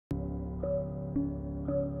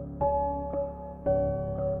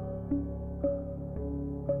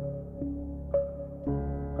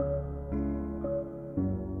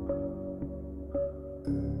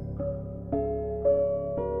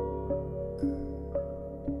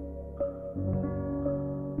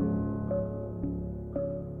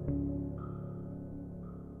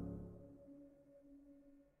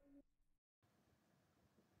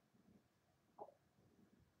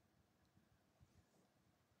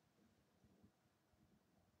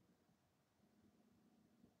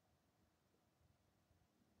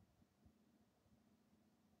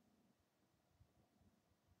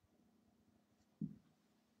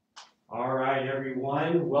All right,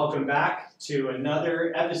 everyone, welcome back to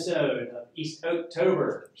another episode of East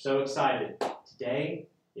Oaktober. So excited. Today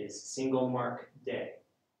is Single Mark Day,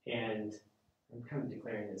 and I'm kind of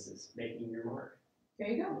declaring this as making your mark. There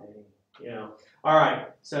you go. All right,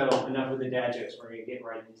 so enough with the dad jokes. We're going to get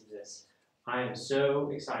right into this. I am so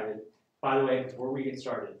excited. By the way, before we get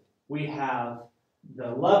started, we have the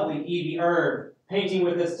lovely Evie Erb painting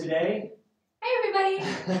with us today. Hi, everybody.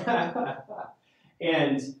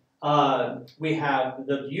 And we have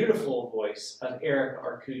the beautiful voice of Eric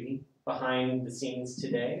Arcudi behind the scenes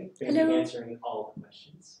today, going to be answering all the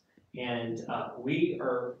questions. And we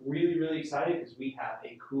are really, really excited because we have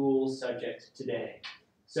a cool subject today.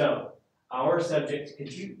 So our subject,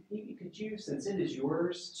 could you, since it is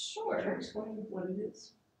yours, Sure. explain what it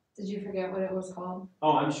is? Did you forget what it was called?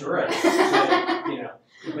 Oh, I'm sure I did.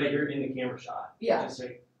 But you're in the camera shot. Yeah. Just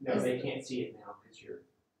like, no, they can't see it now because you're.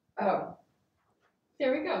 Oh.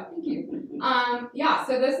 There we go. Thank you. Yeah,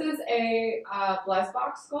 so this is a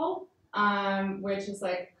blessbox skull, which is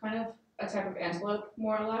like kind of a type of antelope,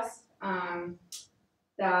 more or less,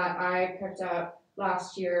 that I picked up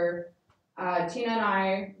last year. Tina and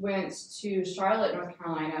I went to Charlotte, North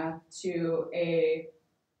Carolina, to a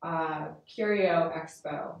curio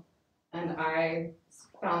expo, and I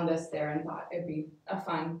found this there and thought it'd be a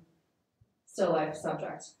fun still life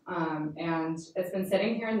subject. And it's been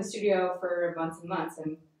sitting here in the studio for months and months,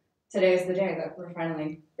 and today is the day that we're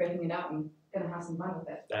finally breaking it out and gonna have some fun with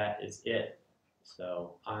it. That is it.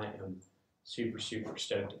 So I am super, super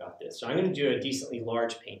stoked about this. So I'm going to do a decently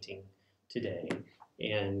large painting today,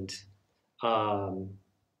 and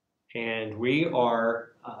we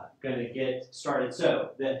are going to get started.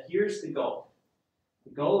 So here's the goal.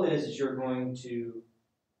 The goal is you're going to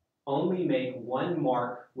only make one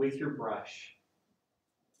mark with your brush,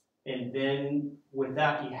 and then with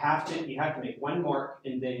that you have to make one mark,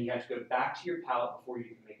 and then you have to go back to your palette before you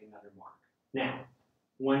can make another mark. Now,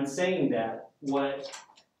 when saying that, what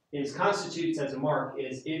constitutes as a mark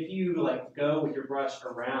is if you go with your brush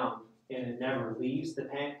around and it never leaves the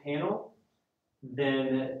panel,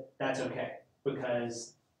 then that's okay,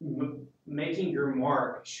 because making your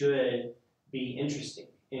mark should be interesting.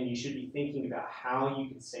 And you should be thinking about how you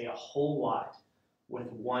can say a whole lot with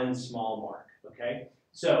one small mark, okay?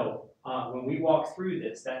 So when we walk through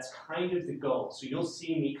this, that's kind of the goal. So you'll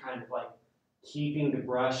see me kind of keeping the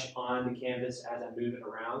brush on the canvas as I move it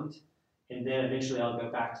around. And then eventually I'll go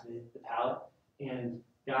back to the palette. And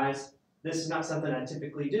guys, this is not something I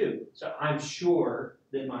typically do. So I'm sure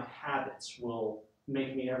that my habits will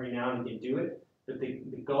make me every now and again do it. But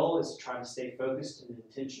the goal is to try to stay focused and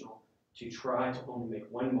intentional, to try to only make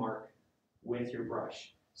one mark with your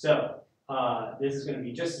brush. So this is going to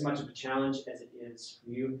be just as much of a challenge as it is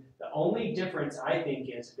for you. The only difference I think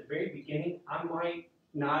is at the very beginning, for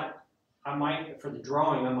the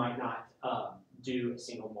drawing, I might not do a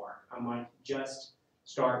single mark. I might just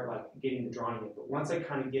start getting the drawing in. But once I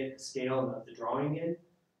kind of get the scale of the drawing in,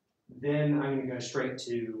 then I'm going to go straight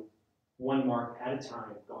to one mark at a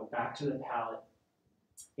time, going back to the palette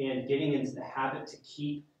and getting into the habit to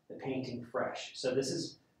keep the painting fresh. So this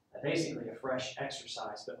is basically a fresh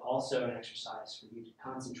exercise, but also an exercise for you to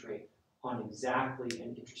concentrate on exactly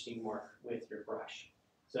an interesting mark with your brush.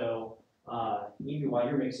 So Evie, while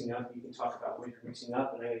you're mixing up, you can talk about what you're mixing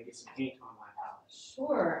up, and I'm going to get some paint on my palette.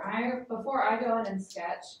 Sure. Before I go ahead and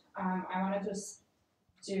sketch, I want to just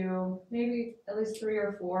do maybe at least 3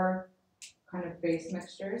 or 4 kind of base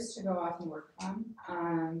mixtures to go off and work on.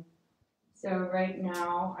 So right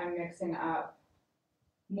now I'm mixing up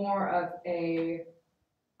more of a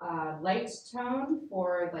light tone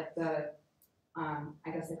for the I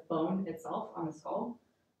guess bone itself on the skull,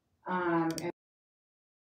 and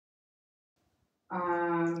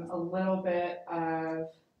a little bit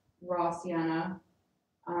of raw sienna.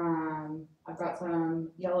 I've got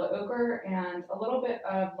some yellow ochre and a little bit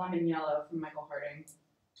of lemon yellow from Michael Harding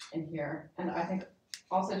in here, and I think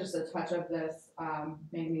also just a touch of this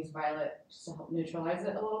manganese violet just to help neutralize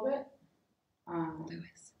it a little bit.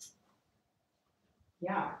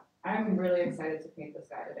 Yeah, I'm really excited to paint this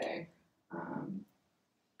guy today.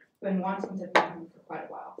 Been wanting to paint him for quite a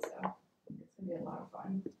while, so it's gonna be a lot of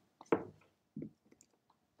fun.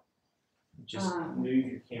 Just move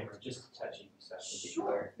your camera just a touch, so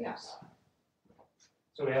sure, yes.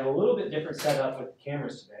 So we have a little bit different setup with the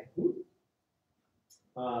cameras today.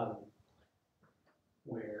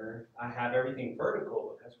 Where I have everything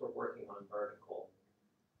vertical because we're working on vertical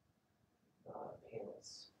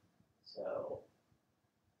panels. So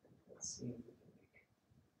let's see if we can make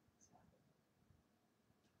this happen.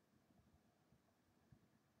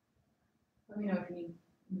 Let me know if you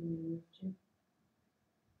need me to.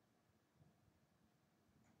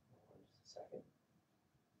 second.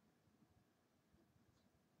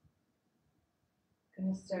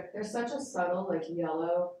 Gonna stick. There's such a subtle like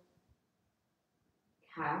yellow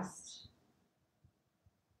cast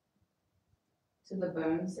to the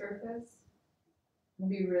bone surface.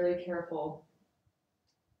 Be really careful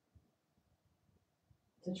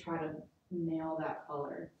to try to nail that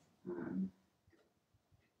color.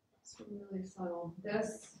 It's really subtle.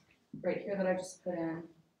 This right here that I just put in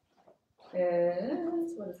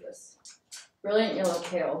is, what is this? Brilliant Yellow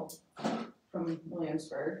Kale from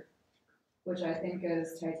Williamsburg, which I think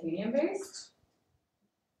is titanium based.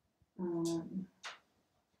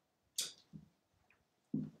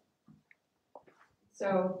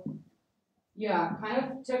 So yeah, kind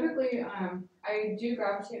of typically, I do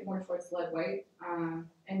gravitate more towards lead white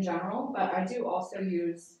in general, but I do also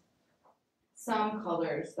use some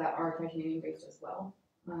colors that are titanium based as well.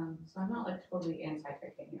 So I'm not like totally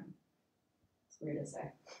anti-titanium. It's weird to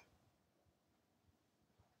say.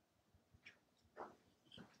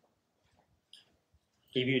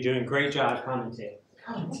 Steve, you're doing a great job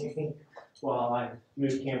commentating while I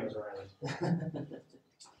move cameras around.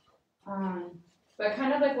 But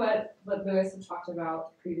kind of like what Lewis had talked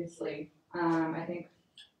about previously, I think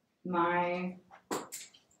my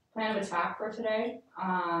plan of attack for today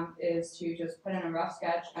is to just put in a rough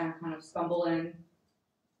sketch and kind of stumble in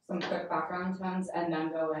some quick background tones and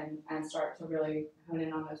then go in and start to really hone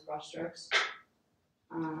in on those brush strokes.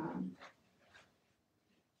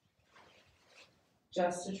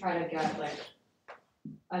 Just to try to get like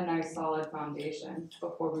a nice solid foundation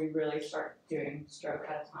before we really start doing stroke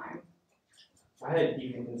at a time. I had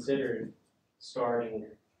even considered starting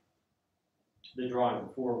the drawing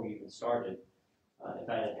before we even started, if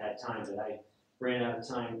I had had time, but I ran out of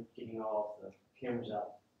time getting all the cameras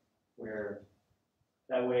up, where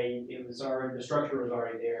that way it was already, the structure was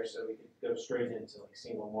already there, so we could go straight into like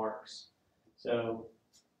single marks. So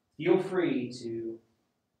feel free to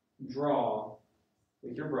draw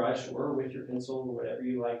with your brush or with your pencil or whatever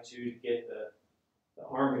you like to get the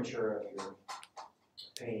armature of your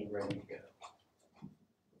painting ready to go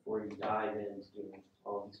before you dive into doing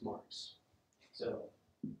all these marks. So.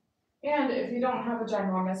 And if you don't have a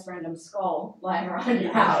ginormous random skull lying around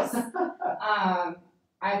your house,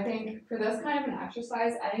 I think for this kind of an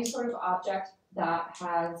exercise, any sort of object that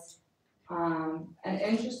has an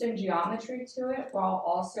interesting geometry to it while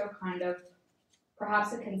also kind of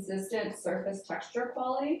perhaps a consistent surface texture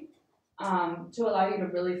quality to allow you to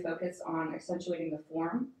really focus on accentuating the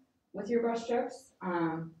form with your brush strokes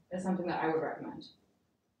is something that I would recommend.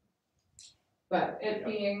 But it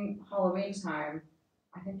being Halloween time,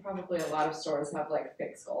 I think probably a lot of stores have like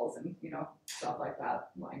fake skulls and stuff like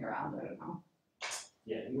that lying around. I don't know.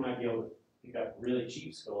 Yeah, you might be able to pick up a really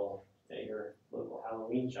cheap skull at your local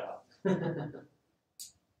Halloween shop. If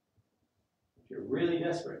you're really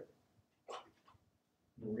desperate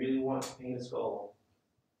and really want to paint a skull,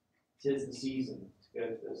 'tis the season to go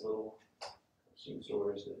to those little costume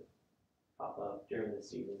stores that pop up during the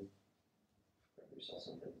season. Grab yourself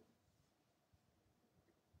something.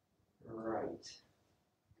 Right.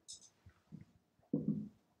 I'm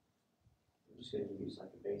just going to use like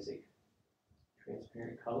a basic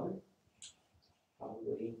transparent color,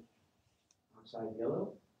 probably oxide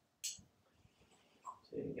yellow,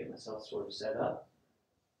 to get myself sort of set up.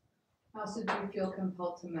 I also do feel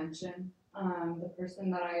compelled to mention the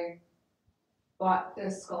person that I bought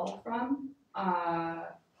this skull from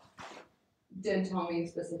did tell me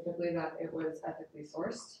specifically that it was ethically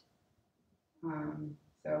sourced.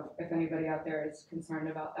 So if anybody out there is concerned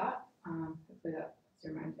about that, hopefully that puts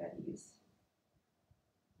your mind at ease.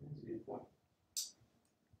 That's a good point.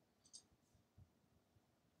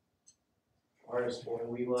 Artists, boy,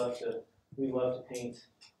 we love to paint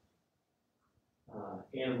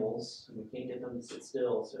animals, and we can't get them to sit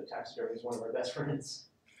still. So taxidermy is one of our best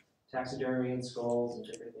friends. Taxidermy and skulls and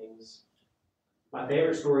different things. My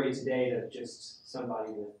favorite story today of just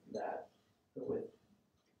somebody with that, with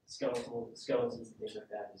skeletons and things like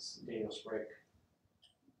that, is Daniel Sprague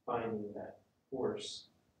finding that horse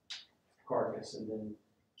carcass and then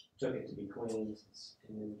took it to be cleaned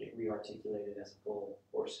and then get rearticulated as a full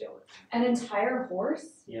horse skeleton. An entire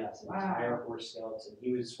horse? Yes, an entire horse skeleton.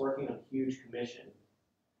 He was working on a huge commission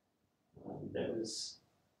that was,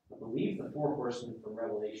 I believe, the Four Horsemen from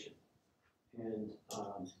Revelation, and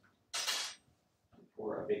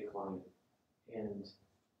for a big client. And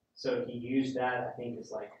so he used that, I think,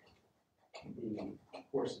 as like the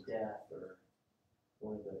horse of death, or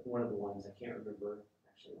one of the ones. I can't remember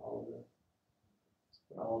actually all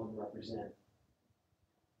of them represent.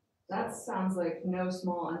 That sounds like no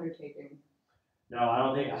small undertaking. No, I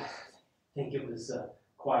don't think. I think it was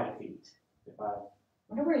quite a feat. by.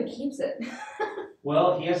 Wonder where he keeps it.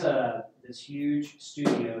 Well, he has this huge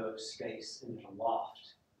studio space in a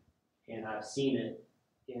loft, and I've seen it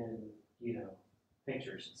in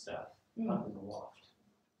pictures and stuff up in the loft.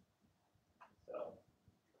 So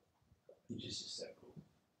it's just so cool.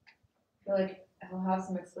 I feel like he'll have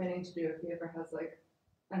some explaining to do if he ever has like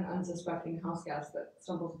an unsuspecting house guest that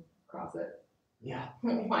stumbles across it. Yeah.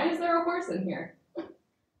 Why is there a horse in here?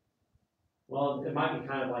 Well, it might be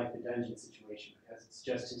kind of like the dungeon situation because it's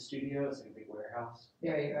just his studio, it's like a big warehouse.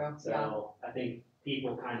 There you go. So I think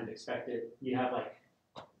people kind of expect it. You have like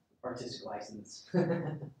artistic license.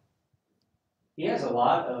 He has a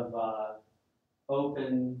lot of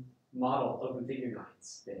open figure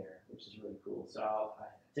nights there, which is really cool. So I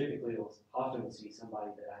typically often will see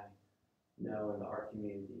somebody that I know in the art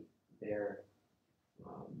community there,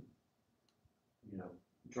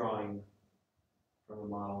 drawing from a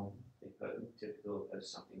model. They typically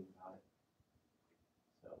post something about it.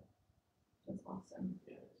 So That's awesome.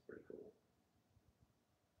 yeah, it's pretty cool.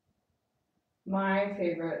 My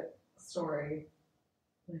favorite story,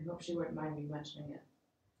 I hope she wouldn't mind me mentioning it,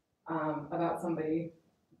 about somebody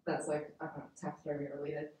that's like, I don't know, taxidermy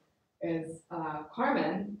related, is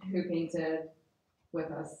Carmen, who painted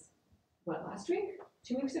with us, last week?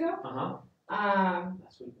 2 weeks ago?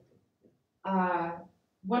 Last week, I think.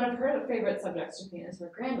 One of her favorite subjects to paint is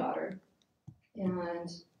her granddaughter. And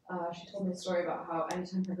she told me a story about how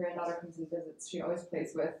anytime her granddaughter comes and visits, she always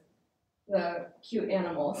plays with the cute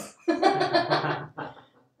animals.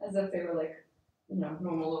 As if they were like,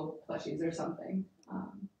 normal little plushies or something.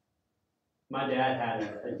 My dad had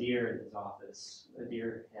a deer in his office, a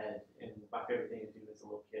deer head, and my favorite thing to do as a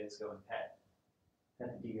little kid is go and pet the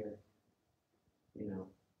deer. That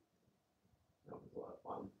was a lot of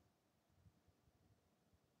fun.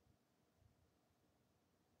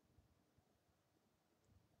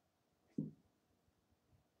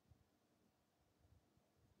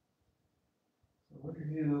 I wonder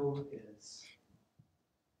who is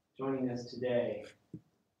joining us today.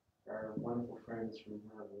 Our wonderful friends from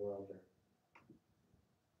around the world are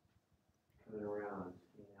coming around,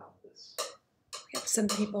 hanging out with us. We have some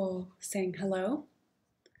people saying hello.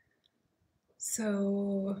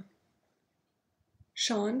 So,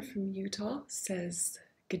 Sean from Utah says,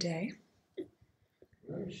 "Good day."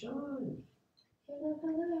 Hello, Sean.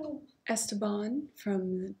 Hello. Esteban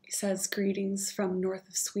says, "Greetings from north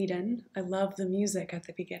of Sweden. I love the music at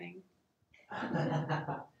the beginning."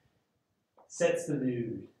 Sets the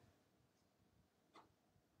mood.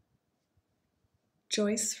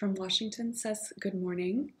 Joyce from Washington says, "Good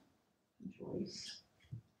morning." Joyce.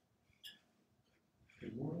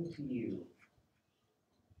 Good morning to you.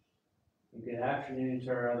 And good afternoon to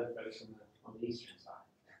our other folks on the eastern side.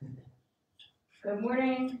 Good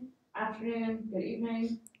morning, afternoon, good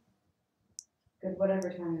evening, good whatever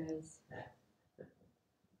time it is.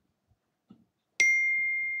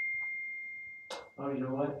 Oh, you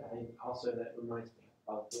know what? That reminds me.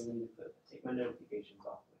 I'll probably need to take my notifications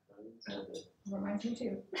off my phone. So that Reminds me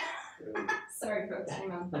too. really Sorry, folks,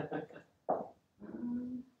 hang on.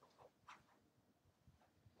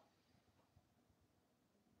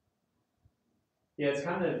 Yeah, it's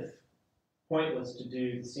kind of pointless to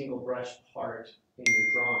do the single brush part in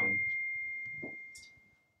your drawing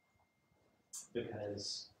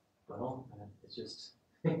because, well, it's just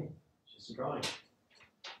a drawing,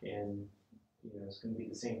 and it's going to be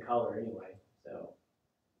the same color anyway. So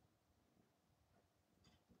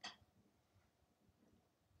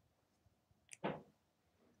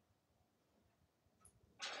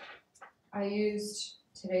I used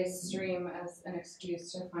today's stream as an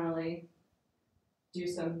excuse to finally do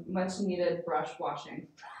some much needed brush washing.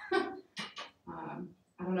 I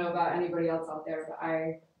don't know about anybody else out there, but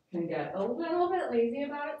I can get a little bit lazy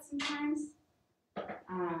about it sometimes.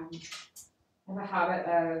 I have a habit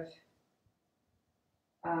of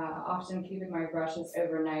often keeping my brushes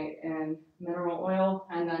overnight in mineral oil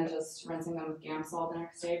and then just rinsing them with Gamsol the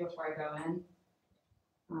next day before I go in.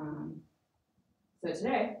 So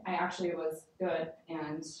today, I actually was good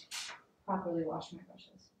and properly washed my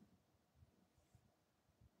brushes.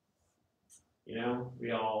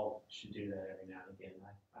 we all should do that every now and again.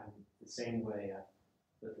 I'm the same way. I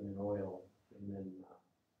put them in oil and then,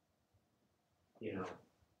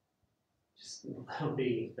 just let them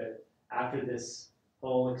be. But after this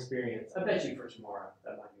whole experience, I bet you for tomorrow,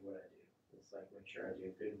 that might be what I do. It's like make sure I do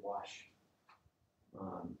a good wash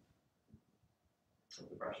of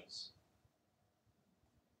the brushes.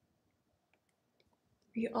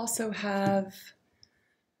 We also have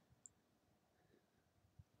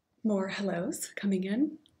more hellos coming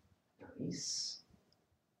in. Nice.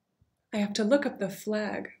 I have to look up the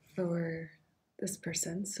flag for this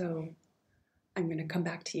person, so I'm going to come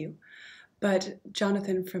back to you. But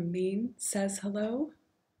Jonathan from Maine says hello.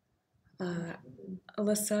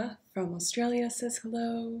 Alyssa from Australia says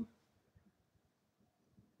hello.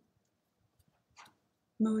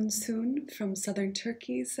 Moonsoon from southern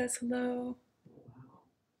Turkey says hello. Wow.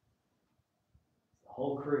 The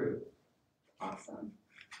whole crew. Awesome.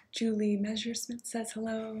 Julie Messersmith says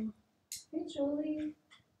hello. Hey, Julie.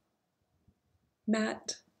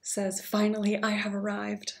 Matt says, finally, I have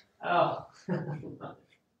arrived. Oh.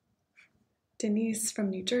 Denise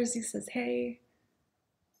from New Jersey says, hey.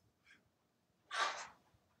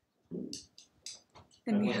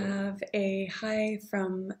 And we have a hi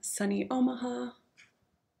from sunny Omaha.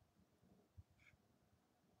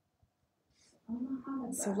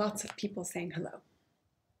 So lots of people saying hello.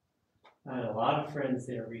 I had a lot of friends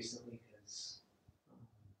there recently because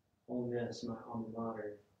Ole Miss, my alma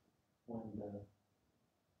mater, won the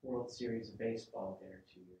World Series of Baseball there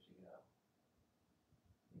 2 years ago.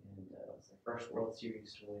 And it was the first World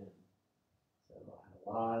Series to win. So I had a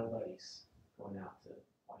lot of buddies going out to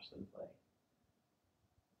watch them play.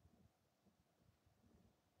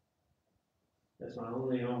 That's my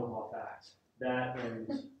only Omaha fact. That and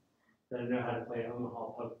that I know how to play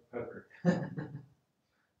Omaha poker.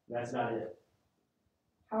 That's about it.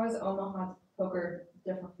 How is Omaha poker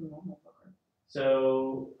different from normal poker?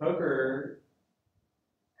 So poker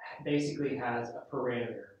basically has a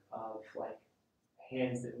parameter of like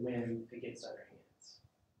hands that win against other hands.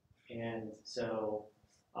 And so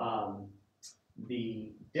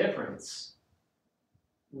the difference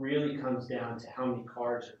really comes down to how many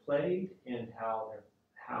cards are played and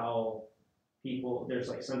how people, there's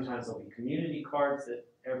like sometimes there'll be community cards that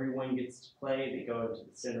everyone gets to play. They go into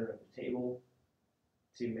the center of the table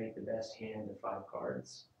to make the best hand of 5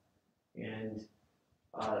 cards. And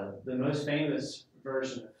the most famous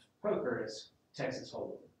version of poker is Texas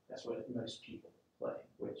Hold'em. That's what most people play,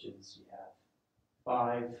 which is you have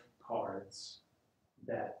 5 cards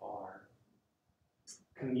that are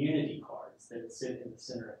community cards that sit in the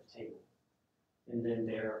center of the table. And then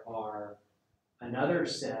there are another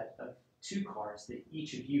set of 2 cards that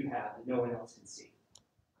each of you have that no one else can see.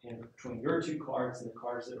 And between your 2 cards and the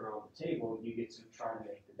cards that are on the table, you get to try to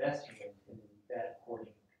make the best hand, and then you bet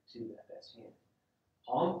according to that best hand.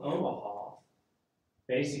 Omaha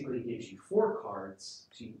basically gives you 4 cards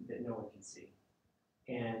that no one can see,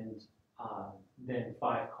 and then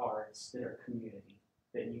 5 cards that are community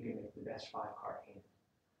that you can make the best 5-card hand.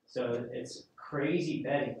 So it's crazy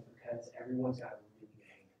betting because everyone's got a really good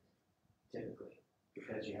hand, typically,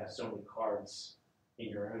 because you have so many cards in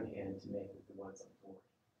your own hand to make with the ones on the board.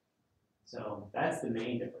 So that's the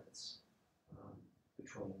main difference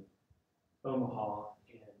between Omaha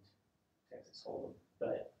and Texas Hold'em.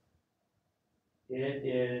 But it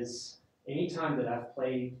is, anytime that I've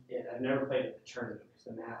played it, I've never played it in a tournament because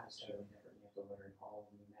the math is totally different. You have to learn all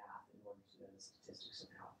of the math in order to know the statistics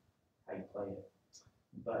and how you play it.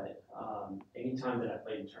 But anytime that I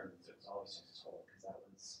played in tournaments, it was always Texas Hold'em because that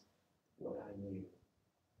was what I knew.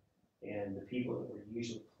 And the people that were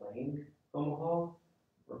usually playing Omaha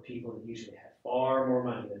were people that usually had far more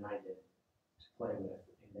money than I did to play with,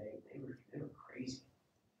 and they were crazy.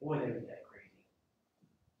 Boy, they would get crazy.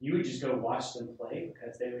 You would just go watch them play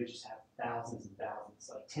because they would just have thousands and thousands,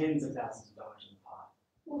 like tens of thousands of dollars in the pot.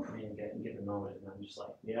 I mean, get the moment, and I'm just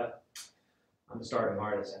like, yep, I'm a starving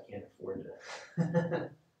artist. I can't afford to,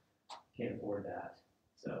 can't afford that.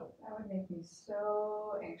 So that would make me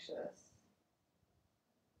so anxious.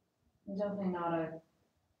 I'm definitely not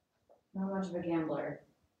much of a gambler.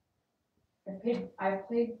 I've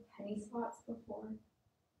played penny slots before.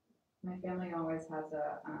 My family always has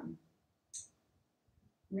a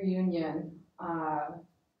reunion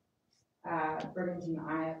at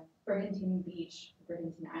Brigantine Beach,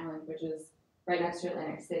 Brigantine Island, which is right next to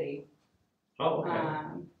Atlantic City. oh, okay.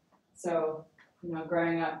 So, you know,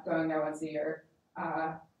 growing up, going there once a year.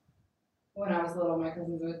 When I was little, my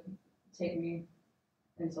cousins would take me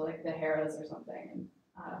into like the Harrah's or something, and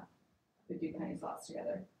we'd do penny slots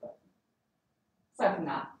together. But aside from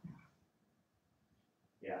that,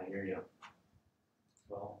 Yeah, I hear you.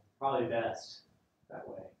 Well, probably best that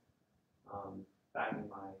way. Back in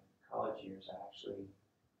my college years, I actually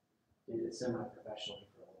did it semi-professionally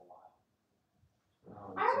for a little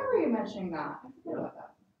while. I remember you mentioning that. I forgot about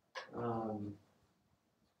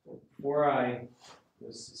that. Before I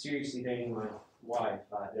was seriously dating my wife,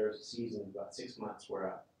 there was a season, about 6 months, where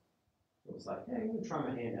I was like, hey, I'm going to try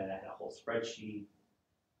my hand at it. I had a whole spreadsheet,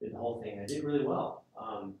 did the whole thing. I did really well.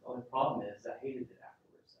 The only problem is I hated it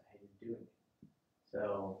afterwards. I hated doing it.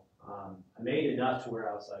 So I made enough to where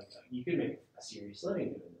I was like, you can make a serious living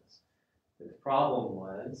doing this. But the problem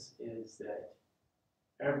is that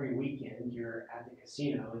every weekend you're at the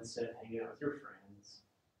casino instead of hanging out with your friends,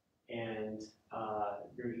 and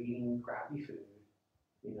you're eating crappy food,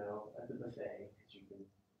 you know, at the buffet, because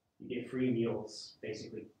you get free meals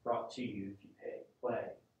basically brought to you if you play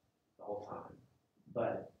the whole time.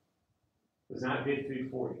 But it was not good food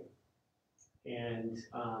for you. And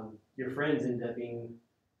your friends end up being,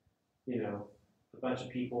 you know, a bunch of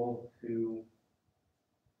people who,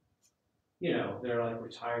 you know, they're like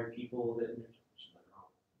retired people that,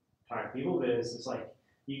 retired people, but it's like,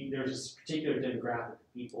 there's this particular demographic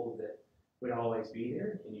of people that would always be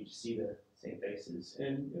there, and you just see the same faces,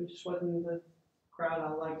 and it just wasn't the crowd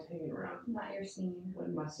I liked hanging around. Not your scene.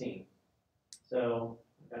 Wasn't my scene. So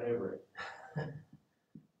I got over it.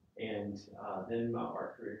 And then my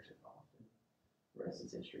art career took off, and the rest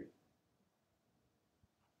is history.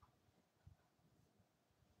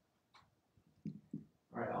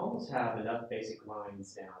 All right, I almost have enough basic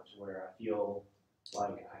lines down to where I feel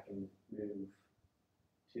like I can move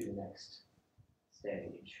to the next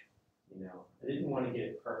stage. You know, I didn't want to get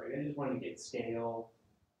it perfect. I just wanted to get scale,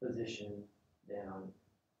 position down,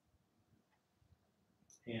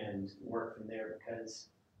 and work from there, because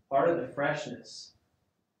part of the freshness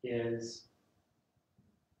is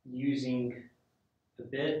using a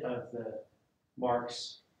bit of the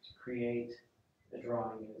marks to create the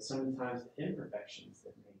drawing, and sometimes the imperfections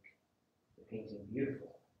that make the painting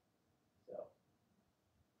beautiful.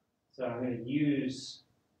 So I'm going to use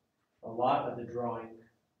a lot of the drawing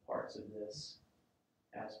parts of this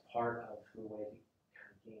as part of the way to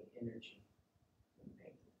kind of gain energy in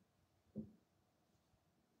painting.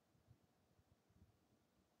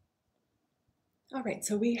 All right,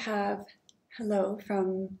 so we have hello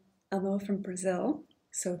from Elmo from Brazil.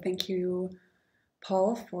 So thank you,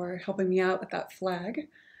 Paul, for helping me out with that flag.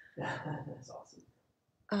 That's awesome.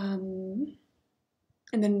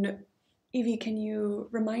 And then, Evie, can you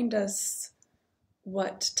remind us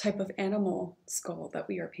what type of animal skull that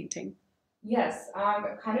we are painting? Yes,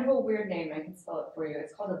 kind of a weird name. I can spell it for you.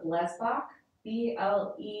 It's called a Blesbok,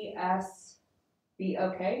 Blesbok,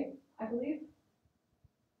 I believe.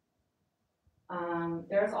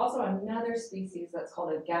 There's also another species that's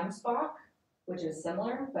called a Gemsbok, which is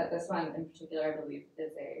similar, but this one in particular, I believe,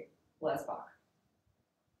 is a Blesbok.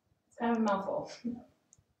 It's kind of a mouthful.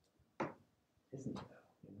 Isn't it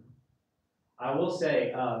though? You know? I will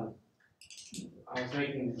say, I was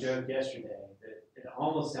making the joke yesterday that it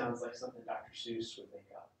almost sounds like something Dr. Seuss would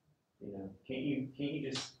make up. You know, can't you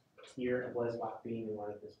just hear a Blesbok being in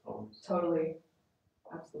one of his poems? Totally,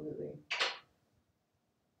 absolutely.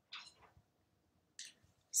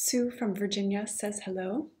 Sue from Virginia says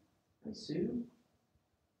hello. Hi, Sue.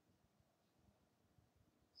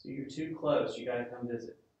 So you're too close. You gotta come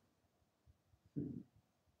visit.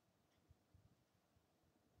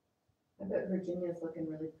 I bet Virginia's looking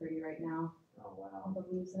really pretty right now. Oh wow. All the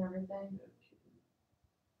leaves and everything.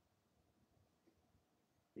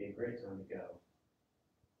 Be a great time to go.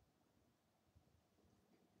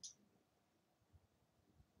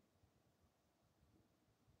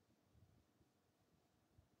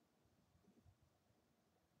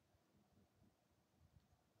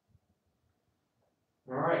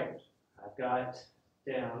 All right, I've got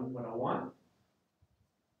down what I want.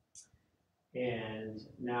 And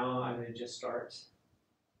now I'm going to just start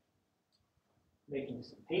making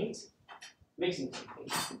some paint, mixing some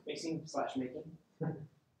paint, mixing/making. I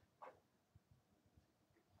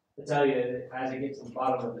tell you, as I get to the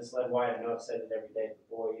bottom of this lead white, I know I've said it every day, but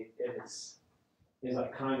boy, it's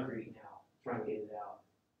like concrete now, trying to get it out.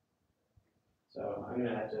 So I'm going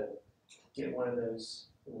to have to get one of those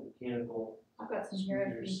mechanical I've got some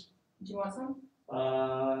here. Do you want some?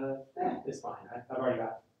 It's fine. I've already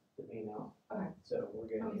got the paint out. Okay. So we're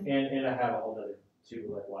good. Okay. And I have a whole other tube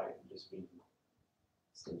of lead white and just being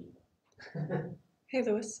stingy. Hey,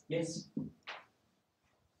 Louis. Yes.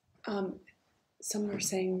 Some are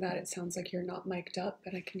saying that it sounds like you're not mic'd up,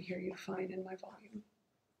 but I can hear you fine in my volume.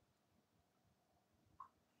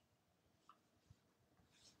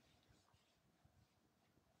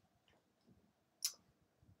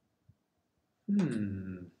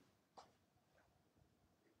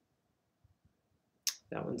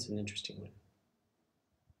 That one's an interesting one.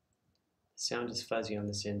 The sound is fuzzy on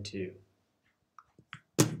this end too.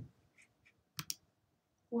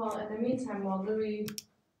 Well, in the meantime, while Louis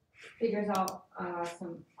figures out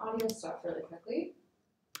some audio stuff really quickly,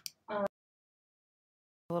 a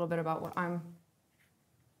little bit about what I'm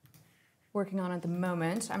working on at the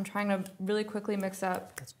moment. I'm trying to really quickly mix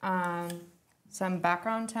up some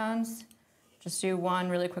background tones. Just do one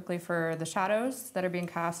really quickly for the shadows that are being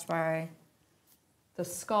cast by the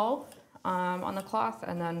skull. on the cloth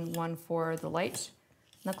and then one for the light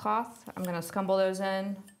in the cloth. I'm gonna scumble those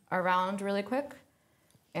in around really quick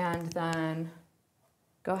and then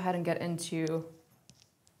go ahead and get into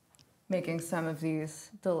making some of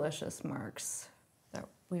these delicious marks that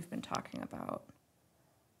we've been talking about.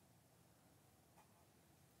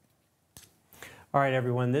 All right,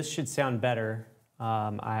 everyone, this should sound better.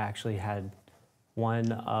 I actually had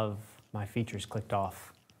one of my features clicked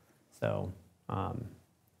off. So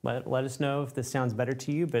let us know if this sounds better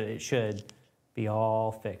to you, but it should be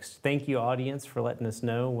all fixed. Thank you, audience, for letting us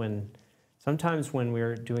know sometimes when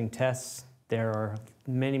we're doing tests, there are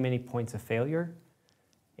many, many points of failure.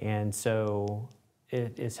 And so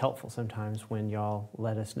it is helpful sometimes when y'all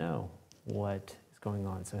let us know what is going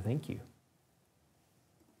on. So thank you.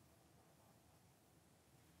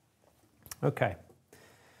 Okay.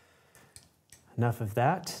 Enough of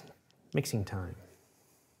that. Mixing time.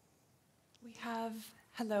 We have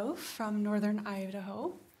hello from Northern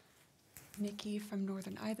Idaho, Nikki from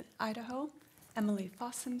Northern Idaho, Emily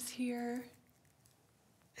Fossum's here.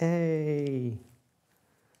 Hey.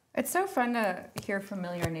 It's so fun to hear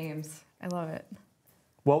familiar names. I love it.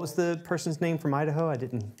 What was the person's name from Idaho? I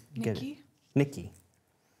didn't get it. Nikki. Nikki.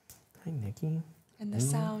 Hi, Nikki. And the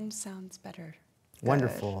sound sounds better.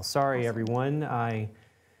 Wonderful. Sorry, Awesome. everyone. I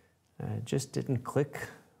just didn't click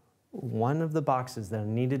one of the boxes that I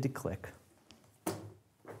needed to click.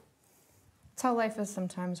 That's how life is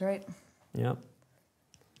sometimes, right? Yep.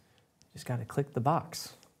 Just got to click the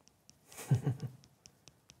box.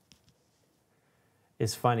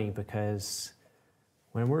 It's funny because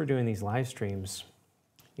when we're doing these live streams,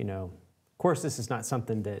 you know, of course, this is not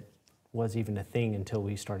something that was even a thing until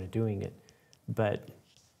we started doing it. But,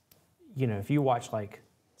 you know, if you watch, like,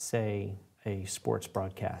 say, a sports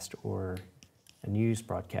broadcast or a news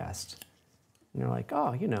broadcast, and you're like,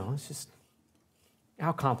 oh, you know, it's just,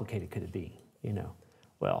 how complicated could it be, you know?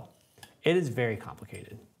 Well, it is very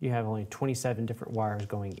complicated. You have only 27 different wires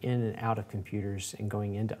going in and out of computers and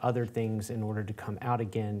going into other things in order to come out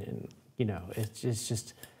again. And, you know, it's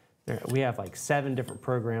just we have like 7 different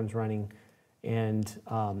programs running. And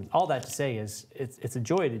all that to say is it's a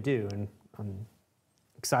joy to do. And I'm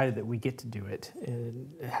excited that we get to do it.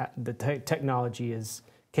 And the technology is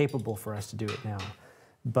capable for us to do it now.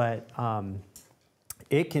 But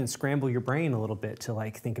it can scramble your brain a little bit to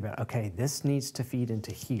like think about, okay, this needs to feed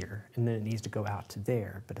into here, and then it needs to go out to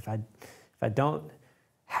there. But if I don't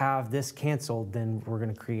have this canceled, then we're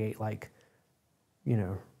going to create like, you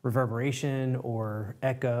know, reverberation or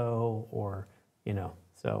echo or, you know,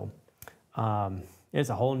 so it's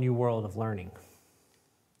a whole new world of learning.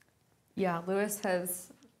 Yeah, Lewis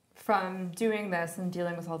has, from doing this and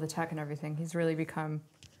dealing with all the tech and everything, he's really become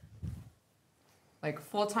like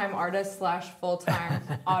full-time artist / full-time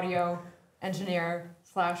audio engineer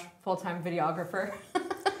 / full-time videographer.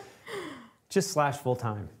 Just /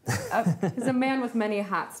 full-time. He's a man with many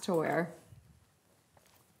hats to wear.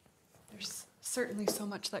 There's certainly so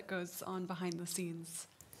much that goes on behind the scenes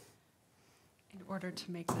in order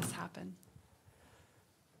to make this happen.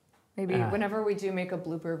 Maybe whenever we do make a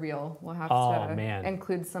blooper reel, we'll have to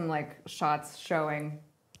include some like shots showing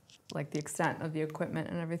like the extent of the equipment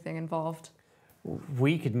and everything involved.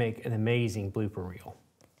 We could make an amazing blooper reel.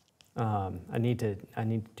 I need to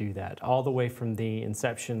do that all the way from the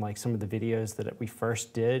inception, like some of the videos that we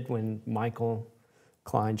first did when Michael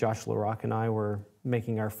Klein, Josh LaRock, and I were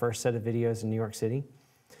making our first set of videos in New York City,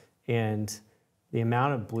 and the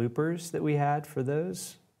amount of bloopers that we had for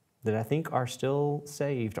those that I think are still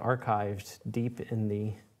saved, archived deep in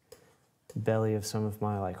the belly of some of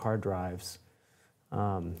my like hard drives.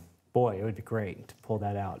 Boy, it would be great to pull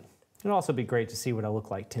that out. It'd also be great to see what I look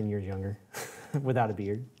like 10 years younger without a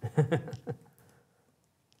beard.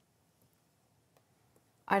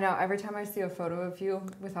 I know, every time I see a photo of you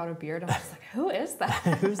without a beard, I'm just like, who is that?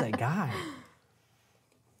 Who's that guy?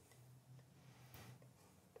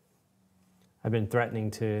 I've been threatening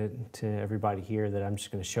to everybody here that I'm just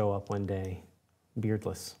going to show up one day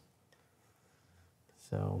beardless.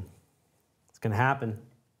 So it's going to happen.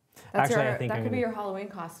 Actually, I think that could be your Halloween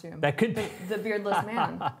costume. That could be. The beardless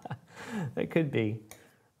man. That could be.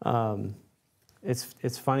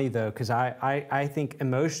 It's funny though, because I think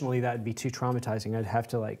emotionally that would be too traumatizing. I'd have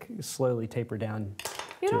to like slowly taper down.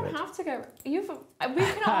 You don't have to get. We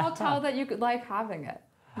can all tell that you could like having it.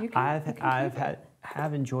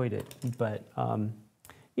 I've enjoyed it, but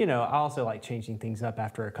you know, I also like changing things up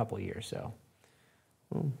after a couple of years. So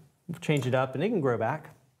we'll change it up, and it can grow back.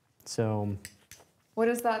 So. What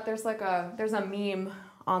is that? There's a meme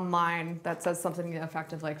online that says something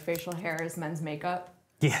effective like facial hair is men's makeup.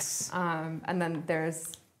 Yes. And then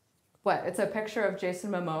there's it's a picture of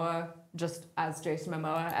Jason Momoa just as Jason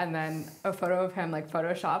Momoa, and then a photo of him like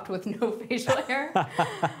photoshopped with no facial hair.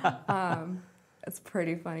 It's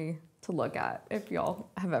pretty funny to look at if y'all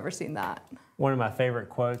have ever seen that. One of my favorite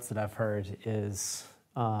quotes that I've heard is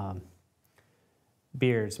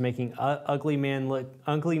beards making ugly men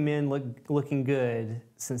looking good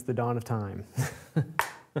since the dawn of time.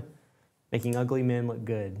 Making ugly men look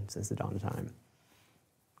good since the dawn of time.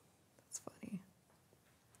 That's funny.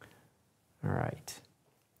 All right.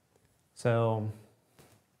 So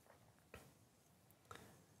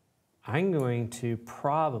I'm going to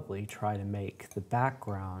probably try to make the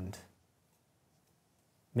background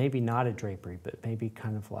maybe not a drapery, but maybe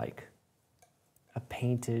kind of like a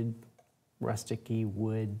painted, rustic-y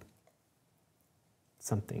wood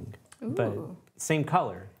something. Ooh. But same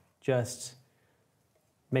color, just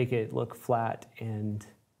make it look flat and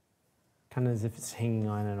kind of as if it's hanging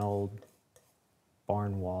on an old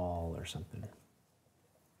barn wall or something.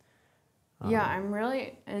 Yeah, I'm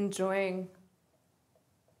really enjoying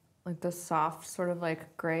like the soft sort of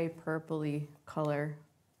like gray purpley color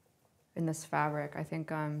in this fabric. I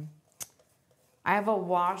think I have a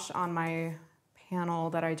wash on my panel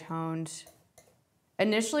that I toned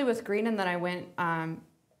initially with green, and then I went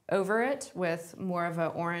over it with more of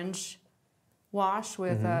an orange wash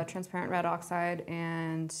with transparent red oxide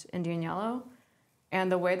and Indian yellow.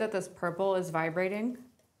 And the way that this purple is vibrating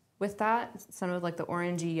with that, some of like the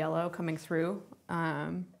orangey yellow coming through,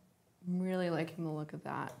 I'm really liking the look of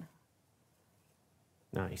that.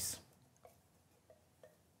 Nice.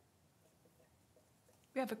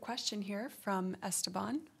 We have a question here from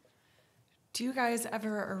Esteban. Do you guys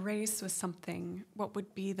ever erase with something? What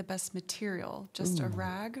would be the best material? Just a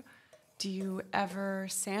rag? Do you ever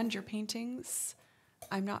sand your paintings?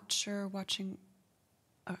 I'm not sure watching...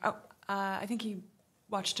 I think he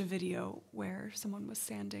watched a video where someone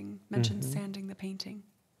was mentioned sanding the painting.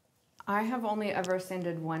 I have only ever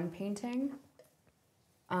sanded one painting.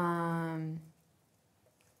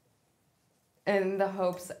 In the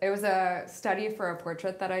hopes, it was a study for a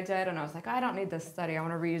portrait that I did, and I was like, I don't need this study, I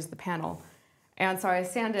want to reuse the panel. And so I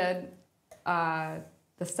sanded the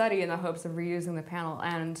study in the hopes of reusing the panel,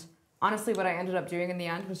 and honestly what I ended up doing in the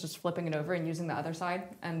end was just flipping it over and using the other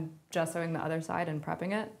side and gessoing the other side and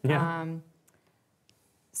prepping it. Yeah.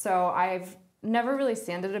 So I've never really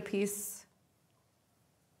sanded a piece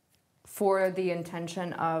for the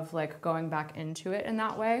intention of like going back into it in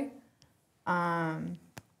that way.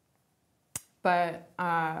 But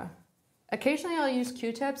occasionally I'll use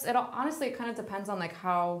Q-tips. Honestly, it kind of depends on like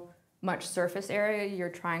how much surface area you're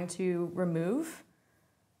trying to remove.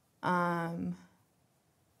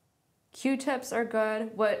 Q-tips are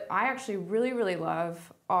good. What I actually really, really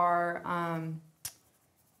love are,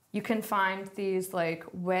 you can find these like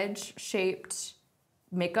wedge-shaped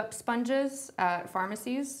makeup sponges at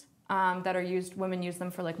pharmacies that are used, women use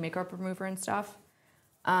them for like makeup remover and stuff.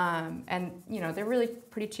 And you know, they're really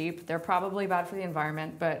pretty cheap. They're probably bad for the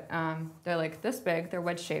environment, but they're like this big, they're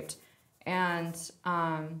wedge shaped. And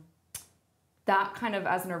that kind of,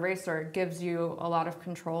 as an eraser, gives you a lot of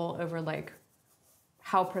control over like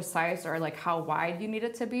how precise or like how wide you need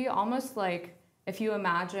it to be. Almost like if you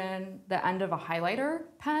imagine the end of a highlighter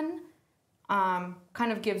pen,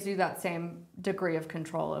 kind of gives you that same degree of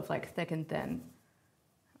control of like thick and thin.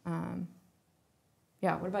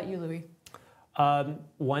 Yeah, what about you, Louis?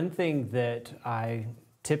 One thing that I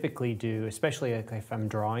typically do, especially if I'm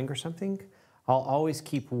drawing or something, I'll always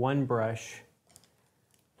keep one brush,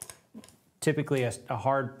 typically a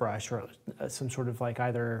hard brush or some sort of like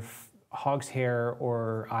either hog's hair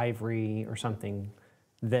or ivory or something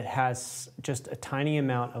that has just a tiny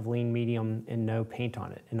amount of lean medium and no paint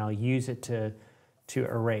on it. And I'll use it to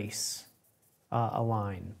erase a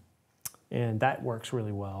line. And that works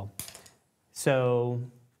really well. So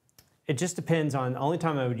it just depends on, the only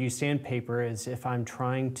time I would use sandpaper is if I'm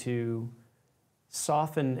trying to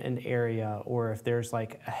soften an area or if there's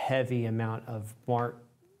like a heavy amount of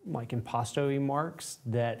like impasto-y marks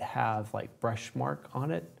that have like brush mark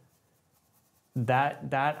on it.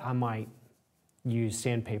 That I might use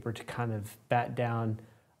sandpaper to kind of bat down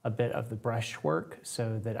a bit of the brush work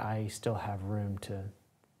so that I still have room to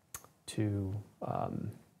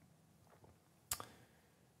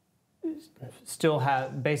still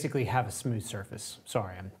basically have a smooth surface.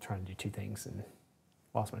 Sorry, I'm trying to do two things and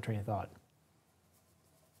lost my train of thought.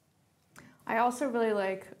 I also really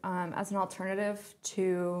like, as an alternative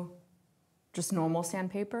to just normal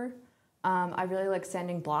sandpaper, I really like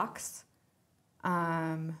sanding blocks,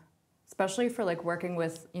 especially for like working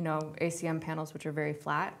with, you know, ACM panels, which are very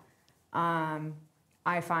flat.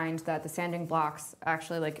 I find that the sanding blocks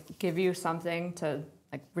actually like give you something to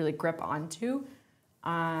like really grip onto.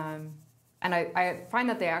 And I find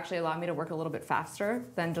that they actually allow me to work a little bit faster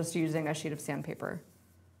than just using a sheet of sandpaper.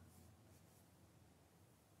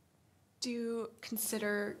 Do you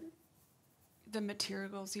consider the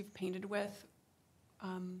materials you've painted with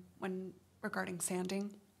when regarding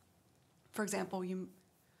sanding? For example,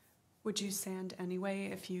 would you sand anyway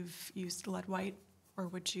if you've used lead white, or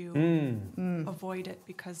would you avoid it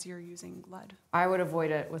because you're using lead? I would avoid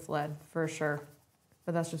it with lead for sure,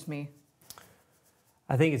 but that's just me.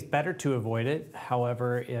 I think it's better to avoid it.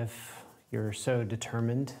 However, if you're so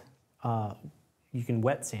determined, you can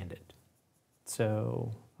wet sand it.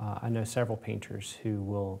 So I know several painters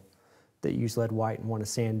that use lead white and want to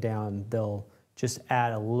sand down. They'll just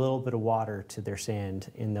add a little bit of water to their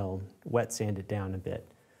sand and they'll wet sand it down a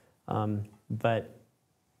bit. But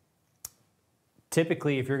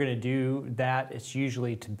typically, if you're going to do that, it's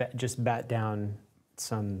usually to just bat down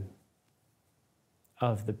some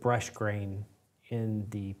of the brush grain in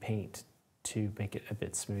the paint to make it a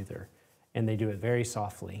bit smoother. And they do it very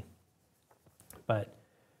softly. But,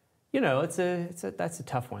 you know, that's a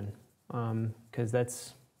tough one because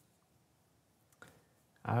that's...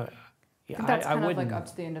 I think that's kind of like wouldn't, up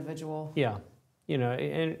to the individual. Yeah, you know,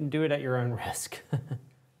 and do it at your own risk. It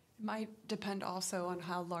might depend also on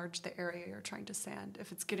how large the area you're trying to sand.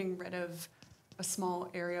 If it's getting rid of a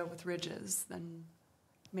small area with ridges, then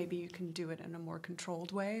maybe you can do it in a more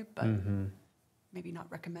controlled way, but maybe not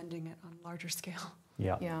recommending it on a larger scale.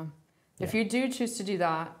 Yeah. If you do choose to do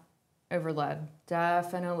that over lead,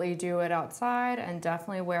 definitely do it outside and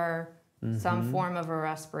definitely wear some form of a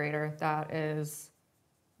respirator that is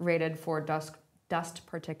rated for dust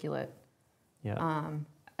particulate. Yeah.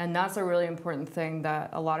 And that's a really important thing that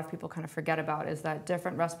a lot of people kind of forget about, is that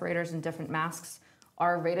different respirators and different masks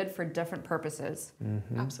are rated for different purposes.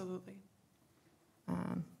 Absolutely.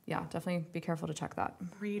 Yeah, definitely be careful to check that.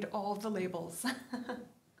 Read all the labels.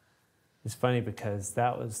 It's funny because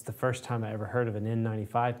that was the first time I ever heard of an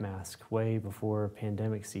N95 mask, way before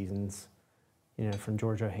pandemic seasons, you know, from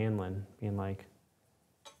George O'Hanlon being like,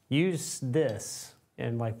 use this.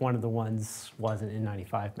 And like one of the ones was an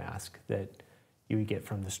N95 mask that you would get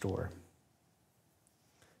from the store,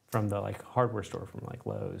 from the like hardware store, from like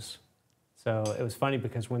Lowe's. So it was funny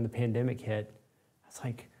because when the pandemic hit, I was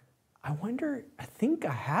like, I think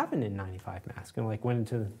I have an N95 mask. And like went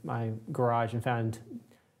into my garage and found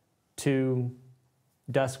 2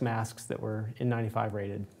 dusk masks that were N95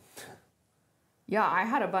 rated. Yeah, I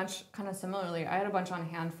had a bunch, kind of similarly, I had a bunch on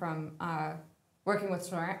hand from working with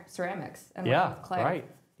ceramics and working with clay. Right.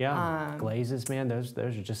 Yeah, glazes, man, those are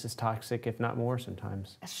just as toxic, if not more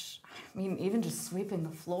sometimes. I mean, even just sweeping the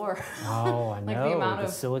floor. Oh, I know, like the amount of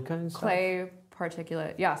silicone clay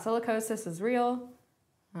particulate. Yeah, silicosis is real.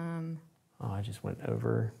 Oh, I just went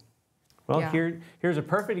over. Well, Yeah. here's a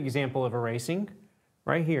perfect example of erasing,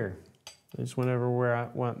 right here. I just went over where I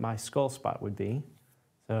want my skull spot would be.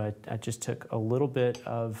 So I just took a little bit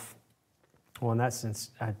of, well, in that sense,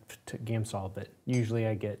 I took Gamsol, but usually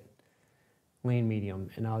I get lean medium,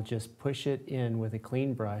 and I'll just push it in with a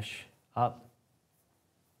clean brush up.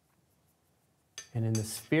 And in the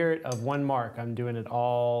spirit of one mark, I'm doing it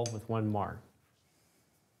all with one mark.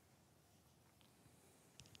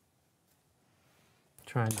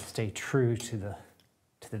 Trying to stay true to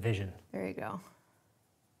the vision. There you go.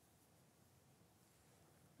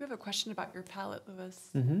 We have a question about your palette, Louis.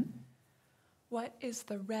 Mm-hmm. What is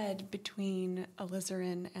the red between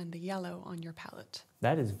alizarin and the yellow on your palette?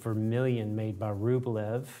 That is vermilion made by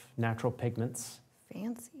Rublev Natural Pigments.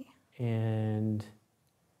 Fancy. And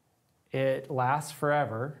it lasts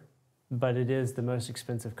forever, but it is the most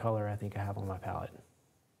expensive color I think I have on my palette.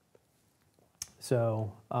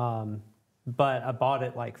 So, but I bought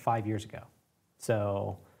it like 5 years ago.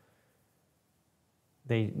 So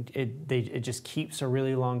it just keeps a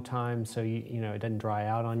really long time, so you know it doesn't dry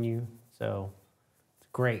out on you. So it's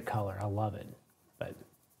a great color. I love it. But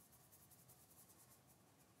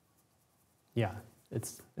yeah,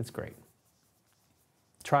 it's great.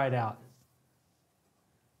 Try it out.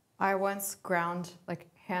 I once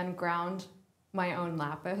hand ground my own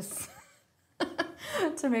lapis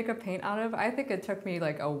to make a paint out of. I think it took me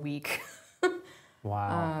like a week.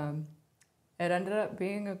 Wow. It ended up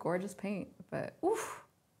being a gorgeous paint, but oof.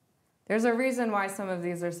 There's a reason why some of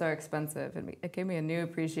these are so expensive. It gave me a new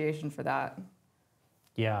appreciation for that.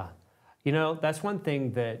 Yeah. You know, that's one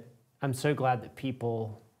thing that I'm so glad that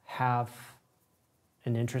people have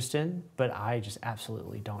an interest in, but I just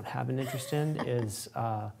absolutely don't have an interest in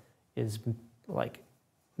is like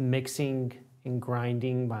mixing and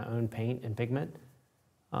grinding my own paint and pigment.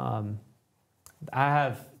 I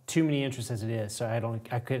have too many interests as it is, so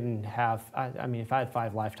I couldn't have, I mean, if I had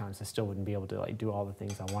 5 lifetimes, I still wouldn't be able to like do all the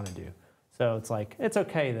things I want to do. So it's like, it's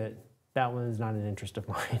okay that that one is not an interest of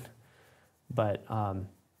mine. But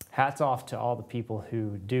hats off to all the people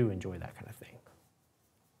who do enjoy that kind of thing.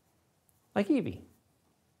 Like Evie.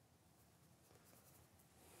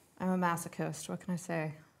 I'm a masochist, what can I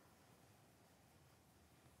say?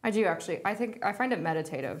 I do actually. I find it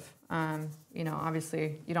meditative. You know,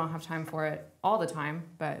 obviously you don't have time for it all the time,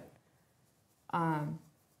 but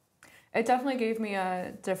it definitely gave me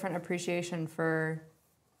a different appreciation for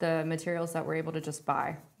the materials that we're able to just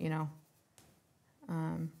buy, you know.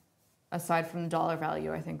 Aside from the dollar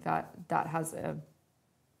value, I think that has a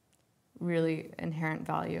really inherent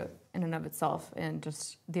value in and of itself, and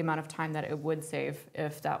just the amount of time that it would save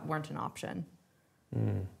if that weren't an option.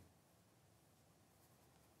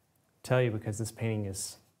 Tell you, because this painting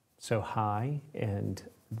is so high and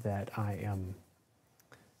that I am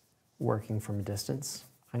working from a distance,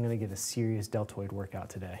 I'm going to get a serious deltoid workout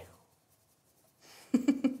today.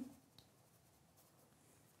 I'm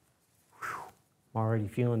already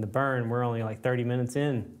feeling the burn. We're only like 30 minutes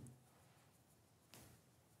in.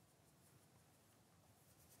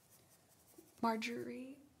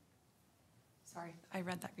 Marjorie, sorry, I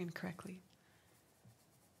read that incorrectly.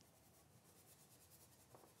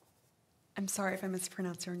 I'm sorry if I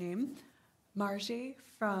mispronounced your name. Margie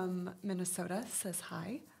from Minnesota says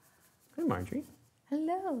hi. Hi, Marjorie.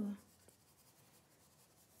 Hello.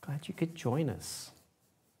 Glad you could join us.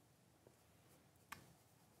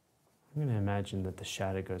 I'm going to imagine that the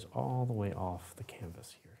shadow goes all the way off the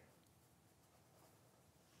canvas here.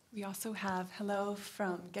 We also have hello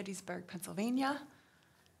from Gettysburg, Pennsylvania.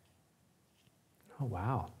 Oh,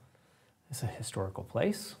 wow. It's a historical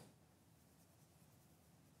place.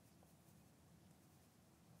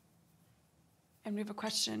 And we have a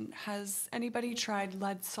question. Has anybody tried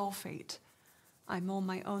lead sulfate? I mold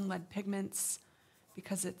my own lead pigments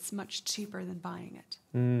because it's much cheaper than buying it.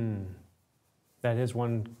 That is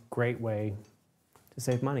one great way to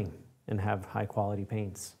save money and have high quality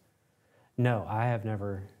paints. No, I have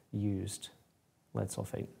never used lead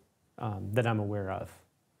sulfate that I'm aware of.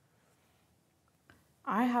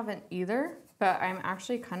 I haven't either, but I'm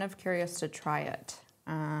actually kind of curious to try it.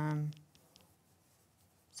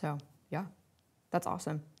 So, yeah, that's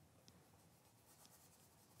awesome.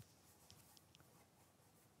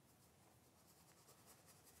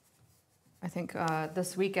 I think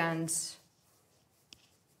this weekend,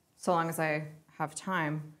 so long as I have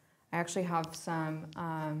time, I actually have some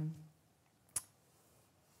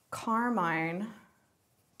carmine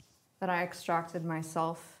that I extracted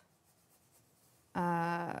myself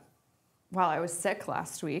while I was sick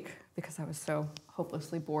last week because I was so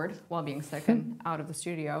hopelessly bored while being sick and out of the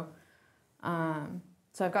studio.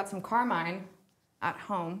 So I've got some carmine at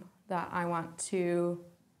home that I want to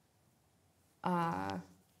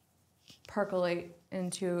percolate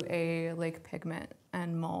into a lake pigment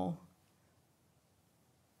and mull.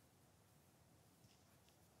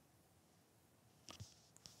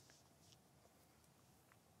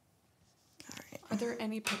 Are there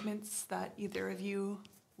any pigments that either of you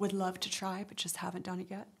would love to try but just haven't done it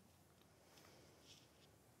yet?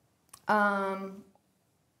 I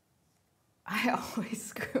always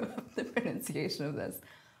screw up the pronunciation of this.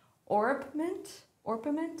 Orpiment?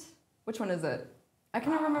 Orpiment? Which one is it? I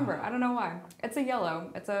cannot remember. I don't know why. It's a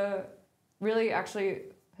yellow. It's a really actually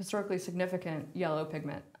historically significant yellow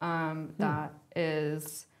pigment that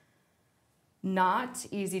is not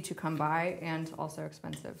easy to come by and also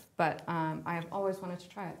expensive. But I have always wanted to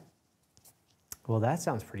try it. Well, that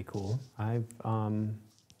sounds pretty cool.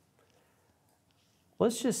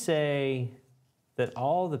 Let's just say that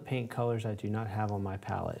all the paint colors I do not have on my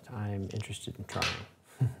palette, I'm interested in trying.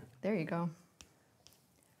 There you go.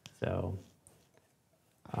 So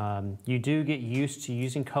you do get used to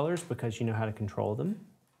using colors because you know how to control them.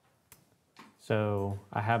 So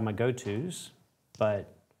I have my go-tos,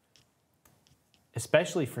 but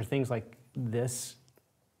especially for things like this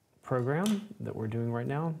program that we're doing right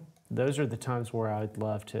now, those are the times where I would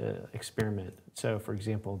love to experiment. So for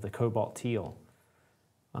example, the cobalt teal.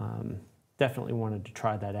 Definitely wanted to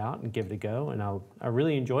try that out and give it a go, and I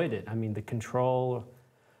really enjoyed it. I mean, the control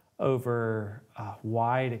over a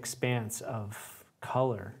wide expanse of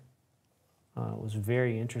color was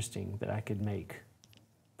very interesting, that I could make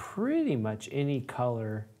pretty much any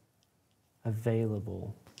color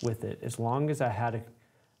available with it, as long as I had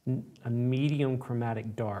a medium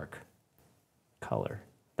chromatic dark color.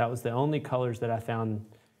 That was the only colors that I found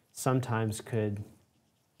sometimes could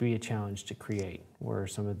be a challenge to create, were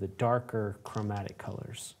some of the darker chromatic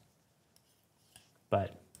colors.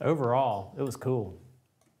 But overall, it was cool.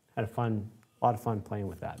 had a lot of fun playing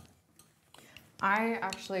with that. I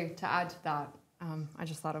actually, to add to that, I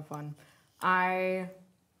just thought of one. I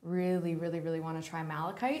really, really, really want to try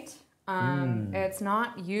malachite. It's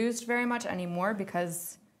not used very much anymore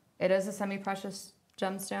because it is a semi-precious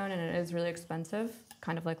gemstone and it is really expensive,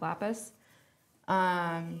 kind of like lapis.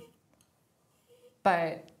 But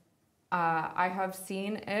I have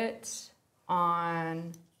seen it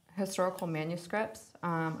on historical manuscripts.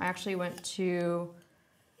 I actually went to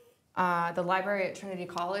the library at Trinity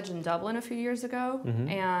College in Dublin a few years ago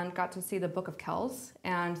and got to see the Book of Kells.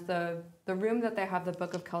 And the room that they have the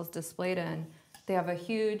Book of Kells displayed in, they have a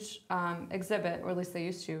huge exhibit, or at least they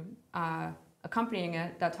used to, accompanying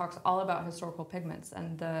it, that talks all about historical pigments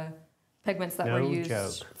and the pigments that were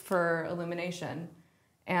used for illumination.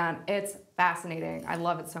 And it's fascinating. I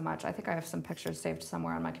love it so much. I think I have some pictures saved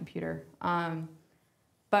somewhere on my computer.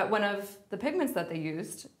 But one of the pigments that they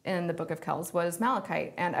used in the Book of Kells was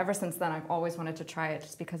malachite. And ever since then, I've always wanted to try it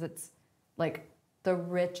just because it's like the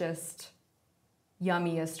richest,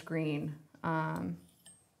 yummiest green.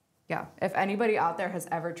 Yeah, if anybody out there has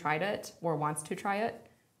ever tried it or wants to try it,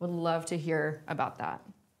 would love to hear about that.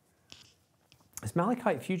 Is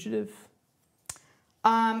malachite fugitive?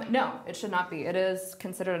 No, it should not be. It is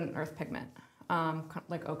considered an earth pigment,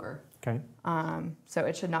 like ochre. Okay. So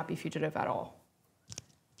it should not be fugitive at all.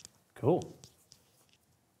 Cool.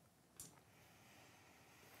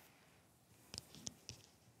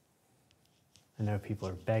 I know people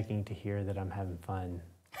are begging to hear that I'm having fun.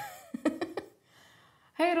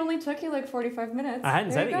 Hey, it only took you like 45 minutes. I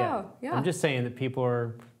hadn't said it yet. Yeah. I'm just saying that people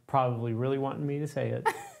are probably really wanting me to say it.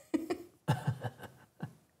 Did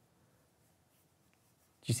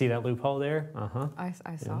you see that loophole there? Uh-huh.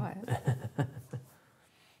 I saw it.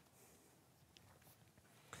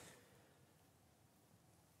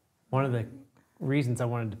 One of the reasons I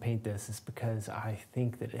wanted to paint this is because I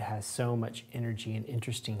think that it has so much energy and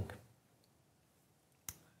interesting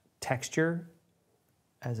texture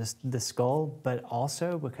as the skull, but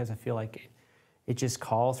also because I feel like it just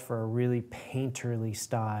calls for a really painterly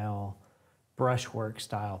style, brushwork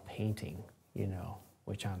style painting, you know,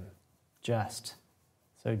 which I'm just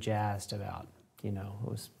so jazzed about. You know, it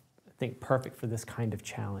was, I think, perfect for this kind of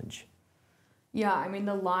challenge. Yeah, I mean,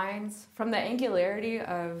 the lines from the angularity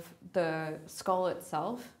of the skull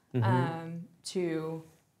itself to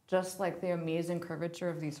just like the amazing curvature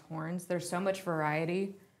of these horns. There's so much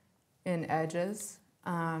variety in edges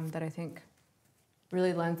that I think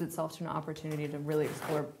really lends itself to an opportunity to really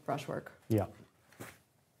explore brushwork. Yeah.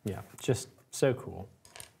 Yeah, just so cool.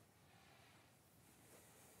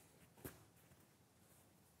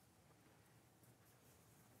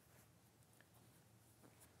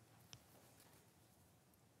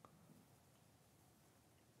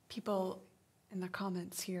 People in the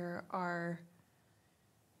comments here are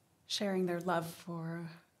sharing their love for,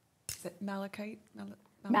 is it malachite?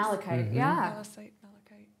 Malachite, yeah. Malachite.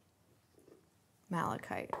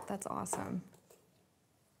 Malachite, that's awesome.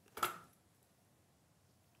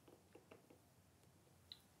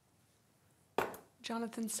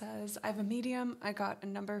 Jonathan says, I have a medium I got a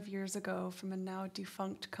number of years ago from a now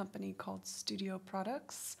defunct company called Studio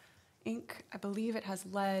Products, Inc. I believe it has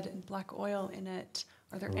lead and black oil in it.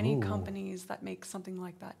 Are there any companies that make something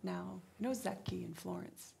like that now? I know Zecchi in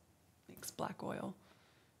Florence makes black oil,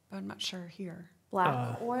 but I'm not sure here.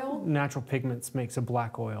 Black oil? Natural Pigments makes a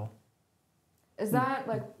black oil. Is that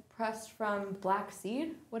like pressed from black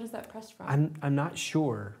seed? What is that pressed from? I'm not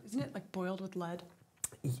sure. Isn't it like boiled with lead?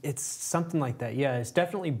 It's something like that. Yeah, it's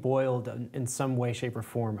definitely boiled in some way, shape, or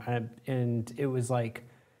form. And it was like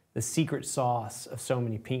the secret sauce of so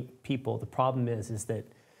many people. The problem is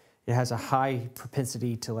that it has a high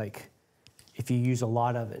propensity to, like, if you use a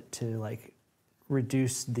lot of it, to like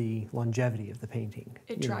reduce the longevity of the painting.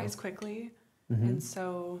 It dries quickly, and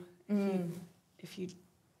so if you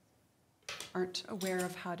aren't aware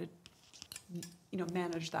of how to,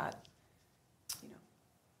 manage that,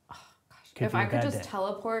 If I could just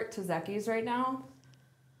teleport to Zecchi's right now,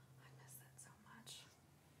 I miss that so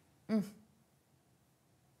much.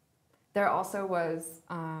 There also was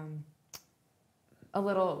a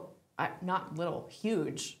little,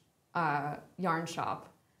 huge yarn shop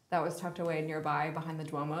that was tucked away nearby behind the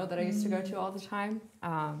Duomo that I used to go to all the time.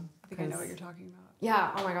 I think I know what you're talking about.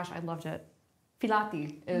 Yeah, oh my gosh, I loved it.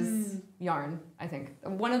 Filati is yarn, I think.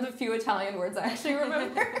 One of the few Italian words I actually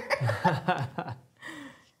remember.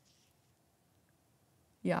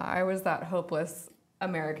 Yeah, I was that hopeless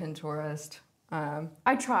American tourist.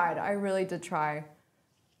 I tried. I really did try.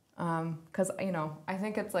 Because, I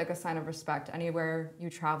think it's like a sign of respect anywhere you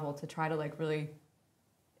travel to try to like really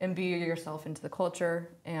imbue yourself into the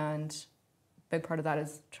culture and big part of that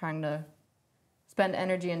is trying to spend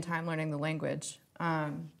energy and time learning the language.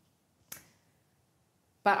 But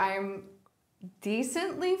I'm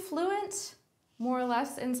decently fluent, more or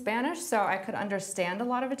less, in Spanish, so I could understand a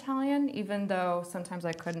lot of Italian, even though sometimes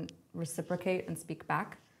I couldn't reciprocate and speak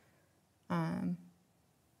back.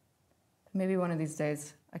 Maybe one of these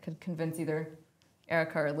days I could convince either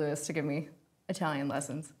Erica or Lewis to give me Italian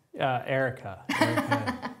lessons. Erica.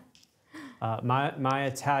 My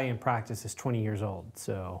Italian practice is 20 years old,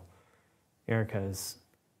 so Erica is,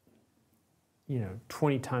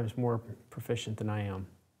 20 times more proficient than I am.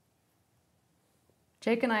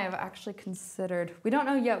 Jake and I have actually considered, we don't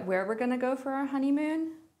know yet where we're going to go for our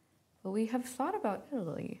honeymoon, but we have thought about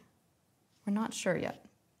Italy. We're not sure yet.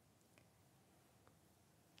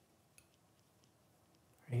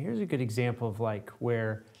 Here's a good example of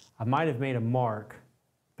where I might have made a mark,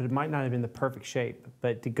 but it might not have been the perfect shape.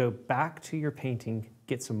 But to go back to your painting,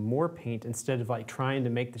 get some more paint instead of trying to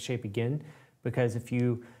make the shape again, because if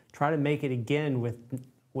you try to make it again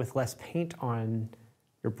with less paint on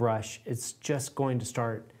your brush, it's just going to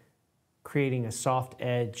start creating a soft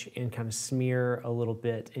edge and kind of smear a little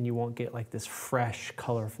bit, and you won't get this fresh,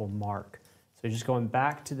 colorful mark. So just going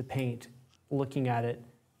back to the paint, looking at it,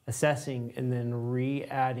 assessing, and then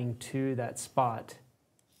re-adding to that spot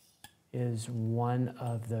is one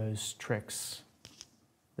of those tricks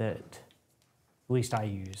that at least I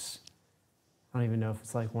use. I don't even know if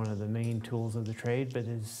it's one of the main tools of the trade, but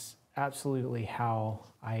is absolutely how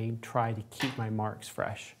I try to keep my marks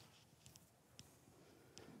fresh.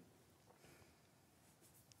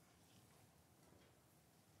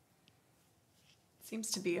 Seems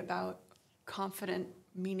to be about confident,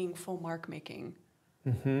 meaningful mark making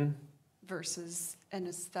versus an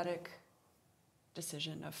aesthetic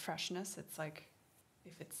decision of freshness. It's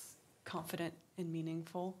if it's confident and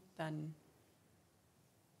meaningful, then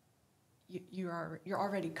you're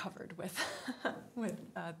already covered with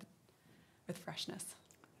with freshness.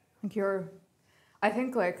 I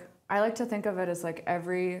think I like to think of it as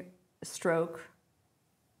every stroke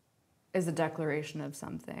is a declaration of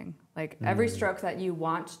something. Every stroke that you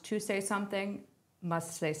want to say something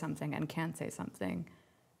must say something and can say something.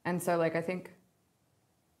 And so I think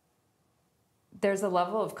there's a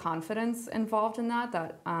level of confidence involved in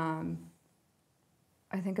that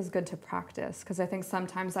I think is good to practice, because I think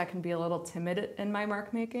sometimes I can be a little timid in my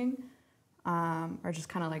mark making, or just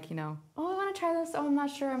kind of oh, I want to try this, oh, I'm not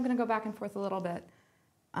sure, I'm going to go back and forth a little bit.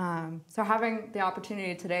 So having the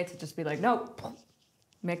opportunity today to just be nope,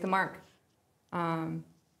 make the mark, I think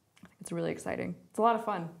it's really exciting. It's a lot of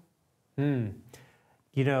fun.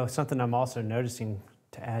 Something I'm also noticing,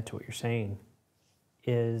 to add to what you're saying,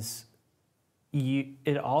 is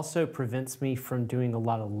it also prevents me from doing a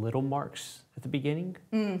lot of little marks at the beginning,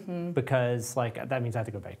 because that means I have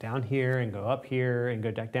to go back down here and go up here and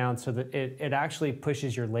go back down, so that it actually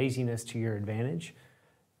pushes your laziness to your advantage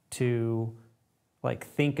to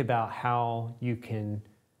think about how you can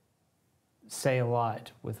say a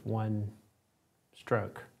lot with one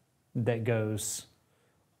stroke that goes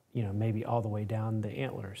maybe all the way down the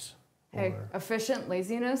antlers. Hey, efficient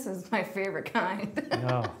laziness is my favorite kind.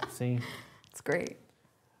 Oh, see? It's great.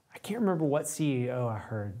 I can't remember what CEO I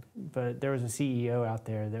heard, but there was a CEO out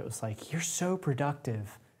there that was you're so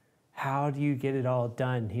productive. How do you get it all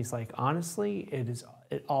done? He's honestly,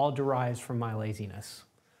 it all derives from my laziness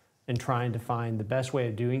and trying to find the best way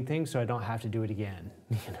of doing things so I don't have to do it again.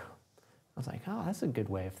 I was oh, that's a good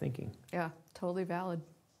way of thinking. Yeah, totally valid.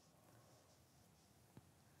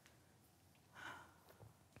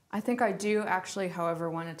 I think I do actually, however,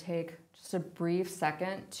 want to take just a brief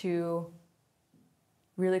second to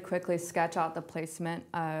really quickly sketch out the placement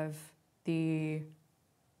of the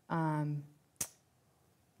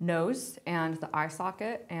nose and the eye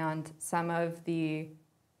socket and some of the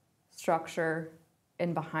structure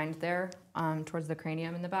in behind there towards the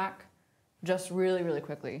cranium in the back, just really, really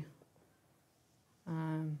quickly.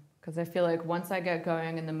 Because I feel once I get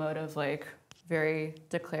going in the mode of very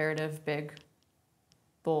declarative, big,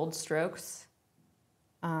 bold strokes,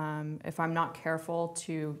 if I'm not careful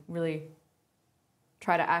to really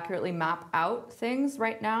try to accurately map out things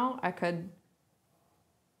right now, I could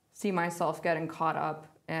see myself getting caught up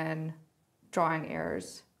in drawing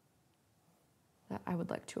errors that I would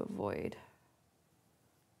like to avoid.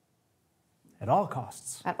 At all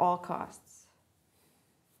costs. At all costs.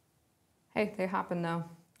 Hey, they happen though.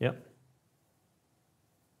 Yep.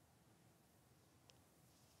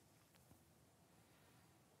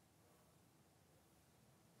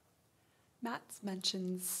 Matt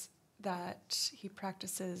mentions that he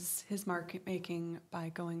practices his mark making by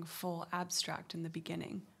going full abstract in the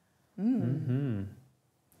beginning.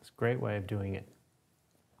 It's a great way of doing it.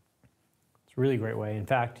 It's a really great way. In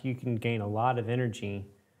fact, you can gain a lot of energy.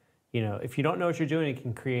 You know, if you don't know what you're doing, it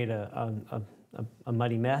can create a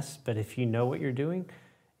muddy mess. But if you know what you're doing,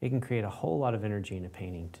 it can create a whole lot of energy in a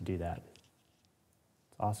painting to do that.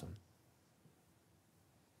 It's awesome.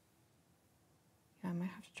 Yeah, I might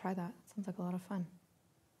have to try that. Sounds like a lot of fun.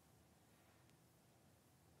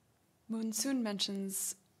 Monsoon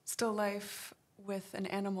mentions still life with an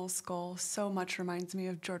animal skull. So much reminds me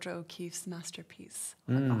of Georgia O'Keeffe's masterpiece,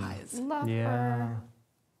 The Eyes. Love Yeah. her.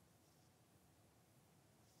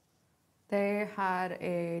 They had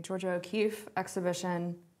a Georgia O'Keeffe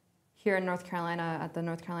exhibition here in North Carolina at the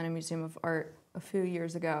North Carolina Museum of Art a few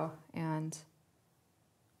years ago, and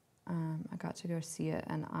I got to go see it,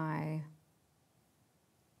 and I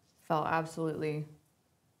fell absolutely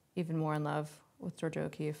even more in love with Georgia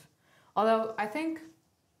O'Keeffe. Although I think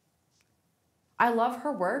I love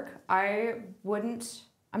her work, I'm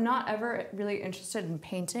not ever really interested in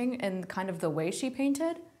painting in kind of the way she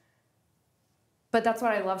painted. But that's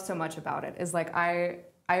what I love so much about it, is like I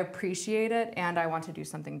appreciate it and I want to do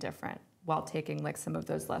something different while taking like some of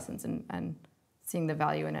those lessons and seeing the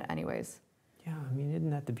value in it anyways. Yeah, I mean,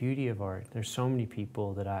 isn't that the beauty of art? There's so many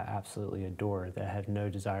people that I absolutely adore that have no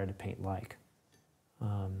desire to paint like.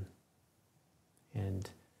 And,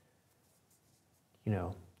 you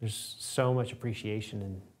know, there's so much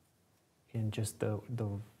appreciation in just the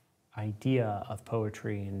idea of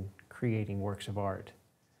poetry and creating works of art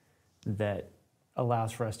that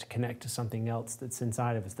allows for us to connect to something else that's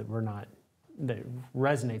inside of us that that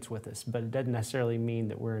resonates with us. But it doesn't necessarily mean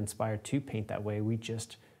that we're inspired to paint that way. We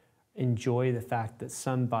just enjoy the fact that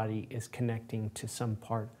somebody is connecting to some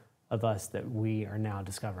part of us that we are now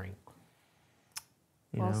discovering.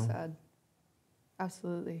 You Well know? said.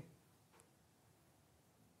 Absolutely.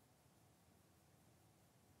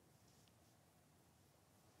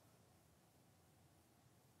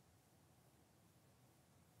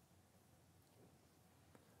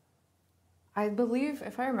 I believe,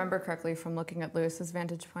 if I remember correctly from looking at Lewis's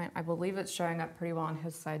vantage point, I believe it's showing up pretty well on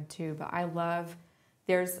his side too. But I love,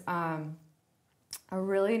 there's a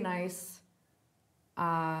really nice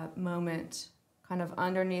moment kind of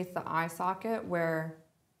underneath the eye socket where,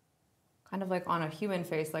 kind of like on a human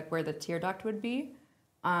face, like where the tear duct would be.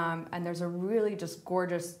 And there's a really just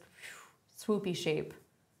gorgeous swoopy shape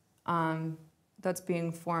that's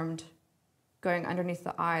being formed going underneath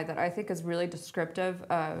the eye that I think is really descriptive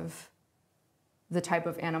of the type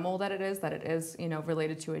of animal that it is, you know,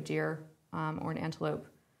 related to a deer or an antelope.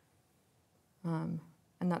 And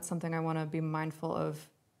that's something I want to be mindful of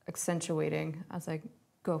accentuating as I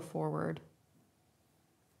go forward.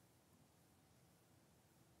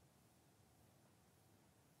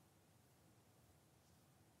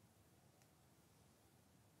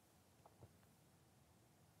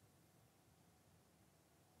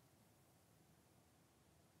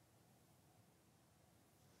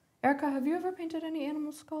 Erica, have you ever painted any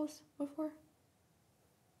animal skulls before?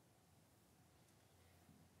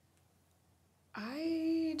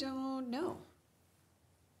 I don't know.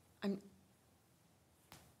 I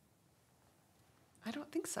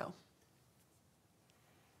don't think so.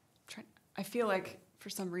 I feel like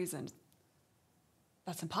for some reason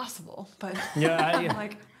that's impossible, but Yeah, I'm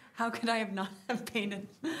like, how could I have not have painted?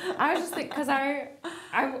 I was just thinking, because I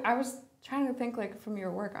was trying to think like from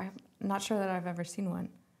your work, I'm not sure that I've ever seen one.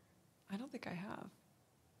 I don't think I have.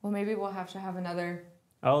 Well, maybe we'll have to have another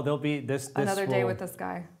Oh, there'll be this day with this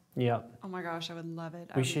guy. Yep. Oh my gosh, I would love it.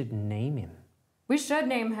 We should name him. We should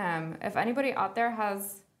name him. If anybody out there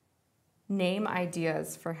has name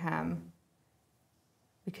ideas for him,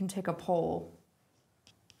 we can take a poll.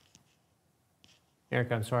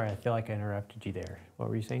 Erica, I'm sorry, I feel like I interrupted you there. What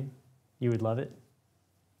were you saying? You would love it?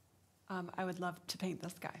 I would love to paint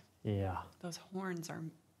this guy. Yeah. Those horns are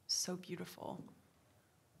so beautiful.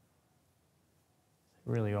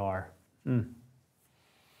 Really are.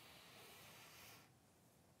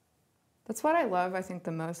 That's what I love, I think,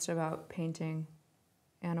 the most about painting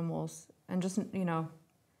animals and just, you know,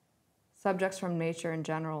 subjects from nature in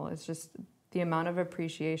general is just the amount of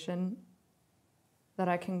appreciation that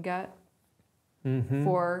I can get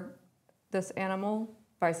for this animal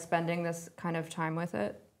by spending this kind of time with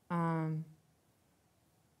it. And,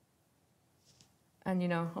 you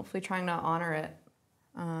know, hopefully trying to honor it.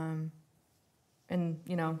 And,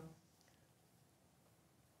 you know,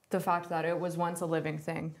 the fact that it was once a living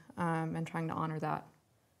thing, and trying to honor that.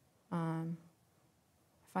 I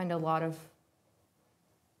find a lot of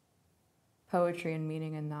poetry and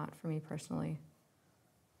meaning in that for me personally.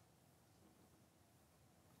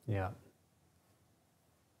 Yeah.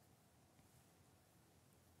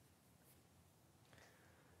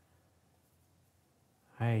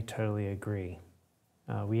 I totally agree.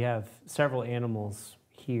 We have several animals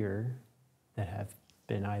here that have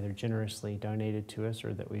been either generously donated to us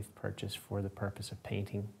or that we've purchased for the purpose of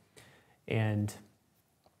painting. And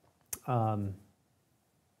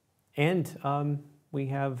we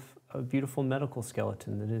have a beautiful medical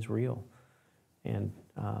skeleton that is real. And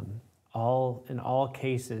in all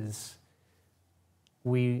cases,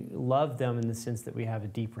 we love them in the sense that we have a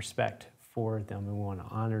deep respect for them and we want to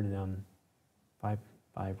honor them by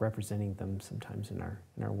representing them sometimes in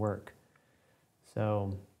our work.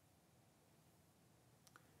 So,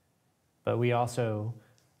 but we also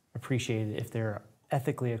appreciate it if they're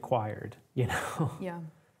ethically acquired, you know? Yeah.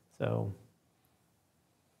 So.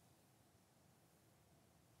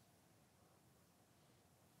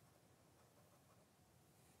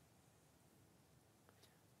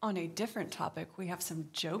 On a different topic, we have some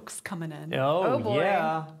jokes coming in. Oh, boy.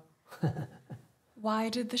 Yeah. Why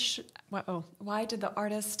did the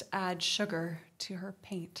artist add sugar to her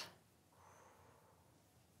paint?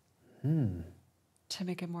 To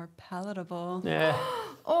make it more palatable. Yeah.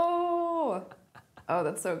 Oh,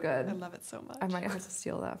 that's so good. I love it so much. I might have to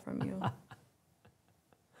steal that from you.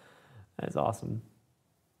 That's awesome.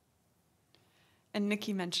 And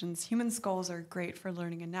Nikki mentions human skulls are great for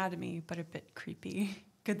learning anatomy, but a bit creepy.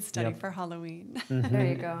 Good study Yep. for Halloween. There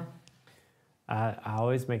you go. I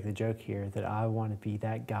always make the joke here that I want to be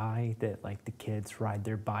that guy that like the kids ride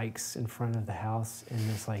their bikes in front of the house and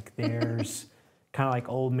it's like there's kind of like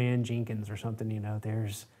old man Jenkins or something, you know,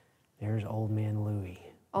 there's old man Louie.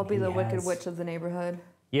 I'll be the wicked has- witch of the neighborhood.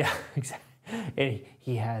 Yeah, exactly. And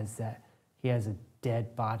he has a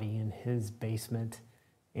dead body in his basement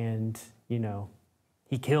and, you know,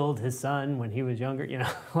 he killed his son when he was younger, you know,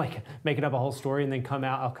 like making up a whole story and then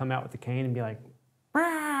I'll come out with the cane and be like,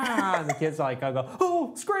 "Rah!" And the kid's like, I'll go,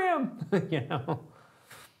 "Oh, scram!" You know,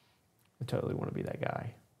 I totally want to be that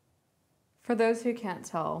guy. For those who can't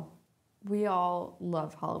tell, we all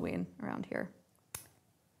love Halloween around here.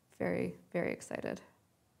 Very, very excited.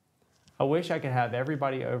 I wish I could have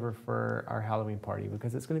everybody over for our Halloween party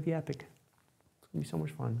because it's going to be epic. It's going to be so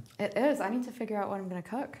much fun. It is. I need to figure out what I'm going to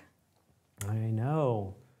cook. I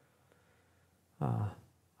know.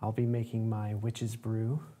 I'll be making my witch's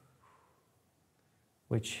brew,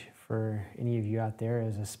 which for any of you out there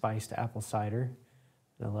is a spiced apple cider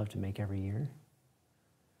that I love to make every year.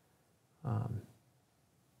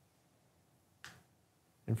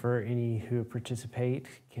 And for any who participate,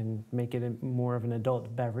 can make it more of an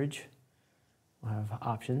adult beverage. We'll have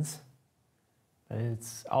options. But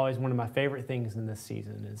it's always one of my favorite things in this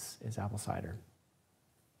season is apple cider.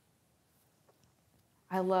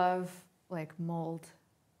 I love like mulled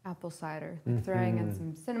apple cider, like throwing in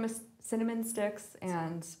some cinnamon sticks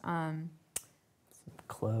and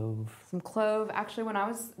Clove. some clove. Actually, when I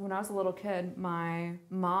was a little kid, my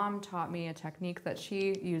mom taught me a technique that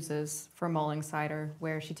she uses for mulling cider,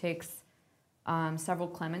 where she takes several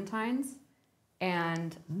clementines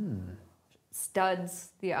and studs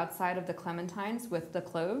the outside of the clementines with the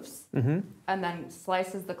cloves, and then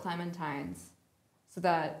slices the clementines so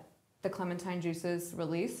that the clementine juices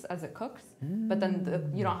release as it cooks, but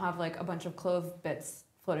then you don't have like a bunch of clove bits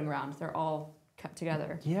floating around. They're all kept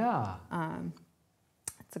together. Yeah.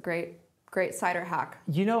 It's a great cider hack.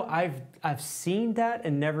 You know, I've seen that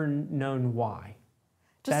and never known why.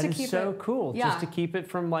 Just That to is keep so it, cool. yeah. Just to keep it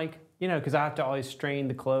from like, you know, because I have to always strain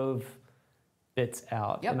the clove bits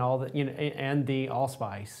out Yep. and all the, you know, and the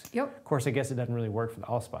allspice. Yep. Of course, I guess it doesn't really work for the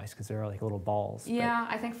allspice because they're like little balls. but Yeah,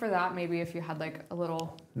 I think for that, maybe if you had like a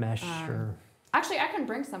little... mesh or Actually, I can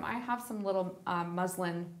bring some. I have some little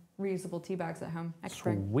muslin reusable tea bags at home. I can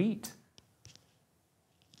bring. sweet.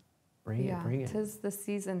 Bring Yeah, it, bring it. 'tis the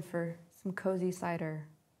season for some cozy cider.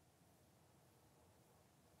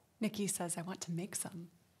 Nikki says, I want to make some.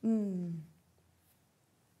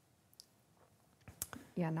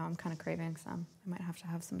 Yeah, no, I'm kind of craving some. I might have to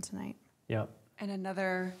have some tonight. Yep. And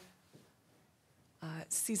another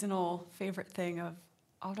seasonal favorite thing of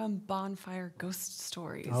autumn bonfire ghost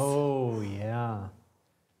stories. Oh, yeah.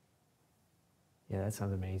 Yeah, that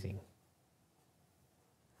sounds amazing.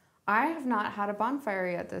 I have not had a bonfire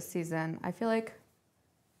yet this season. I feel like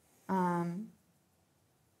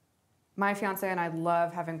my fiance and I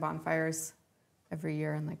love having bonfires every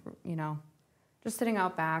year and, like, you know, just sitting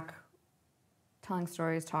out back, telling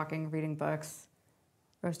stories, talking, reading books,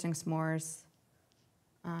 roasting s'mores.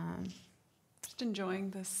 Just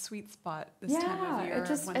enjoying the sweet spot this time of year it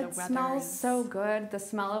just when the it weather smells is so good. The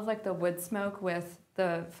smell of like the wood smoke with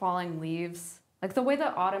the falling leaves, like the way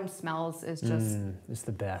the autumn smells is just It's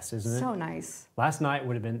the best, isn't it? so nice. Last night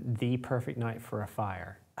would have been the perfect night for a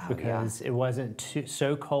fire. because it wasn't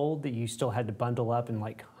so cold that you still had to bundle up and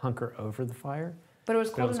like hunker over the fire. But it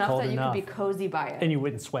was cold enough that you could be cozy by it. And you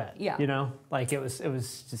wouldn't sweat. Yeah. You know, like it was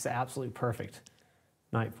just an absolutely perfect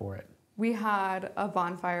night for it. We had a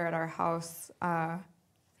bonfire at our house, I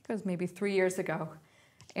think it was maybe 3 years ago.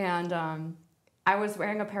 And I was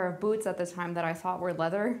wearing a pair of boots at the time that I thought were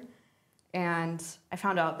leather. And I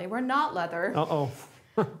found out they were not leather. Uh-oh.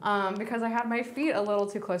 Because I had my feet a little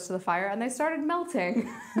too close to the fire and they started melting.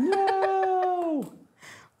 No!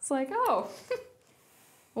 It's like, oh,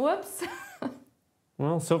 whoops.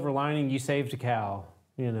 Well, silver lining, you saved a cow,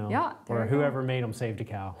 you know. Yeah, or whoever made them saved a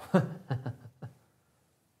cow.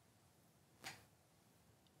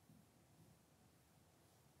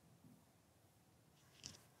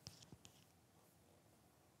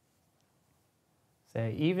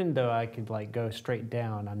 So even though I could like go straight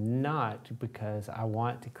down, I'm not, because I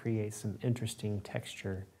want to create some interesting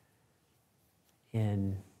texture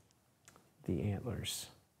in the antlers.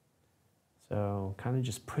 So kind of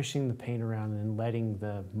just pushing the paint around and letting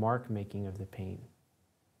the mark making of the paint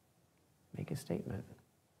make a statement.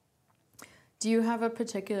 Do you have a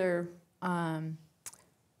particular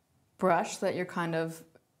brush that you're kind of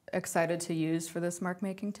excited to use for this mark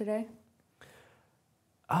making today?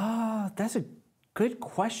 That's a good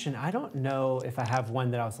question. I don't know if I have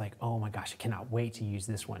one that I was like, oh my gosh, I cannot wait to use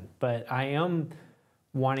this one. But I am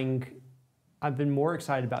wanting, I've been more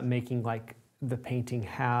excited about making like the painting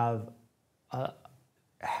have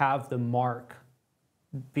the mark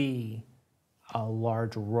be a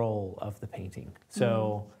large role of the painting.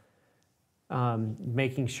 So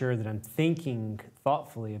making sure that I'm thinking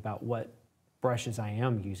thoughtfully about what brushes I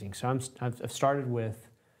am using. So I've started with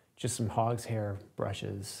just some hog's hair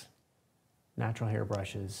brushes, natural hair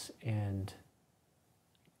brushes, and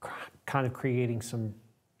kind of creating some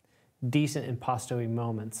decent impasto-y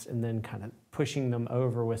moments and then kind of pushing them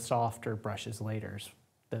over with softer brushes later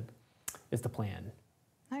is the plan.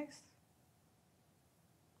 Nice.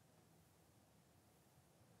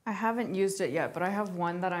 I haven't used it yet, but I have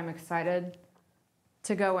one that I'm excited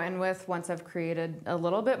to go in with once I've created a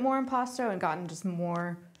little bit more impasto and gotten just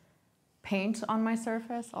more paint on my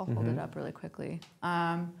surface. I'll hold it up really quickly.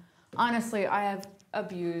 Honestly, I have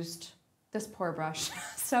abused this poor brush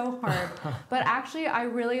so hard, but actually I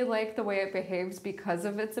really like the way it behaves because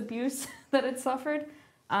of its abuse that it suffered.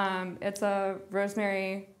 It's a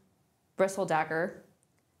rosemary bristle dagger.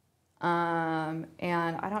 And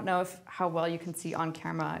I don't know how well you can see on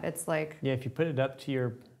camera. It's like... Yeah, if you put it up to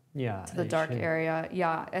your... Yeah. To the dark area.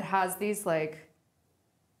 Yeah, it has these like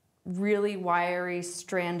really wiry,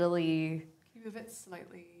 strandly... Can you move it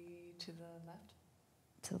slightly to the left?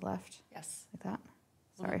 To the left? Yes. Like that?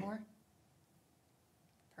 A little more?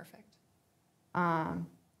 Perfect.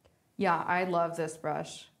 Yeah, I love this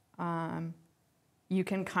brush. You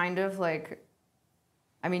can kind of like...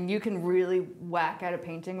 I mean, you can really whack at a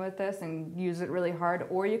painting with this and use it really hard,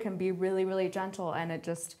 or you can be really, really gentle and it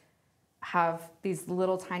just have these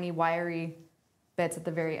little tiny wiry bits at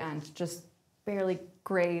the very end, just barely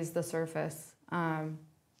graze the surface. So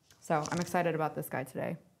I'm excited about this guy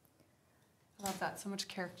today. I love that, so much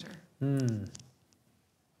character.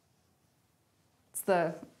 It's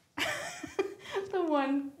the the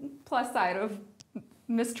one plus side of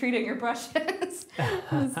mistreating your brushes.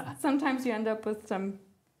 Sometimes you end up with some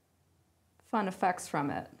fun effects from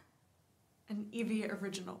it. An Eevee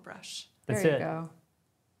original brush. That's there you it. go.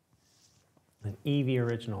 An Eevee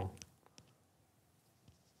original.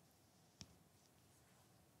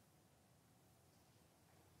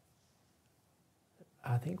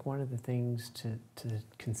 I think one of the things to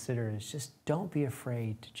consider is just don't be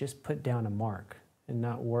afraid to just put down a mark and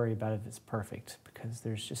not worry about if it's perfect, because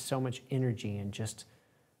there's just so much energy in just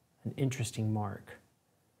an interesting mark.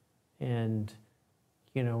 And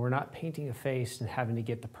you know, we're not painting a face and having to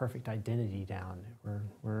get the perfect identity down.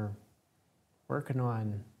 We're working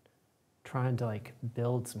on trying to like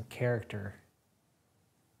build some character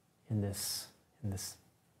in this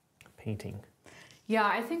painting. Yeah,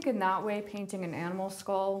 I think in that way, painting an animal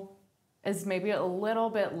skull is maybe a little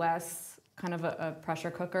bit less kind of a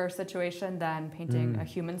pressure cooker situation than painting a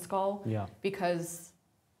human skull. Yeah. Because,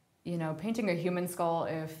 you know, painting a human skull,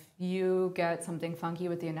 if you get something funky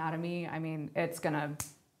with the anatomy, I mean, it's gonna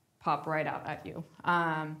pop right out at you.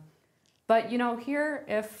 But, you know, here,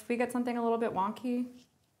 if we get something a little bit wonky,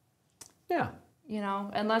 yeah, you know,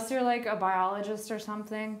 unless you're like a biologist or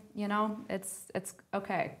something, you know, it's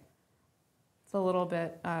okay. It's a little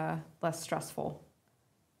bit less stressful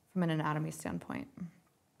from an anatomy standpoint.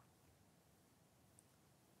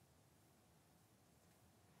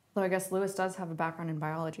 Though I guess Lewis does have a background in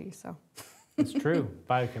biology, so. it's true.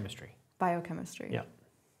 Biochemistry. Biochemistry. Yeah.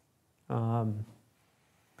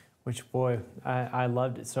 which, boy, I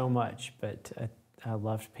loved it so much, but I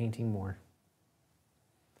loved painting more.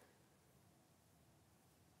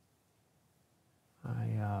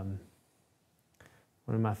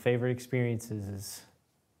 One of my favorite experiences is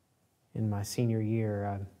in my senior year,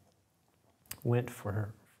 I went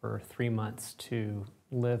for 3 months to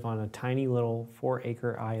live on a tiny little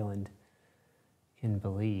 4-acre island in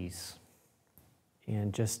Belize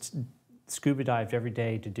and just scuba dived every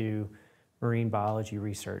day to do marine biology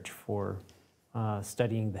research for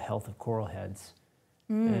studying the health of coral heads.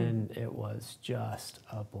 And it was just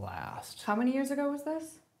a blast. How many years ago was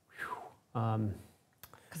this?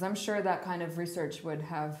 Because I'm sure that kind of research would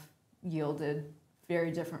have yielded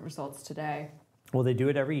very different results today. Well, they do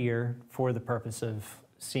it every year for the purpose of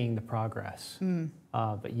seeing the progress.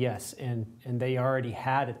 But yes, and they already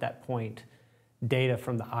had at that point data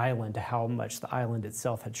from the island to how much the island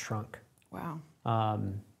itself had shrunk. Wow.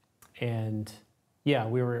 And yeah,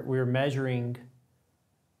 we were measuring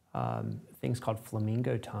things called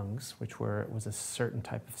flamingo tongues, which was a certain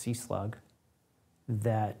type of sea slug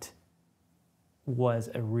that was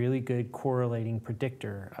a really good correlating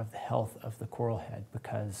predictor of the health of the coral head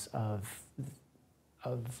because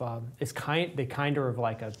they kind of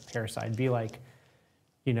like a parasite. It'd be like,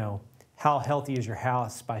 you know, how healthy is your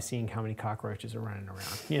house by seeing how many cockroaches are running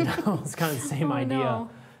around. You know, it's kind of the same idea.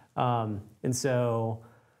 No. And so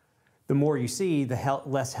the more you see, the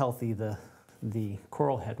less healthy the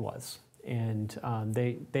coral head was. And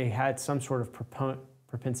they had some sort of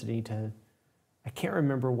propensity to, I can't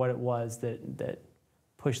remember what it was that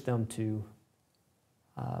pushed them to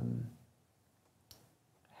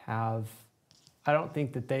have, I don't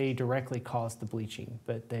think that they directly caused the bleaching,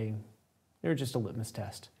 but they were just a litmus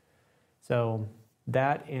test. So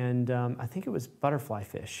that and I think it was butterfly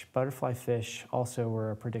fish. Butterfly fish also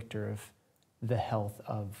were a predictor of the health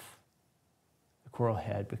of the coral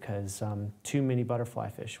head because too many butterfly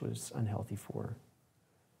fish was unhealthy for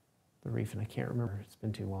the reef, and I can't remember. It's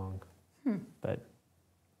been too long. But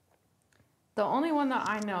the only one that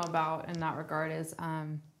I know about in that regard is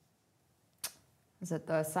it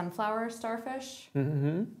the sunflower starfish?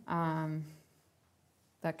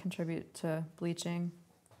 That contribute to bleaching.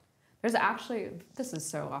 There's actually, this is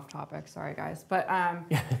so off topic, sorry guys, but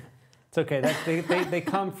it's okay. They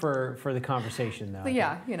come for the conversation though.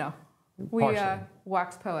 yeah, you know, we Partially.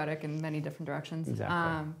 wax poetic in many different directions.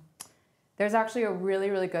 Exactly. There's actually a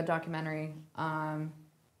really, really good documentary on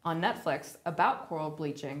Netflix about coral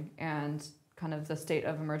bleaching and kind of the state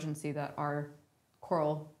of emergency that our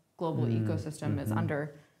coral global ecosystem is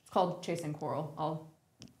under. It's called Chasing Coral. I'll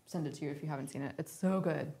send it to you if you haven't seen it. It's so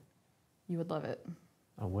good. You would love it.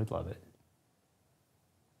 I would love it.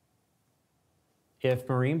 If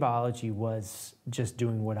marine biology was just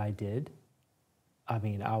doing what I did, I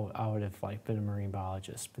mean, I would have been a marine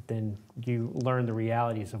biologist. But then you learn the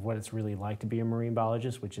realities of what it's really like to be a marine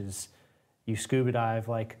biologist, which is you scuba dive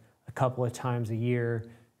like a couple of times a year,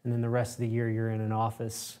 and then the rest of the year you're in an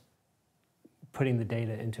office putting the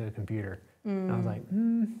data into a computer. And I was like,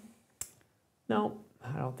 no,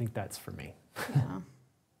 I don't think that's for me. Yeah.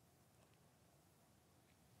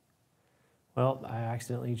 Well, I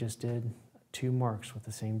accidentally just did 2 marks with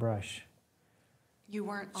the same brush. You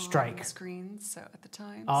weren't Strike. on the screen so at the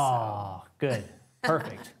time. Oh, good.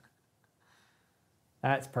 Perfect.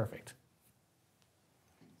 That's perfect.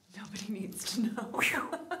 So nobody needs to know.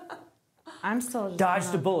 I'm still just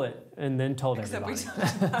Dodged a bullet and then told Except we everybody.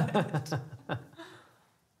 talked about it. I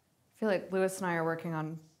feel like Lewis and I are working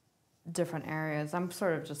on different areas. I'm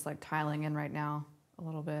sort of just like tiling in right now a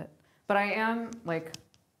little bit. But I am like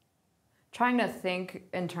trying to think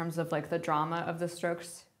in terms of like the drama of the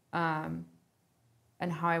strokes and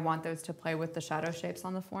how I want those to play with the shadow shapes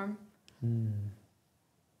on the form.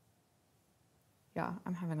 Yeah,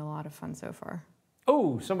 I'm having a lot of fun so far.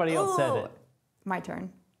 Oh, somebody else said it. My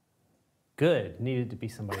turn. Good. Needed to be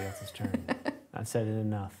somebody else's turn. I've said it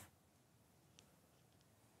enough.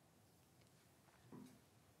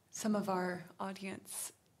 Some of our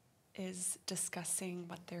audience is discussing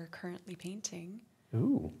what they're currently painting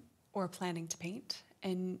Ooh. or planning to paint.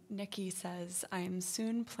 And Nikki says, I am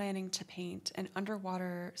soon planning to paint an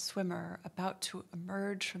underwater swimmer about to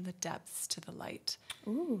emerge from the depths to the light.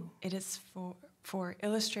 Ooh. It is for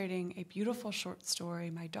illustrating a beautiful short story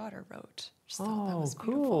my daughter wrote. Just thought that was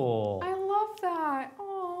beautiful. Cool. I love that.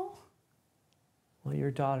 Oh. Well,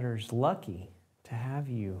 your daughter's lucky to have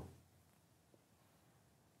you.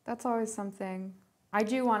 That's always something. I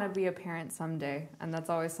do want to be a parent someday, and that's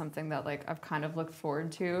always something that like I've kind of looked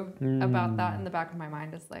forward to about that in the back of my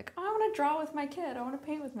mind is like, oh, I want to draw with my kid. I want to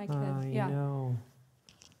paint with my kid. You know,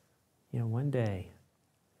 one day.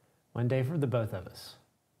 One day for the both of us.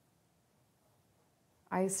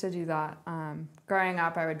 I used to do that. Growing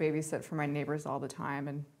up, I would babysit for my neighbors all the time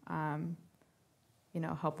and,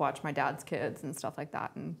 help watch my dad's kids and stuff like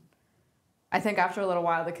that. And I think after a little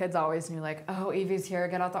while, the kids always knew, like, oh, Evie's here,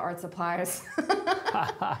 get out the art supplies.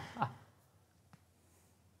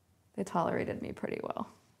 They tolerated me pretty well.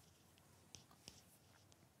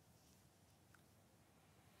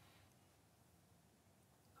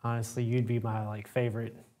 Honestly, you'd be my like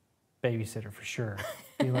favorite babysitter for sure.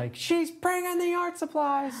 Be like, she's bringing the art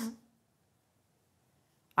supplies.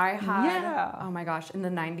 I had, Yeah. oh my gosh, in the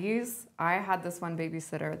 90s, I had this one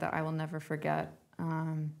babysitter that I will never forget.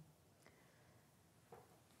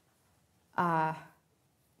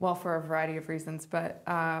 Well, for a variety of reasons, but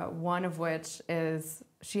one of which is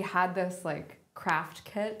she had this like craft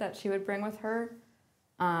kit that she would bring with her.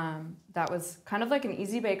 That was kind of like an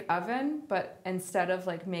easy bake oven, but instead of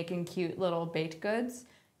like making cute little baked goods,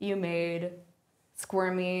 you made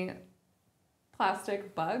squirmy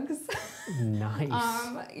plastic bugs. Nice.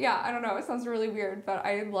 Yeah, I don't know. It sounds really weird, but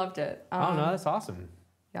I loved it. Oh no, that's awesome.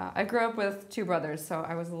 Yeah, I grew up with two brothers, so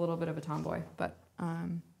I was a little bit of a tomboy, but yeah.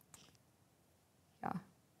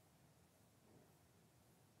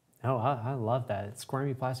 Oh, I love that. It's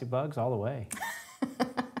squirmy plastic bugs all the way.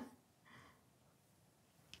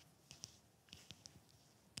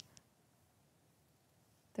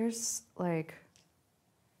 There's like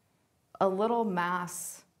a little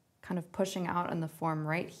mass kind of pushing out in the form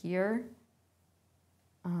right here.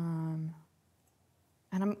 And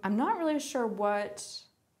I'm not really sure what,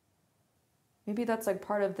 maybe that's like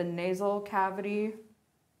part of the nasal cavity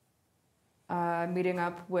meeting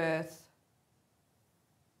up with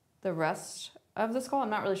the rest of the skull. I'm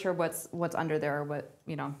not really sure what's under there or what,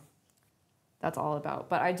 that's all about.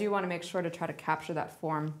 But I do want to make sure to try to capture that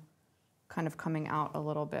form kind of coming out a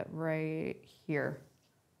little bit right here.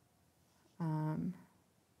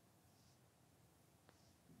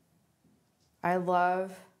 I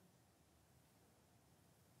love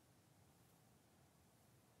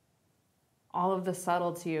all of the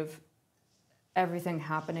subtlety of everything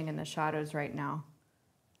happening in the shadows right now.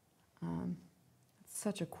 It's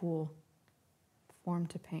such a cool form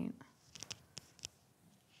to paint.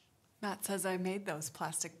 Matt says I made those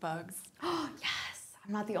plastic bugs. Oh, yes!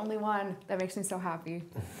 I'm not the only one. That makes me so happy.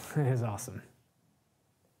 It is awesome.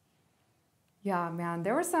 Yeah, man.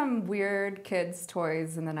 There were some weird kids'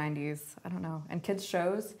 toys in the 90s. I don't know. And kids'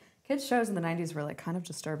 shows. Kids' shows in the 90s were like kind of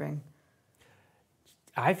disturbing.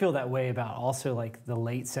 I feel that way about also like the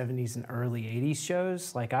late 70s and early 80s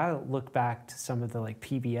shows. Like I look back to some of the like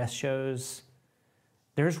PBS shows.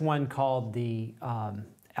 There's one called the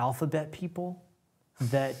Alphabet People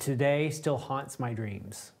that today still haunts my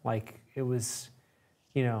dreams. Like it was,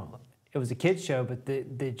 it was a kid's show, but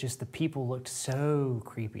the people looked so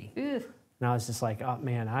creepy. Ugh. And I was just like, oh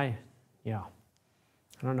man, I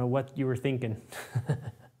don't know what you were thinking.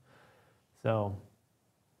 So,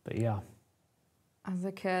 but yeah. As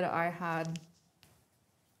a kid, I had,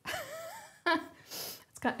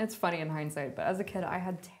 it's funny in hindsight, but as a kid, I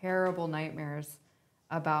had terrible nightmares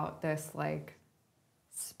about this like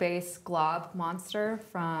space glob monster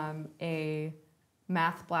from a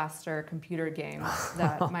Math Blaster computer game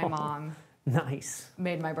that my mom Nice.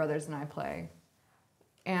 made my brothers and I play.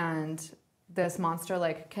 And this monster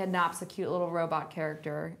like kidnaps a cute little robot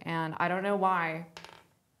character, and I don't know why,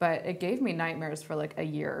 but it gave me nightmares for like a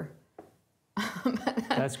year.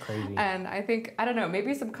 That's crazy. And I think, I don't know,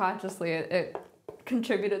 maybe subconsciously it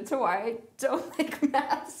contributed to why I don't like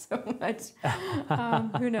math so much.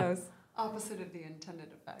 Who knows? Opposite of the intended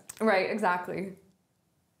effect. Right, exactly.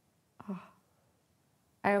 Oh.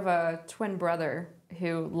 I have a twin brother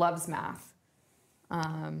who loves math.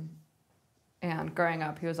 And growing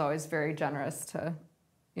up, he was always very generous to,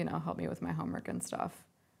 help me with my homework and stuff.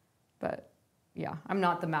 But yeah, I'm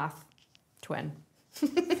not the math twin.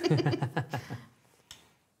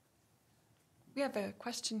 We have a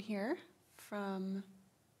question here from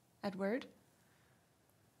Edward.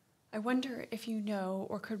 I wonder if you know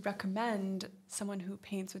or could recommend someone who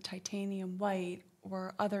paints with titanium white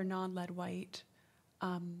or other non-lead white,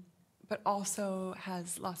 but also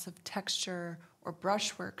has lots of texture or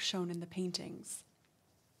brushwork shown in the paintings.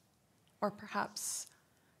 Or perhaps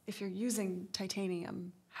if you're using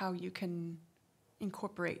titanium, how you can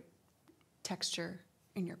incorporate texture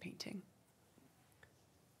in your painting.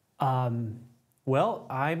 Well,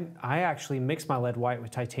 I actually mix my lead white with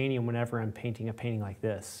titanium whenever I'm painting a painting like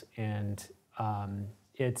this. And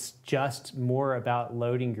it's just more about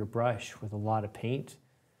loading your brush with a lot of paint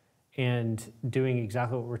and doing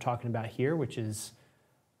exactly what we're talking about here, which is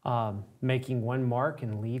making one mark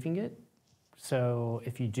and leaving it. So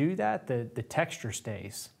if you do that, the texture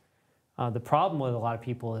stays. The problem with a lot of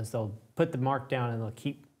people is they'll put the mark down and they'll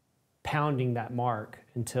keep pounding that mark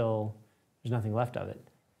until there's nothing left of it.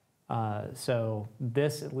 So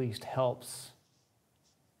this at least helps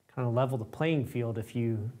kind of level the playing field if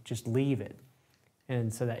you just leave it.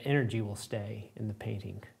 And so that energy will stay in the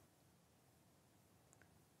painting.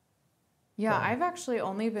 Yeah, So- I've actually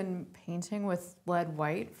only been painting with lead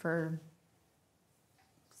white for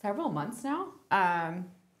several months now.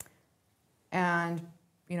 And,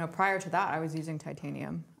 you know, prior to that, I was using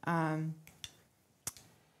titanium.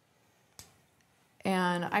 And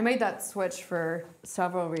I made that switch for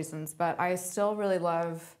several reasons, but I still really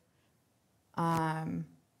love the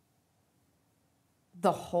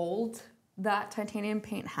hold that titanium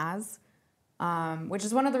paint has, which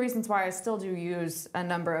is one of the reasons why I still do use a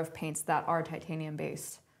number of paints that are titanium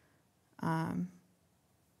based.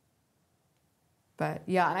 But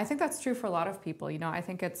yeah, and I think that's true for a lot of people. You know, I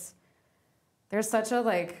think there's such a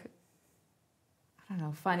like, I don't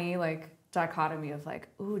know, funny like dichotomy of like,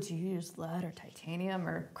 ooh, do you use lead or titanium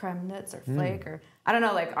or Kremnitz or flake or I don't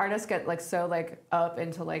know, like artists get like so like up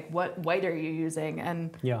into like what white are you using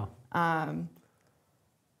and Yeah.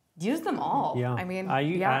 use them all. Yeah. I mean,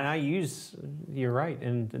 I use, you're right.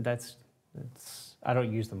 And that's, I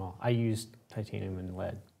don't use them all. I use titanium and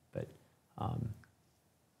lead, but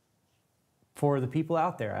for the people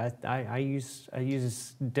out there, I use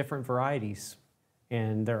different varieties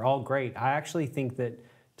and they're all great. I actually think that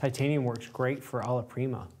titanium works great for alla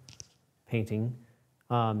prima painting.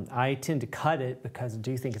 I tend to cut it because I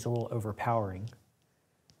do think it's a little overpowering.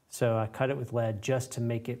 So I cut it with lead just to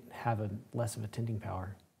make it have less of a tinting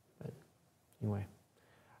power. But anyway,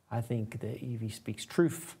 I think that Evie speaks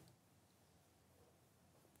truth.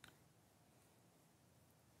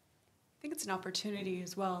 I think it's an opportunity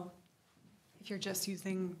as well. If you're just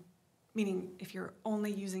using, meaning if you're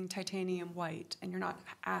only using titanium white and you're not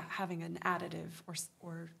having an additive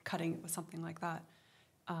or cutting it with something like that,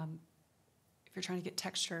 if you're trying to get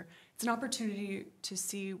texture, it's an opportunity to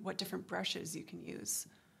see what different brushes you can use.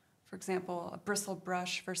 For example, a bristle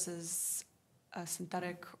brush versus a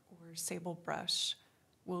synthetic or sable brush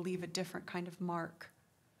will leave a different kind of mark.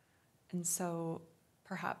 And so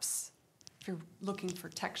perhaps if you're looking for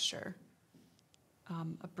texture,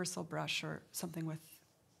 a bristle brush or something with,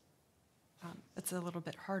 it's a little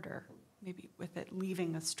bit harder, maybe with it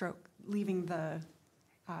leaving a stroke, leaving the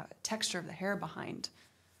texture of the hair behind,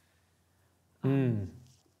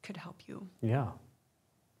 could help you. Yeah.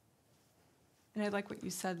 And I like what you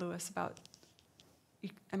said, Louis, about,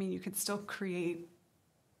 I mean, you could still create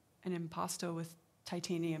an impasto with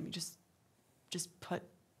titanium. You just put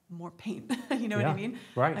more paint. You know what I mean?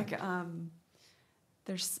 Right. Like,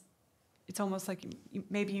 it's almost like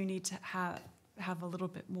maybe you need to have a little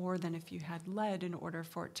bit more than if you had lead in order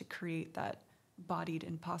for it to create that bodied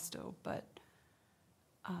impasto. But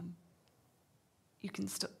you can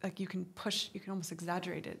still, like, you can almost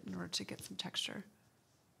exaggerate it in order to get some texture.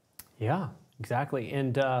 Yeah, exactly.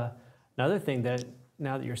 And another thing that,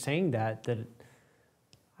 now that you're saying that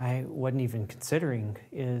I wasn't even considering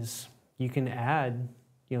is you can add,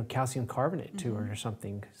 calcium carbonate to it or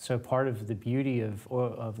something. So part of the beauty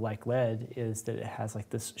of like lead is that it has like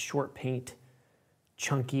this short paint,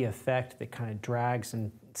 chunky effect that kind of drags and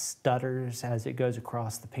stutters as it goes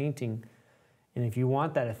across the painting. And if you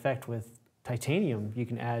want that effect with titanium, you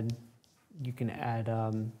can add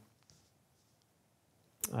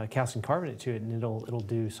calcium carbonate to it, and it'll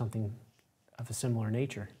do something of a similar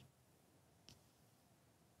nature.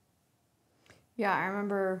 Yeah, I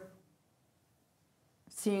remember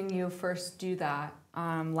seeing you first do that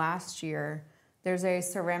last year. There's a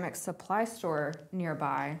ceramic supply store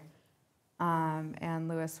nearby, and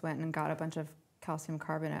Louis went and got a bunch of calcium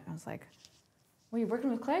carbonate. I was like, well, you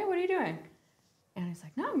working with clay? What are you doing? And he's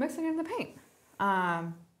like, no, I'm mixing it in the paint.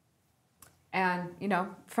 And,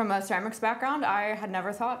 from a ceramics background, I had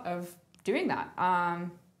never thought of doing that.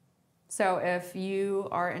 So if you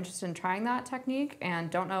are interested in trying that technique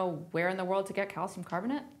and don't know where in the world to get calcium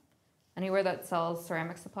carbonate, anywhere that sells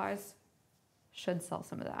ceramic supplies should sell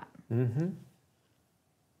some of that. Mm-hmm.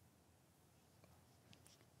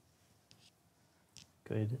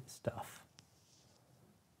 Good stuff.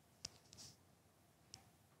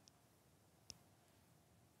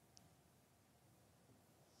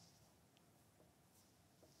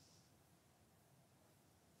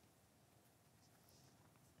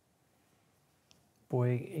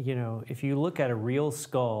 Boy, if you look at a real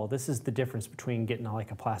skull, this is the difference between getting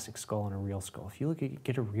like a plastic skull and a real skull. If you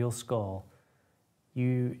get a real skull,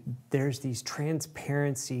 there's these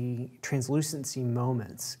translucency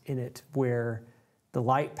moments in it where the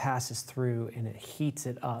light passes through and it heats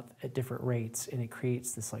it up at different rates, and it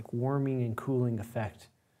creates this like warming and cooling effect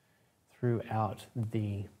throughout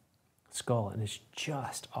the skull, and it's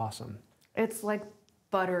just awesome. It's like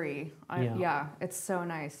buttery. Yeah. Yeah, it's so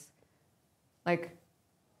nice. Like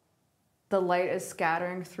the light is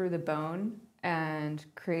scattering through the bone and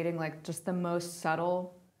creating like just the most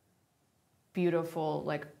subtle, beautiful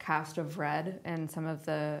like cast of red in some of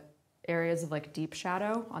the areas of like deep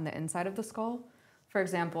shadow on the inside of the skull. For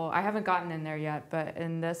example, I haven't gotten in there yet, but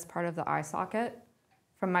in this part of the eye socket,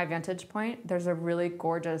 from my vantage point, there's a really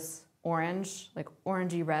gorgeous orange, like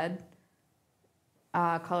orangey red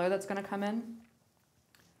color that's gonna come in.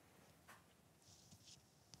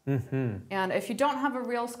 Mm-hmm. And if you don't have a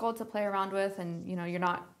real skull to play around with, and you know you're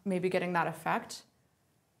not maybe getting that effect,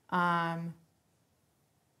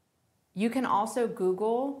 you can also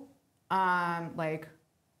Google, like,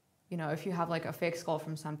 you know, if you have like a fake skull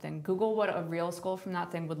from something, Google what a real skull from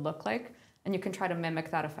that thing would look like, and you can try to mimic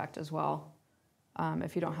that effect as well,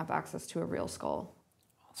 if you don't have access to a real skull.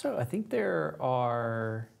 Also, I think there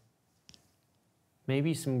are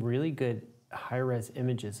maybe some really good high-res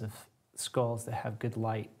images of skulls that have good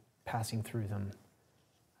light passing through them.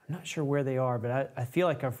 I'm not sure where they are, but I feel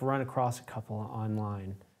like I've run across a couple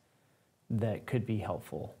online that could be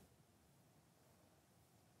helpful.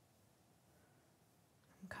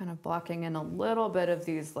 I'm kind of blocking in a little bit of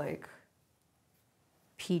these like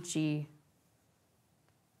peachy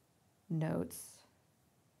notes.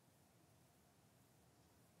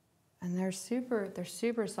 And they're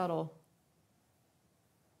super subtle.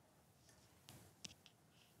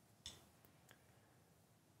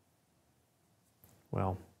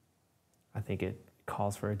 Well, I think it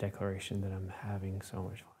calls for a declaration that I'm having so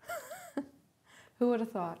much fun. Who would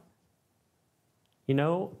have thought? You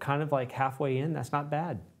know, kind of like halfway in, that's not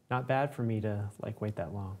bad. Not bad for me to like wait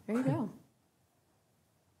that long. There you go.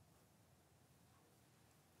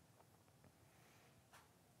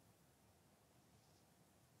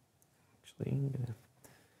 Actually, I'm gonna...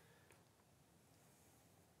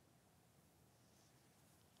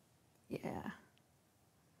 Yeah.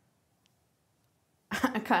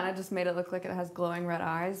 I kind of just made it look like it has glowing red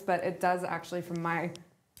eyes, but it does actually, from my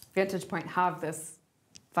vantage point, have this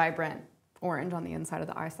vibrant orange on the inside of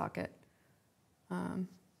the eye socket. It's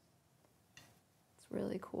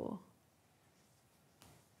really cool.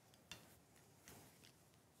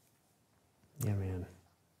 Yeah, man.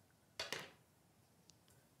 I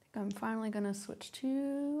think I'm finally going to switch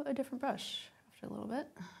to a different brush after a little bit.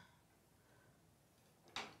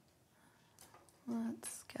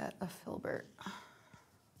 Let's get a filbert.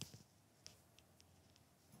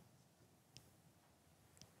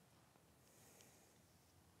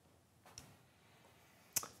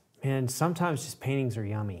 Man, sometimes just paintings are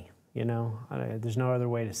yummy, you know? There's no other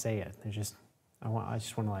way to say it. They're just, I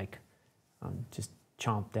just want to like, just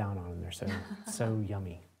chomp down on them. They're so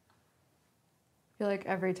yummy. I feel like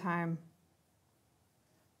every time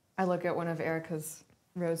I look at one of Erica's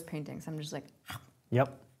rose paintings, I'm just like,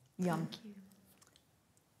 Yep. yum.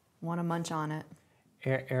 Want to munch on it.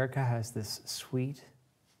 Erica has this sweet,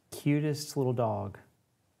 cutest little dog,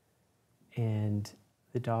 and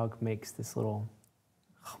the dog makes this little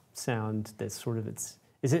sound that's sort of its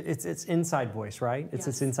inside voice, right? It's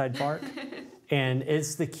its inside bark, and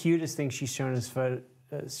it's the cutest thing. She's showed us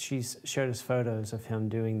photos of him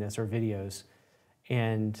doing this, or videos,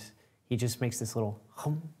 and he just makes this little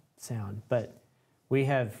hum sound. But we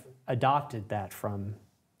have adopted that from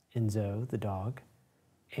Enzo, the dog,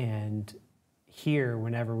 and here,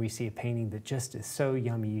 whenever we see a painting that just is so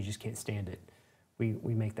yummy, you just can't stand it, we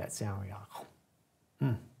make that sound. We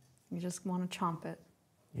go, You just want to chomp it.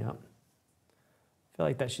 Yep. I feel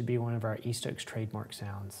like that should be one of our East Oaks trademark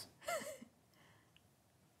sounds.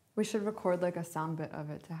 We should record like a sound bit of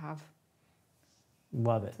it to have.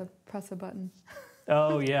 Love it. To press a button.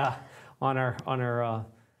 Oh yeah, on our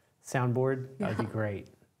soundboard. Yeah. That'd be great.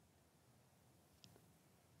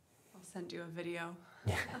 I'll send you a video.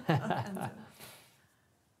 I'm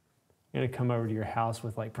gonna come over to your house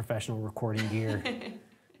with like professional recording gear.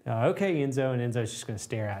 Okay, Enzo, and Enzo's just gonna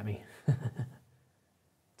stare at me.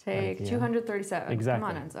 Take 237. Exactly.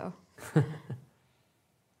 Come on, Enzo.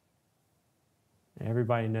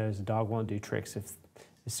 Everybody knows a dog won't do tricks as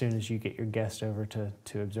soon as you get your guest over to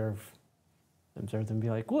observe them and be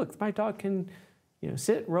like, look, my dog can,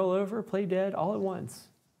 sit, roll over, play dead all at once.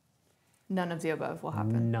 None of the above will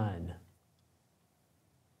happen. None.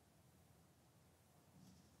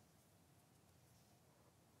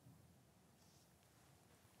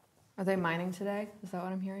 Are they mining today? Is that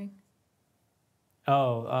what I'm hearing?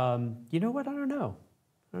 Oh, you know what? I don't know.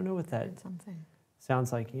 I don't know what that. Heard something.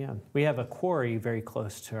 Sounds like, yeah. We have a quarry very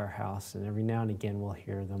close to our house, and every now and again we'll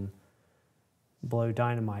hear them blow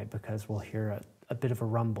dynamite because we'll hear a bit of a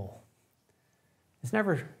rumble. It's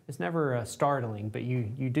never startling, but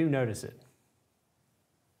you do notice it.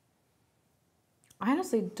 I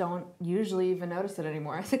honestly don't usually even notice it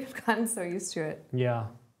anymore. I think I've gotten so used to it. Yeah.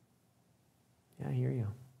 Yeah, I hear you.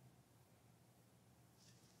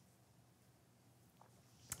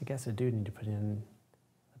 I guess I do need to put in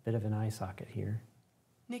a bit of an eye socket here.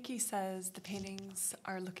 Nikki says the paintings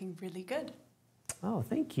are looking really good. Oh,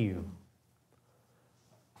 thank you.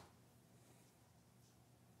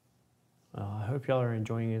 Well, I hope y'all are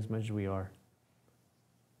enjoying it as much as we are.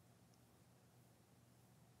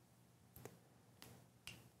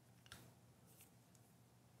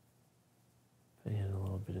 Put in a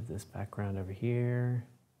little bit of this background over here.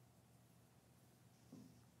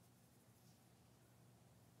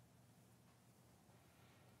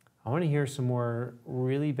 I want to hear some more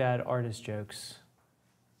really bad artist jokes.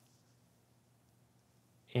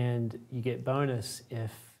 And you get bonus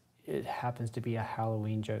if it happens to be a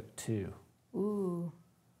Halloween joke too. Ooh.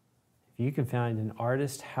 If you can find an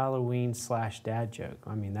artist Halloween / dad joke,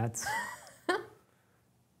 I mean, that's,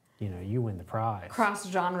 you win the prize.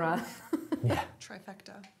 Cross genre. Yeah.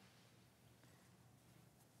 Trifecta.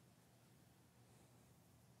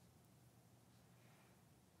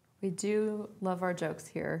 We do love our jokes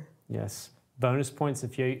here. Yes. Bonus points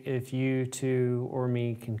if you two or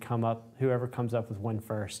me can come up, whoever comes up with one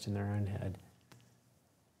first in their own head.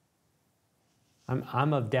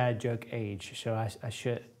 I'm of dad joke age, so I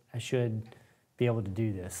should be able to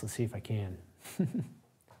do this. Let's see if I can.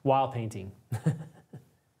 While painting.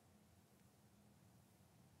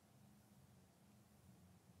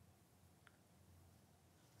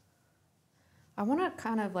 I want to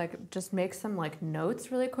kind of just make some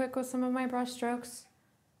notes really quick with some of my brush strokes.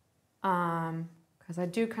 Because I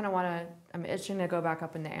do kind of want to, I'm itching to go back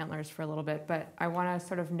up in the antlers for a little bit, but I want to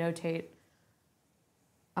sort of notate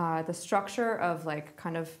the structure of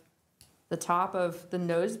kind of the top of the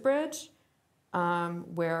nose bridge,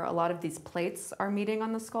 where a lot of these plates are meeting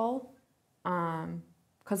on the skull.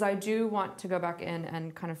 Because I do want to go back in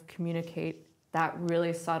and kind of communicate that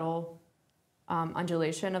really subtle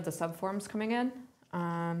undulation of the subforms coming in.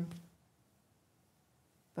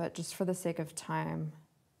 But just for the sake of time,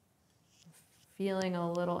 feeling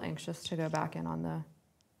a little anxious to go back in on the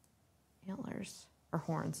antlers or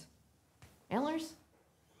horns. Antlers?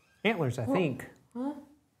 Antlers, I think. Huh?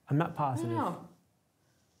 I'm not I positive. don't know.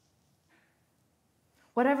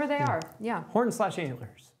 Whatever they are, yeah. Horn /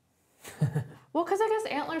 antlers. Well, because I guess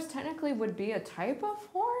antlers technically would be a type of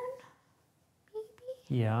horn,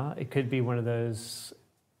 maybe? Yeah, it could be one of those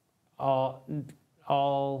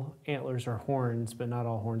all antlers are horns, but not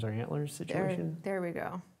all horns are antlers situation. There we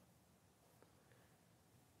go.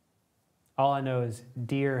 All I know is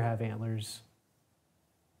deer have antlers.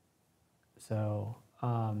 So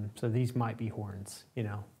these might be horns,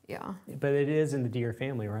 Yeah. But it is in the deer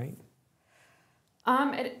family, right?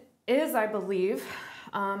 It is, I believe.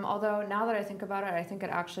 Although now that I think about it, I think it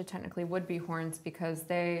actually technically would be horns because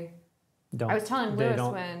I was telling Lewis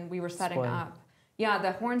when we were setting splay. up. Yeah,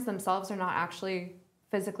 the horns themselves are not actually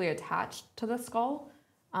physically attached to the skull.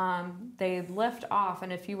 They lift off,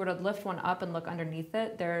 and if you were to lift one up and look underneath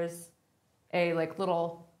it, there's a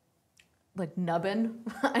little nubbin,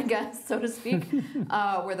 I guess, so to speak,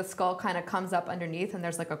 where the skull kind of comes up underneath, and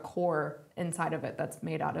there's a core inside of it that's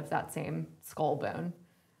made out of that same skull bone.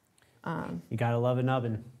 You gotta love a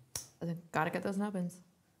nubbin. Gotta get those nubbins.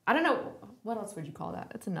 I don't know, what else would you call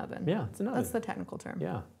that? It's a nubbin. Yeah, it's a nubbin. That's the technical term.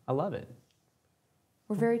 Yeah, I love it.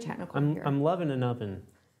 We're very technical here. I'm loving a nubbin.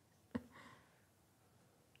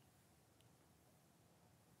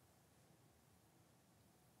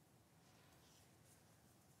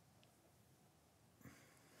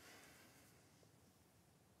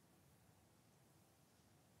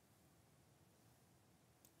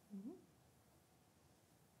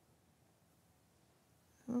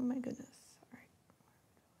 Oh my goodness. Sorry.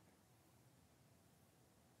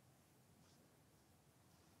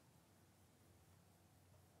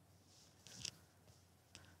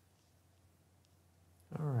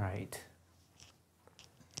 All right.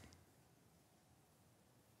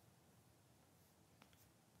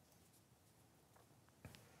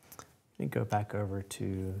 Let me go back over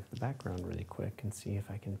to the background really quick and see if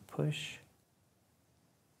I can push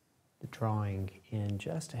the drawing in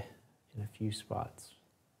just in a few spots.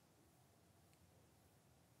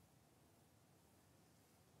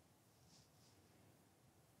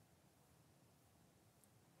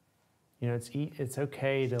 It's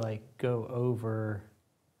okay to go over,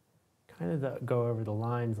 go over the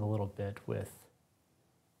lines a little bit with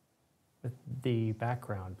the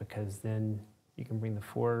background, because then you can bring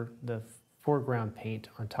the foreground paint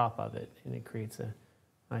on top of it, and it creates a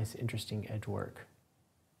nice, interesting edge work.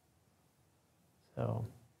 So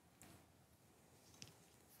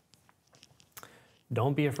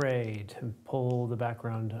don't be afraid to pull the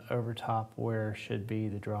background over top where should be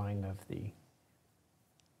the drawing of the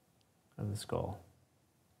skull.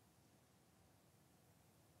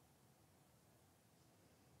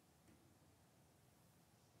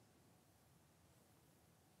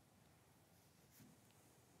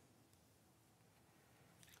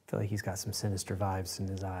 I feel like he's got some sinister vibes in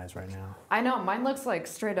his eyes right now. I know, mine looks like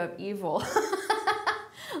straight up evil.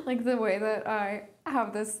 Like the way that I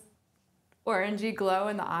have this orangey glow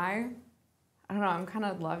in the eye. I don't know, I'm kind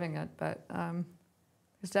of loving it, but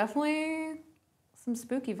there's definitely some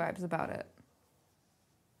spooky vibes about it.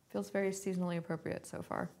 Feels very seasonally appropriate so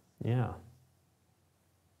far. Yeah.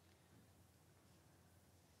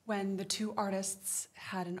 When the two artists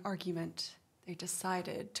had an argument, they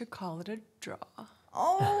decided to call it a draw.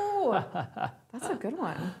 Oh, that's a good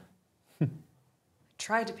one. I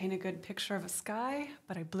tried to paint a good picture of a sky,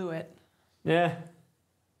 but I blew it. Yeah.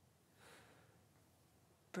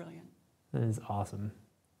 Brilliant. That is awesome.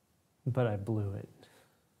 But I blew it.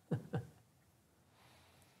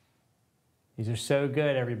 These are so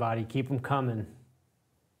good, everybody. Keep them coming.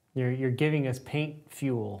 You're giving us paint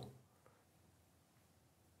fuel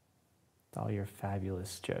with all your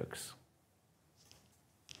fabulous jokes.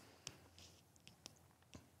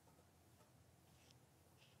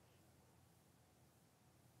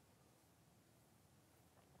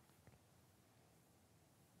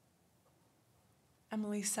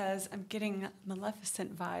 Emily says, I'm getting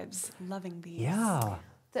Maleficent vibes, loving these. Yeah.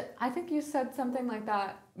 I think you said something like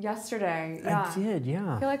that yesterday. Yeah. I did,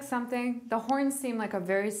 yeah. I feel like the horns seem like a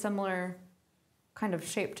very similar kind of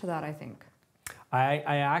shape to that, I think. I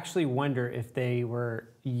actually wonder if they were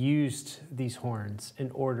used, these horns,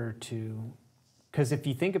 in order to, because if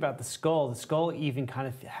you think about the skull even kind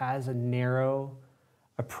of has a narrow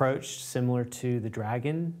approach similar to the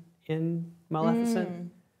dragon in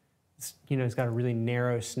Maleficent. It's, it's got a really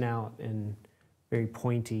narrow snout and very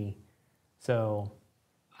pointy. So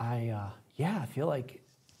I feel like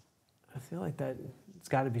that it's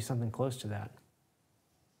got to be something close to that.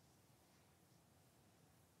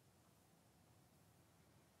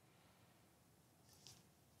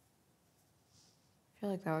 I feel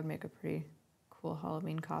like that would make a pretty cool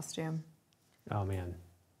Halloween costume. Oh man.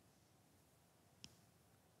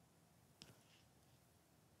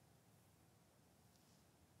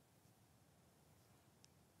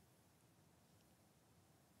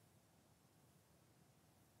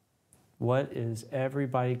 What is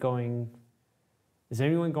everybody going? Is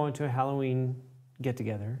anyone going to a Halloween get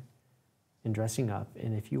together and dressing up?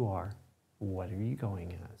 And if you are, what are you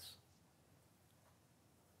going as?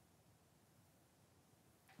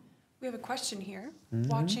 We have a question here.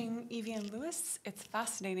 Watching Evie and Lewis, it's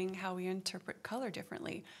fascinating how we interpret color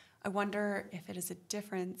differently. I wonder if it is a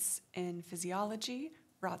difference in physiology,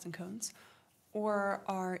 rods and cones, or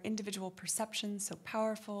are individual perceptions so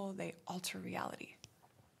powerful they alter reality?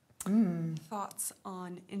 Thoughts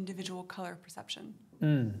on individual color perception?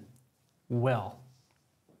 Well,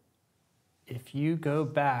 if you go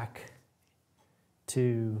back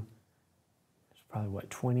to, it's probably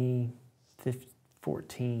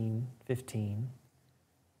 2014, 15,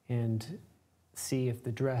 and see if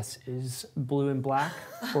the dress is blue and black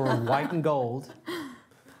or white and gold,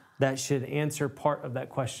 that should answer part of that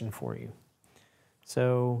question for you.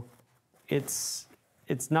 So it's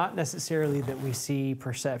not necessarily that we see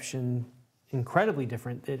perception incredibly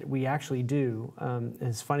different. We actually do.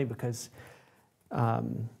 It's funny because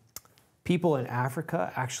people in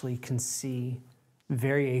Africa actually can see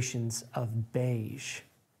variations of beige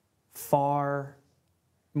far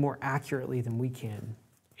more accurately than we can.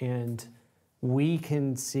 And we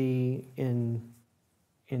can see in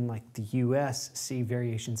like the US, see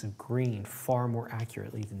variations of green far more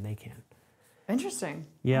accurately than they can. Interesting.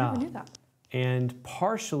 Yeah. I never knew that. And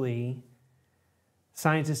partially,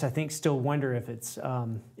 scientists, I think, still wonder if it's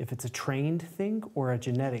a trained thing or a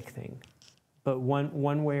genetic thing. But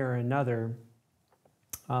one way or another,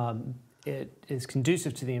 it is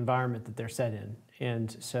conducive to the environment that they're set in.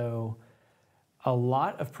 And so a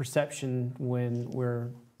lot of perception when we're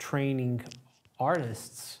training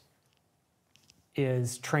artists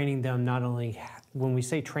is training them not only, when we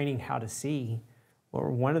say training how to see,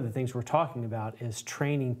 or one of the things we're talking about is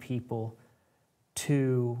training people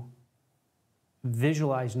to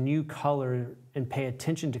visualize new color and pay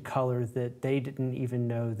attention to color that they didn't even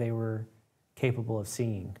know they were capable of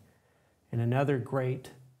seeing. And another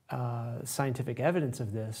great scientific evidence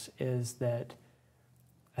of this is that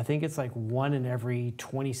I think it's like 1 in every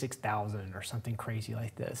 26,000 or something crazy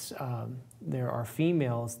like this. There are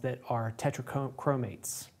females that are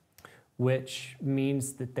tetrachromates, which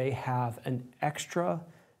means that they have an extra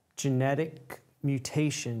genetic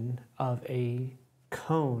mutation of a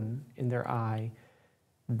cone in their eye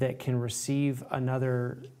that can receive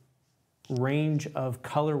another range of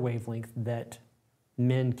color wavelength that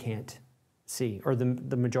men can't see, or the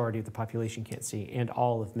majority of the population can't see, and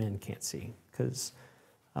all of men can't see, because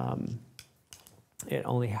it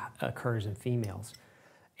only occurs in females.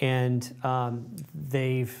 And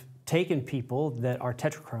they've taken people that are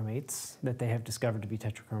tetrachromates, that they have discovered to be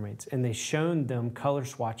tetrachromates, and they've shown them color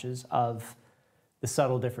swatches of the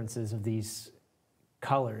subtle differences of these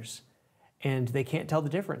colors, and they can't tell the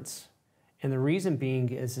difference. And the reason being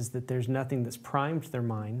is that there's nothing that's primed their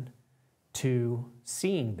mind to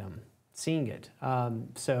seeing it.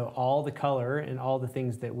 So all the color and all the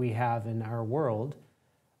things that we have in our world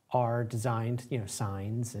are designed,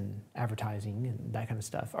 signs and advertising and that kind of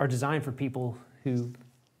stuff, are designed for people who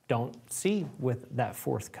don't see with that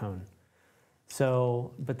fourth cone.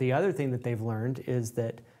 So, but the other thing that they've learned is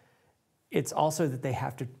that it's also that they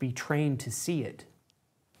have to be trained to see it.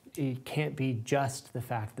 It can't be just the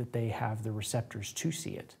fact that they have the receptors to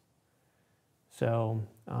see it. So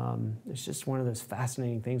it's just one of those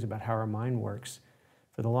fascinating things about how our mind works.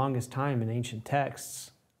 For the longest time in ancient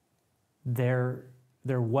texts, there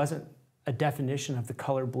wasn't a definition of the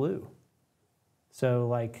color blue. So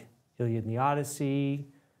like Iliad and the Odyssey,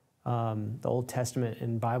 the Old Testament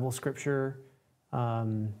and Bible scripture,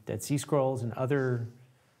 Dead Sea Scrolls and other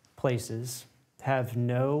places have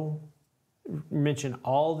mention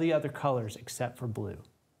all the other colors except for blue.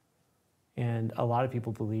 And a lot of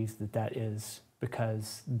people believe that that is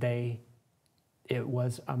because it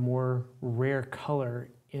was a more rare color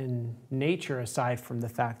in nature, aside from the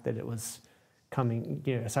fact that it was coming,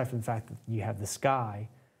 aside from the fact that you have the sky.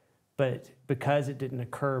 But because it didn't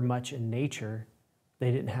occur much in nature,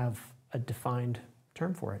 they didn't have a defined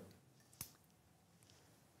term for it.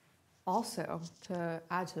 Also, to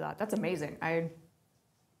add to that, that's amazing. I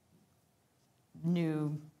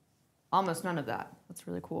knew almost none of that. That's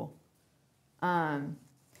really cool.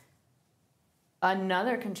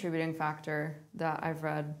 Another contributing factor that I've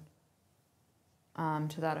read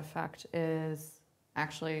to that effect is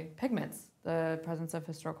actually pigments, the presence of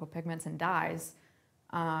historical pigments and dyes,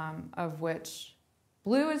 of which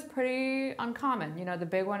blue is pretty uncommon. The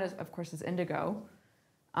big one is, of course, is indigo.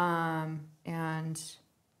 And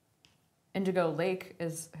indigo lake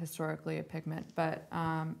is historically a pigment, but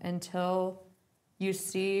until you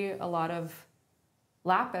see a lot of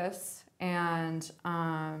lapis and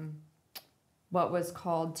what was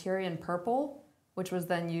called Tyrian purple, which was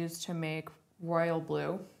then used to make royal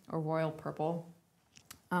blue or royal purple,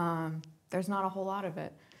 there's not a whole lot of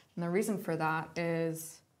it. And the reason for that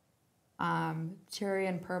is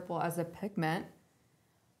Tyrian purple as a pigment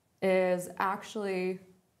is actually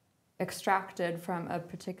extracted from a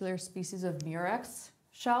particular species of murex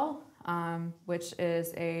shell, which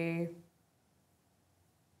is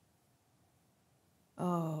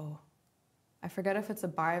I forget if it's a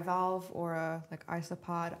bivalve or a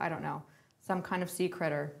isopod, I don't know, some kind of sea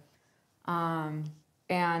critter. And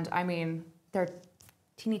I mean, they're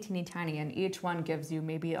teeny, teeny, tiny, and each one gives you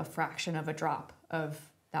maybe a fraction of a drop of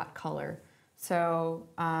that color. So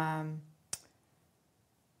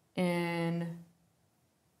in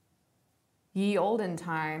ye olden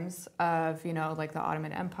times of, like the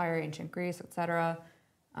Ottoman Empire, ancient Greece, etc.,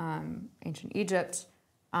 ancient Egypt,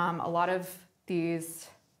 a lot of these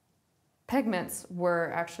pigments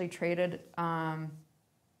were actually traded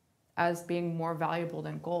as being more valuable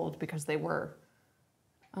than gold because they were.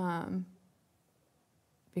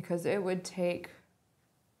 Because it would take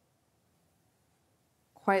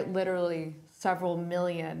quite literally several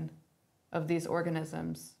million of these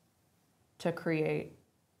organisms to create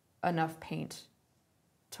enough paint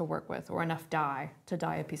to work with or enough dye to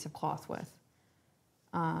dye a piece of cloth with.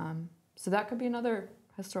 So that could be another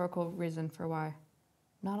historical reason for why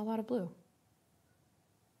not a lot of blue.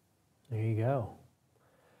 There you go.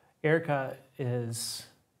 Erica,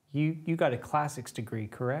 you got a classics degree,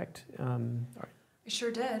 correct? I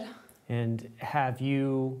sure did. And have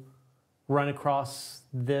you run across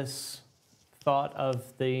this thought of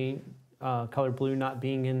the color blue not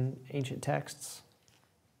being in ancient texts?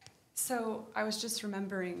 So I was just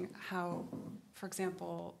remembering how, for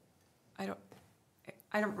example, I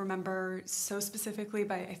don't remember so specifically,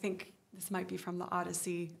 but I think this might be from the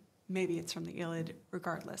Odyssey, maybe it's from the Iliad,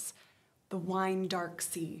 regardless. The wine dark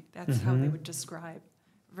sea, that's how they would describe,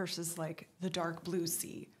 versus like the dark blue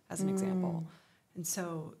sea as an example. And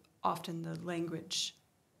so often the language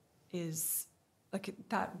is like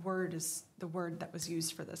that word is the word that was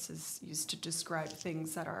used for this is used to describe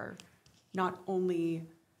things that are not only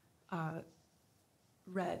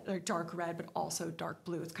red or dark red, but also dark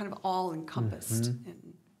blue. It's kind of all encompassed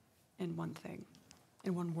in one thing,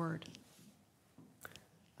 in one word.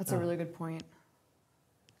 That's a really good point.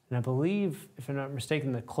 And I believe, if I'm not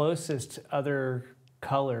mistaken, the closest other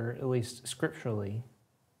color, at least scripturally,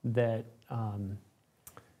 that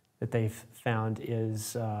that they've found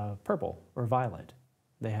is purple or violet.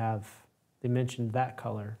 They mentioned that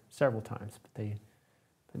color several times, but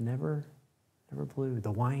never blue.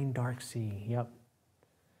 The wine dark sea. Yep.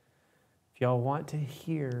 If y'all want to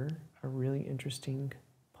hear a really interesting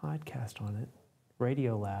podcast on it,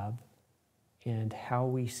 Radio Lab and How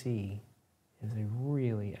We See is a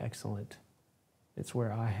really excellent. It's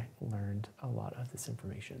where I learned a lot of this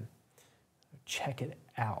information. Check it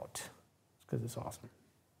out because it's awesome.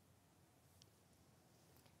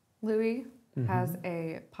 Louis has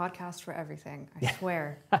a podcast for everything. I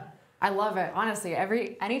swear. I love it. Honestly,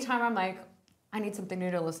 anytime I'm like, I need something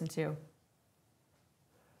new to listen to.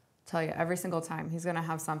 Tell you, every single time he's gonna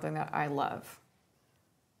have something that I love.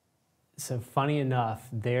 So funny enough,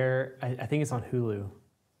 I think it's on Hulu.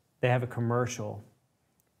 They have a commercial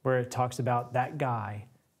where it talks about that guy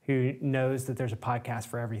who knows that there's a podcast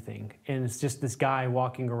for everything. And it's just this guy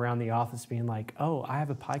walking around the office being like, oh, I have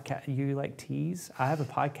a podcast. You like teas? I have a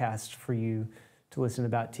podcast for you to listen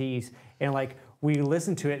about teas. And like, we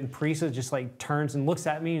listen to it and Parisa just like turns and looks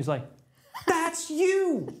at me and is like, that's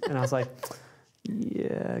you. And I was like,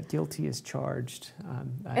 yeah, guilty as charged.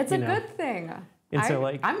 It's a good thing. And so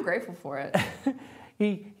like, I'm grateful for it.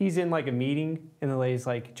 He's in like a meeting, and the lady's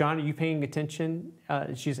like, "John, are you paying attention?"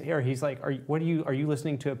 He's like, "Are you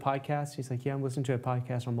listening to a podcast?" He's like, "Yeah, I'm listening to a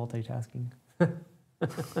podcast on multitasking."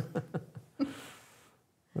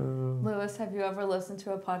 Lewis, have you ever listened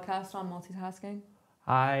to a podcast on multitasking?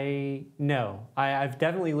 No. I've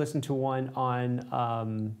definitely listened to one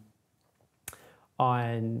on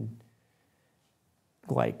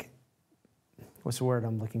like, what's the word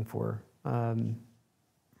I'm looking for?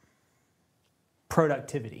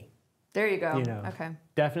 Productivity. There you go. Okay.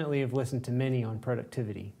 Definitely have listened to many on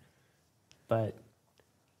productivity. But,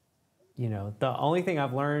 the only thing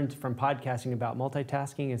I've learned from podcasting about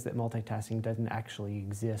multitasking is that multitasking doesn't actually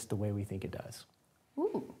exist the way we think it does.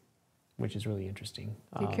 Ooh. Which is really interesting.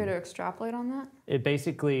 Do you care to extrapolate on that? It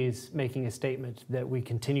basically is making a statement that we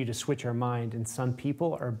continue to switch our mind, and some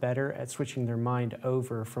people are better at switching their mind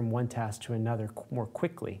over from one task to another more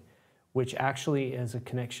quickly, which actually is a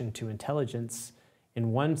connection to intelligence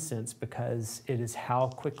in one sense, because it is how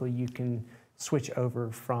quickly you can switch over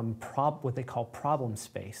from what they call problem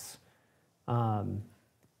space. And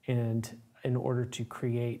in order to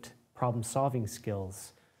create problem-solving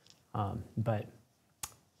skills. And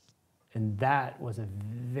that was a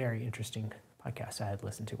very interesting podcast I had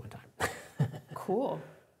listened to one time. Cool.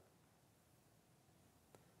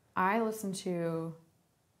 I listened to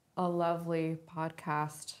a lovely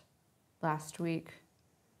podcast last week.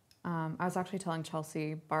 I was actually telling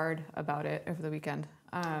Chelsea Bard about it over the weekend.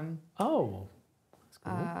 That's cool.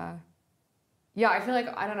 Yeah, I feel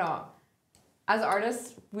like, I don't know, as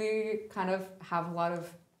artists, we kind of have a lot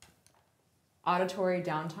of auditory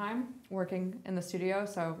downtime working in the studio.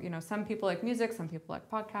 So, some people like music, some people like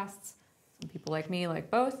podcasts, some people like me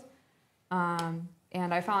like both. And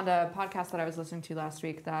I found a podcast that I was listening to last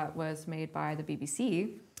week that was made by the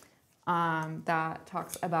BBC that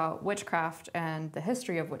talks about witchcraft and the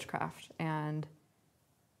history of witchcraft and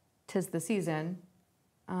 'Tis the Season.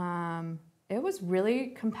 It was really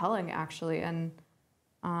compelling, actually, and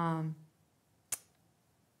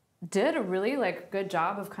did a really good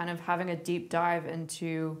job of kind of having a deep dive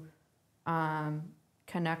into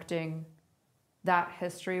connecting that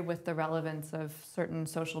history with the relevance of certain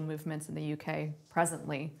social movements in the UK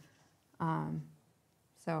presently.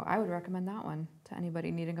 So I would recommend that one to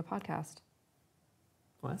anybody needing a podcast.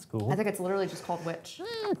 Well, that's cool. I think it's literally just called Witch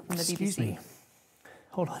from the BBC. Excuse me.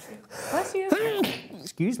 Hold on. Bless you.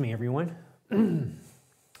 Excuse me, everyone.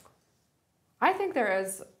 I think there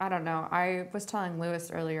is, I don't know, I was telling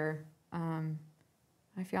Lewis earlier,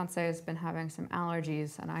 my fiance has been having some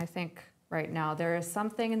allergies, and I think right now there is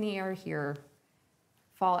something in the air here.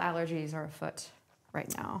 Fall allergies are afoot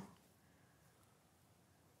right now.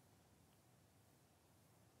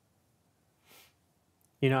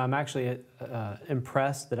 I'm actually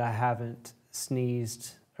impressed that I haven't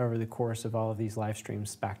sneezed over the course of all of these live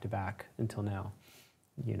streams back to back until now.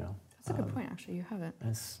 That's a good point, actually. You haven't.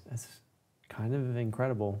 That's kind of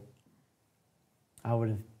incredible. I would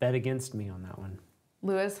have bet against me on that one.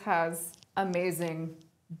 Lewis has amazing,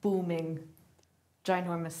 booming,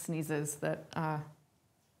 ginormous sneezes that I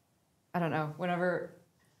don't know.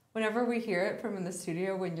 Whenever we hear it from in the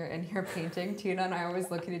studio when you're in here painting, Tina and I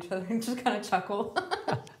always look at each other and just kind of chuckle.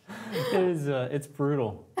 It is. It's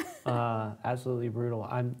brutal. Absolutely brutal.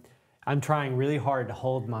 I'm trying really hard to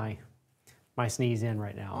hold my sneeze in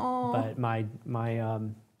right now. Aw. But I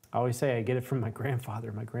always say I get it from my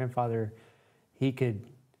grandfather. My grandfather, he could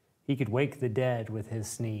wake the dead with his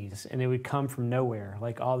sneeze, and it would come from nowhere.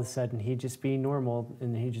 Like all of a sudden, he'd just be normal,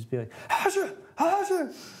 and he'd just be like, "Hasha,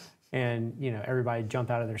 hasha," and everybody jump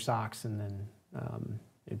out of their socks, and then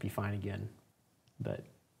it'd be fine again.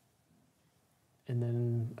 And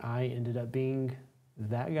then I ended up being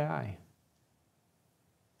that guy.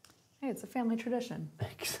 Hey, it's a family tradition.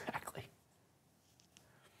 Exactly.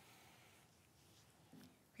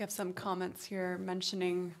 We have some comments here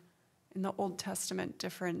mentioning in the Old Testament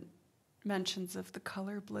different mentions of the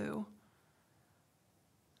color blue.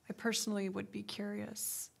 I personally would be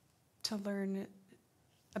curious to learn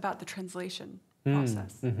about the translation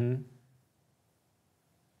process. Mm-hmm.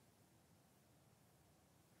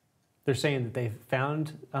 They're saying that they've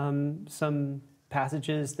found some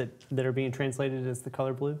passages that are being translated as the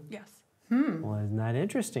color blue. Yes. Well, isn't that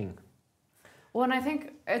interesting? Well, and I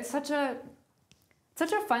think it's such a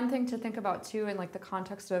fun thing to think about too, in like the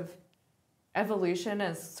context of evolution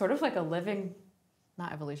as sort of like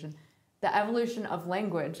not evolution, the evolution of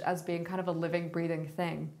language as being kind of a living, breathing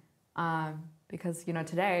thing. Because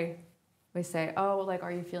today we say, oh, like,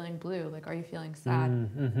 are you feeling blue? Like, are you feeling sad?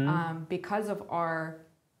 Mm-hmm. Because of our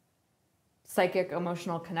psychic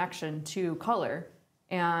emotional connection to color,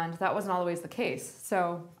 and that wasn't always the case.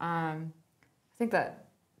 So I think that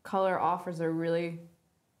color offers a really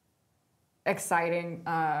exciting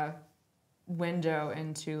window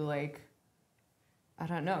into like, I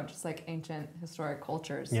don't know, just like ancient historic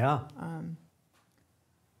cultures. Yeah.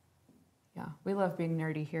 Yeah, we love being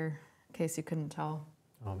nerdy here, in case you couldn't tell.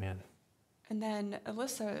 Oh man. And then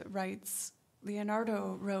Alyssa writes,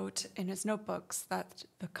 Leonardo wrote in his notebooks that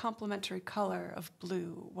the complementary color of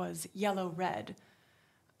blue was yellow-red.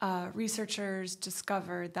 Researchers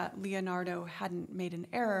discovered that Leonardo hadn't made an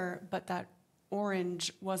error, but that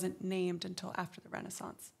orange wasn't named until after the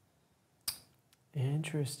Renaissance.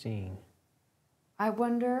 Interesting. I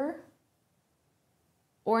wonder,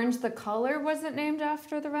 orange the color wasn't named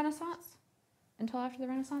after the Renaissance? Until after the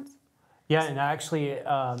Renaissance? Yeah, and actually,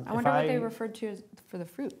 I wonder what they referred to as for the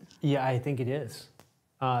fruit. Yeah, I think it is.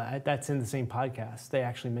 That's in the same podcast. They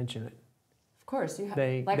actually mention it. Of course, you have.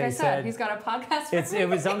 They I said, said- he's got a podcast. It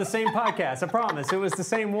was on the same podcast. I promise. It was the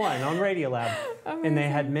same one on Radiolab. And they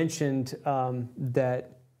had mentioned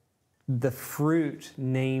that the fruit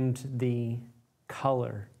named the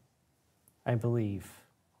color, I believe.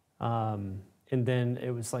 And then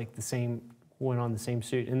it was like the same, went on the same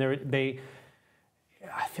suit. And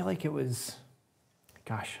I feel like it was,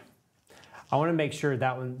 gosh, I want to make sure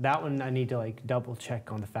that one I need to like double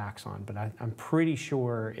check on the facts on, but I'm pretty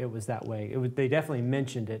sure it was that way. They definitely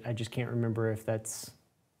mentioned it. I just can't remember if that's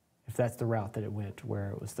the route that it went, where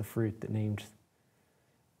it was the fruit that named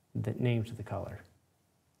the color.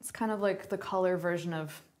 It's kind of like the color version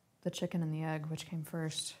of the chicken and the egg, which came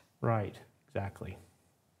first. Right, exactly.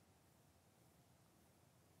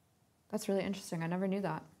 That's really interesting. I never knew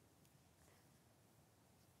that.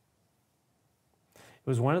 It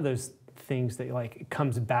was one of those things that like it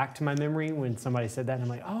comes back to my memory when somebody said that, and I'm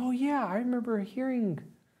like, oh yeah, I remember hearing,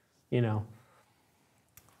 hearing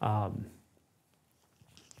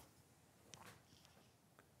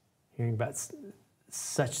about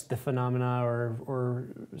such the phenomena or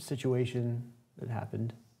situation that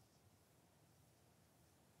happened.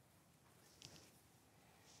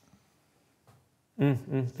 There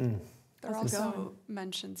are How's it also going?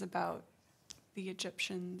 mentions about the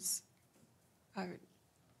Egyptians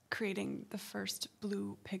creating the first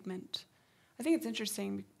blue pigment. I think it's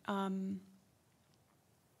interesting.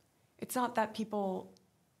 It's not that people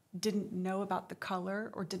didn't know about the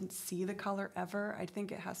color or didn't see the color ever. I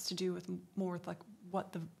think it has to do with more with like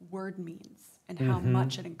what the word means and how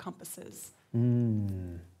much it encompasses.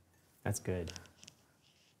 That's good.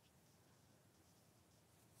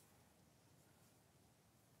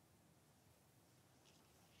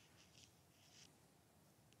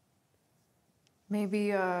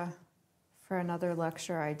 Maybe for another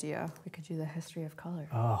lecture idea, we could do the history of color.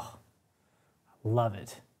 Oh, love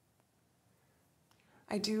it.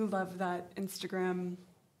 I do love that Instagram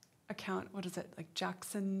account. What is it? Like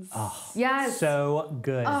Jackson's? Oh, Yes. so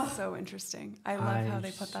good. So interesting. I love how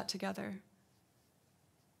they put that together.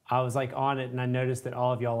 I was like on it and I noticed that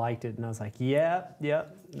all of y'all liked it and I was like, yep,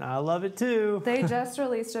 I love it too. They just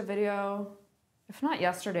released a video, if not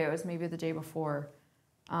yesterday, it was maybe the day before,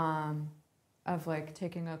 of like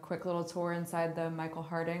taking a quick little tour inside the Michael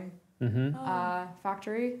Harding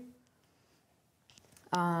factory.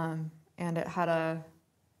 And it had a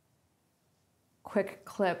quick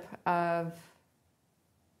clip of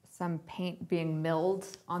some paint being milled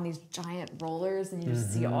on these giant rollers, and you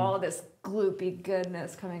just see all this gloopy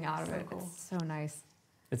goodness coming out of it. Cool. It's so nice.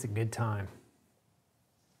 It's a good time.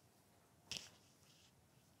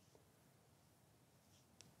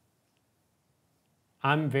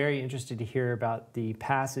 I'm very interested to hear about the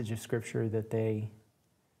passage of scripture that they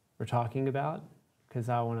were talking about, because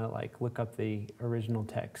I want to like look up the original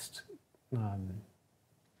text,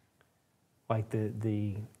 like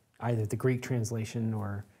the either the Greek translation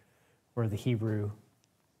or the Hebrew,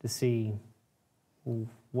 to see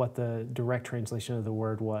what the direct translation of the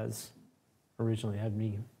word was originally. That'd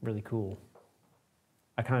be really cool.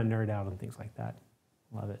 I kind of nerd out on things like that.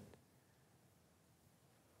 Love it.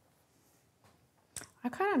 I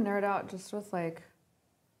kind of nerd out just with like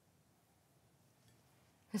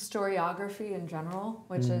historiography in general,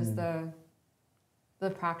 which is the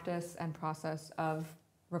practice and process of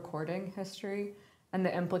recording history and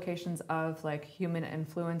the implications of like human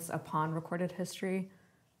influence upon recorded history.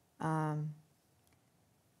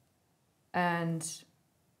 And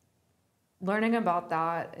learning about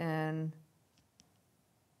that in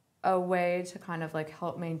a way to kind of like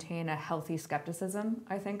help maintain a healthy skepticism,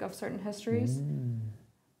 I think, of certain histories.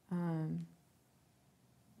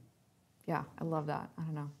 Yeah, I love that. I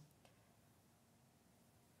don't know.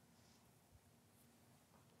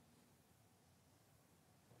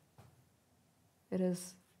 It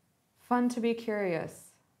is fun to be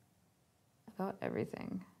curious about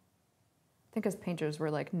everything. I think as painters, we're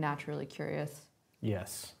like naturally curious.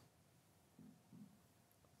 Yes.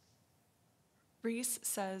 Reese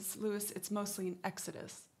says, Lewis, it's mostly in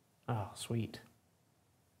Exodus. Oh, sweet.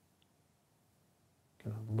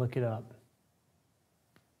 Gonna look it up.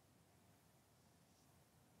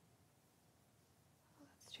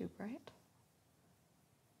 That's too bright.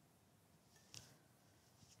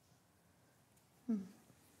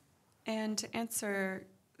 And to answer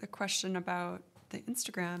the question about the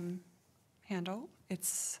Instagram handle,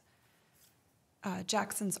 it's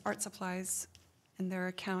Jackson's Art Supplies, and their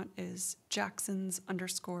account is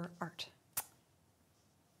Jackson's_art.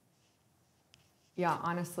 Yeah,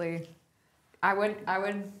 honestly, I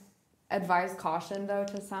would advise caution though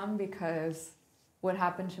to some, because what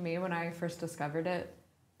happened to me when I first discovered it,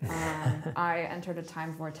 I entered a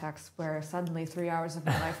time vortex where suddenly 3 hours of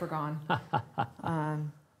my life were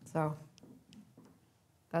gone. So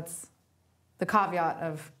that's the caveat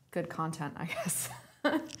of good content, I guess.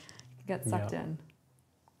 You get sucked in.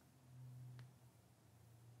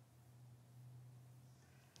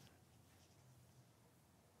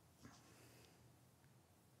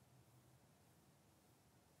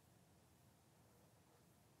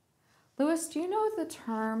 Lewis, do you know the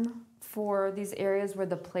term for these areas where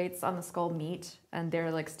the plates on the skull meet and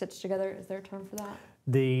they're like stitched together? Is there a term for that?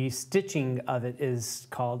 The stitching of it is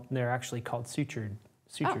called, they're actually called sutures.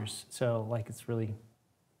 Oh. So like it's really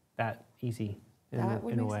that easy in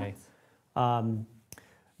a way. Sense.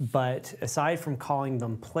 But aside from calling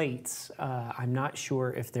them plates, I'm not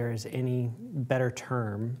sure if there is any better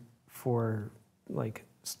term for like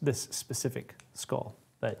this specific skull.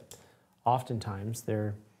 But oftentimes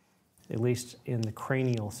they're, at least in the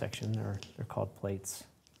cranial section, they're called plates.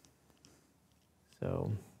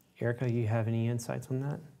 So, Erica, you have any insights on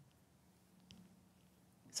that?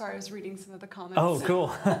 Sorry, I was reading some of the comments. Oh,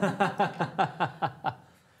 cool.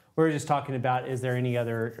 We were just talking about, is there any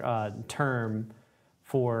other term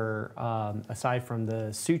for, aside from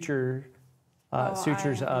the sutures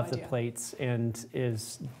of the plates, and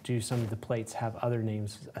do some of the plates have other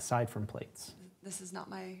names aside from plates? This is not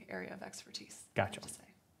my area of expertise. Gotcha. I have to say.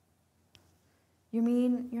 You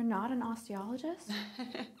mean you're not an osteologist?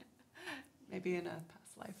 Maybe in a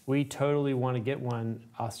past life. We totally want to get one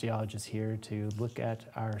osteologist here to look at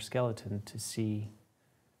our skeleton to see,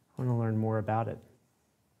 I want to learn more about it.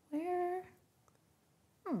 Where?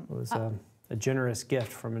 It was a generous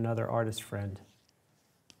gift from another artist friend.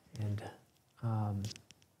 And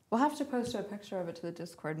We'll have to post a picture of it to the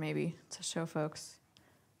Discord maybe to show folks,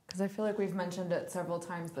 because I feel like we've mentioned it several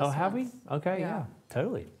times this month. have we? Okay, Yeah. yeah,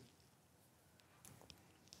 totally.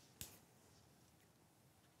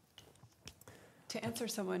 To answer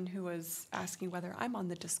someone who was asking whether I'm on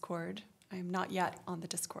the Discord, I am not yet on the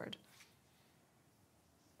Discord.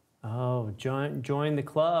 Oh, join the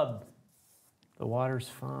club. The water's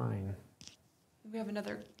fine. We have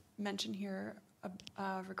another mention here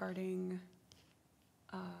regarding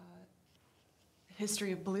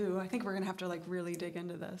history of blue. I think we're going to have to like really dig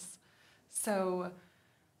into this. So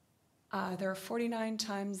there are 49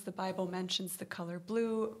 times the Bible mentions the color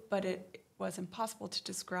blue, but it was impossible to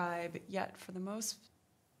describe, yet for the most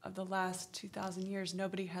of the last 2,000 years,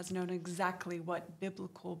 nobody has known exactly what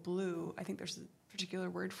biblical blue, I think there's a particular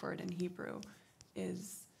word for it in Hebrew,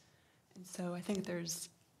 is. And so I think there's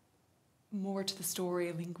more to the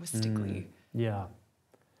story linguistically. Yeah.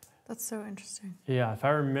 That's so interesting. Yeah, if I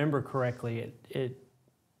remember correctly,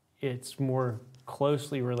 it's more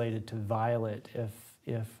closely related to violet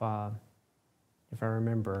if I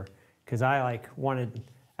remember, because I like wanted,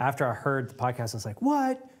 after I heard the podcast, I was like,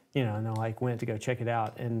 what? You know, and I like went to go check it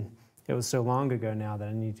out, and it was so long ago now that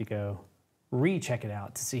I need to go recheck it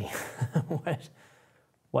out to see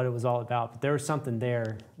what it was all about. But there was something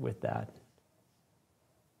there with that.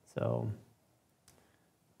 So,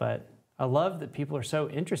 but I love that people are so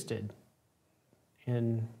interested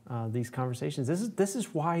in these conversations. This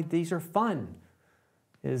is why these are fun.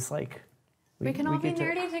 Is like we can all be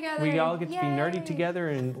nerdy together. We all get to be Yay! nerdy together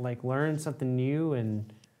and like learn something new.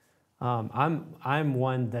 And I'm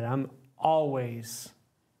one that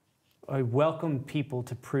I welcome people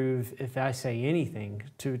to prove, if I say anything,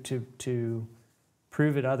 to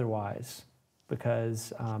prove it otherwise,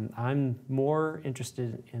 because I'm more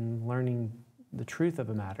interested in learning the truth of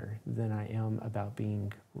a matter than I am about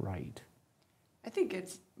being right. I think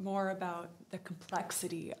it's more about the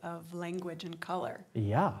complexity of language and color.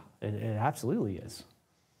 Yeah, it absolutely is.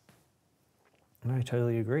 And I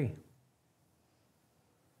totally agree.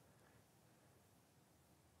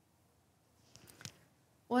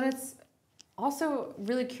 Well, and it's also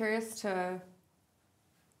really curious to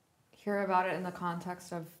hear about it in the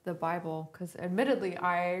context of the Bible, because admittedly,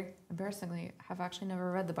 I, embarrassingly, have actually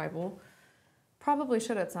never read the Bible. Probably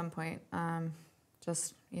should at some point,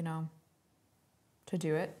 just, you know, to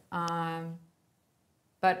do it.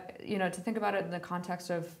 But, you know, to think about it in the context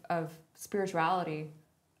of spirituality,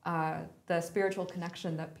 the spiritual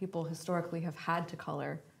connection that people historically have had to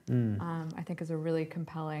color, I think is a really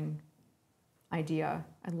compelling idea.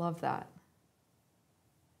 I love that.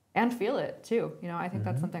 And feel it too. You know, I think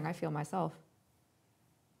that's something I feel myself.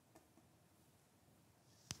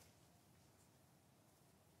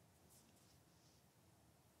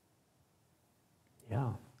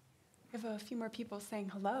 Yeah. We have a few more people saying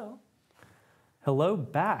hello. Hello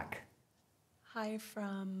back. Hi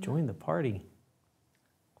from Join the party.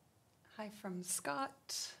 Hi from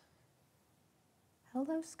Scott.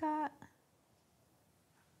 Hello, Scott.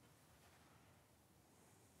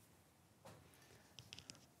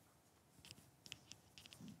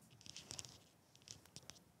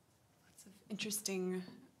 Lots of interesting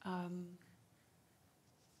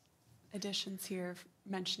additions here,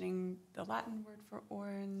 mentioning the Latin word for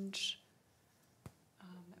orange.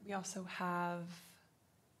 We also have,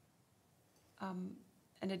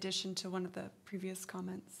 in addition to one of the previous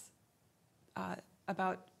comments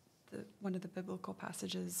about one of the biblical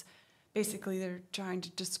passages, basically they're trying to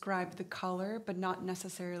describe the color, but not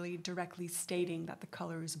necessarily directly stating that the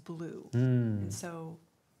color is blue. And so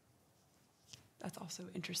that's also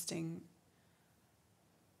interesting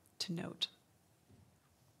to note.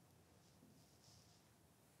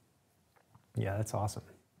 Yeah, that's awesome.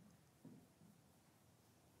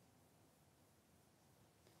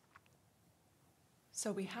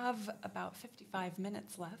 So we have about 55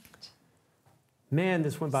 minutes left. Man,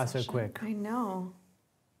 this went by so quick. I know.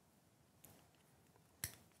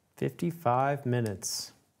 55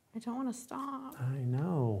 minutes. I don't want to stop. I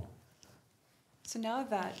know. So now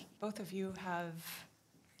that both of you have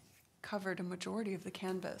covered a majority of the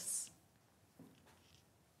canvas,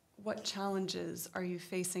 what challenges are you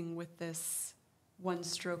facing with this one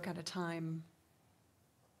stroke at a time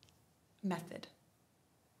method?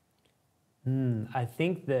 I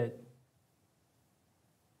think that,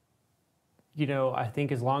 you know, I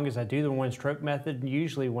think as long as I do the one stroke method,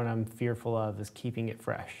 usually what I'm fearful of is keeping it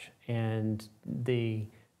fresh. And the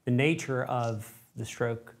nature of the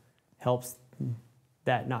stroke helps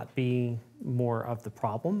that not be more of the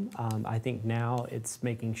problem. I think now it's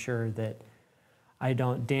making sure that I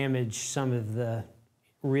don't damage some of the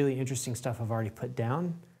really interesting stuff I've already put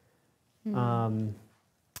down.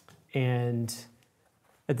 And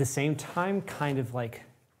at the same time, kind of like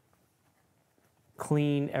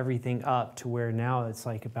clean everything up to where now it's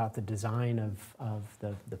like about the design of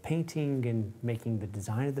the painting and making the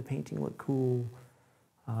design of the painting look cool.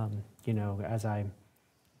 You know, as I'm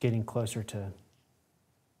getting closer to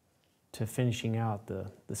finishing out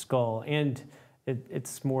the skull. And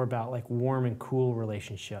it's more about like warm and cool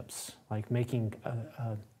relationships, like making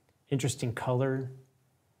interesting color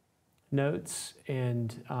notes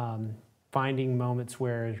and finding moments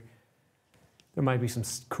where there might be some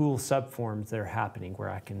cool subforms that are happening where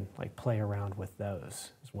I can like play around with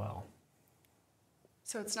those as well.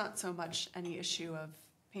 So it's not so much any issue of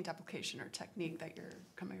paint application or technique that you're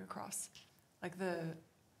coming across, like the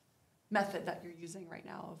method that you're using right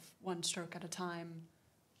now of one stroke at a time,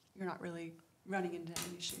 you're not really running into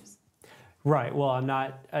any issues. Right. Well, I'm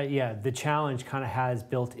not. Yeah, the challenge kind of has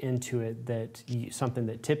built into it that something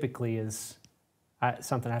that typically is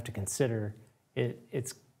something I have to consider.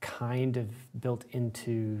 It's kind of built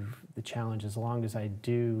into the challenge as long as I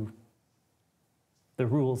do the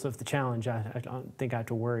rules of the challenge. I don't think I have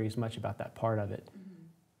to worry as much about that part of it. Mm-hmm.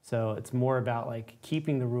 So it's more about like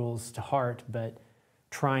keeping the rules to heart, but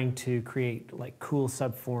trying to create like cool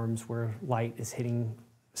subforms where light is hitting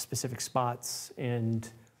specific spots and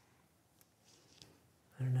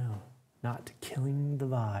I don't know, not killing the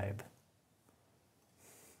vibe.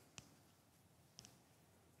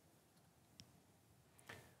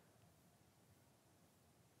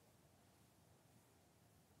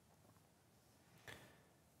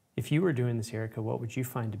 If you were doing this, Erica, what would you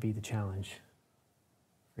find to be the challenge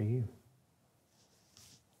for you?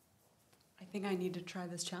 I think I need to try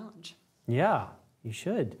this challenge. Yeah, you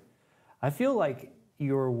should. I feel like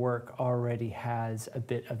your work already has a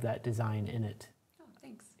bit of that design in it. Oh,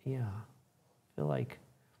 thanks. Yeah, I feel like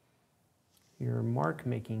your mark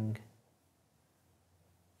making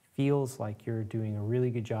feels like you're doing a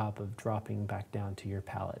really good job of dropping back down to your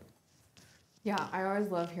palette. Yeah, I always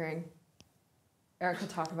love hearing Erica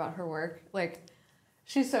talk about her work. Like,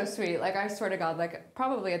 she's so sweet. Like, I swear to God, like,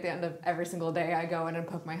 probably at the end of every single day, I go in and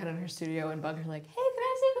poke my head in her studio and bug her, like, hey, can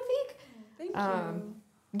I take a peek? Thank you.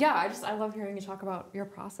 Yeah, I love hearing you talk about your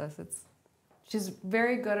process. She's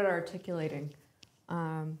very good at articulating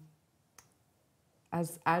as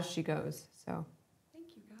she goes. So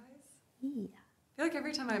Thank you, guys. yeah. I feel like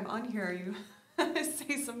every time I'm on here, you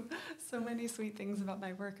say so many sweet things about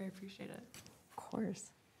my work. I appreciate it. Of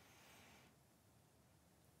course.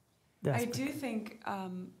 I do think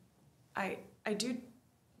I do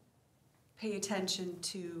pay attention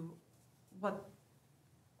to what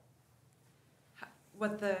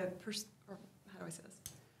the or how do I say this?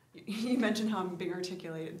 You mentioned how I'm being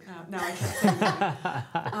articulated. Now I can't say that.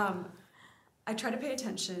 I try to pay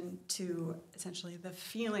attention to essentially the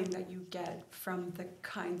feeling that you get from the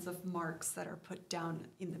kinds of marks that are put down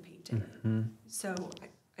in the painting. Mm-hmm. So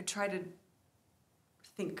I try to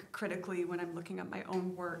think critically when I'm looking at my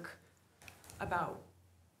own work about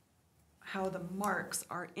how the marks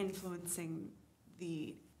are influencing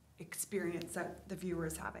the experience that the viewer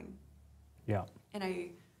is having. Yeah. And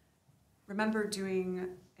I remember doing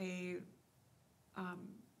a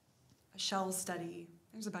shell study,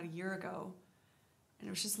 it was about a year ago, and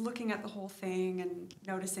I was just looking at the whole thing and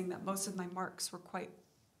noticing that most of my marks were quite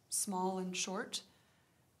small and short.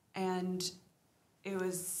 And it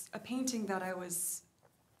was a painting that I was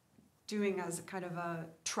doing as a kind of a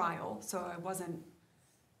trial, so I wasn't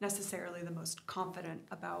necessarily the most confident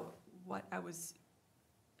about what I was,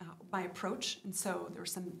 my approach, and so there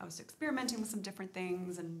was I was experimenting with some different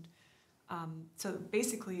things, and so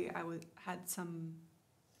basically I had some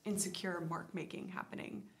insecure mark making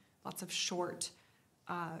happening, lots of short,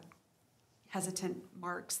 hesitant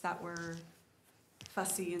marks that were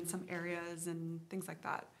fussy in some areas and things like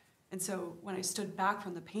that. And so when I stood back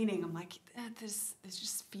from the painting, I'm like, this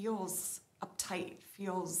just feels uptight,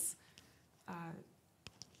 feels,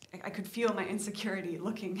 I could feel my insecurity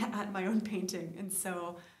looking at my own painting. And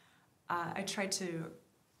so I tried to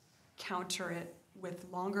counter it with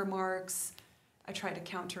longer marks. I tried to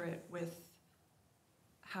counter it with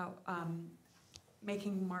how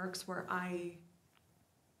making marks where I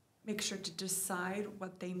make sure to decide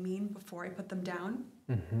what they mean before I put them down,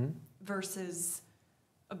 mm-hmm. versus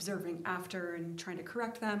observing after and trying to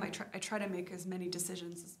correct them. I try to make as many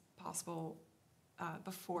decisions as possible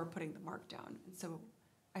before putting the mark down. And so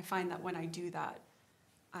I find that when I do that,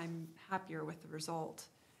 I'm happier with the result.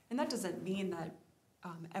 And that doesn't mean that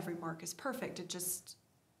every mark is perfect. It just,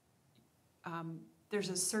 there's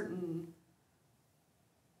a certain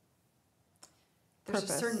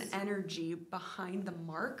energy behind the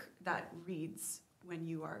mark that reads when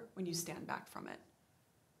you stand back from it.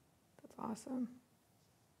 That's awesome.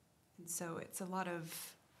 And so it's a lot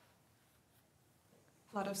of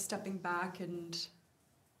stepping back and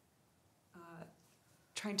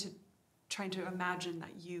trying to imagine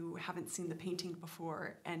that you haven't seen the painting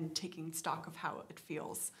before and taking stock of how it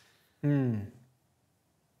feels. Mm.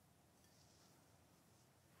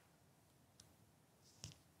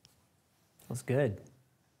 That's good.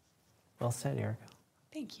 Well said, Erica.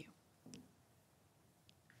 Thank you.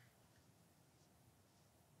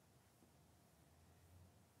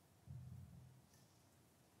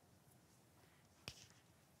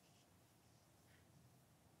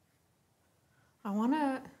 want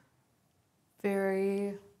to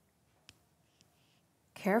very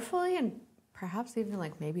carefully and perhaps even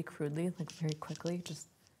like maybe crudely, like very quickly, just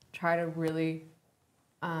try to really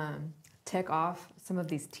tick off some of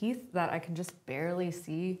these teeth that I can just barely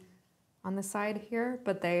see on the side here,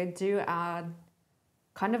 but they do add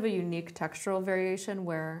kind of a unique textural variation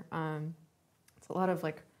where it's a lot of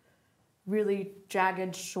like really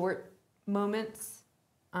jagged, short moments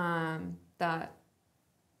that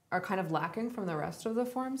are kind of lacking from the rest of the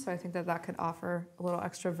form. So I think that that could offer a little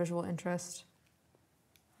extra visual interest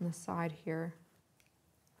on the side here.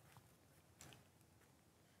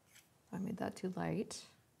 I made that too light.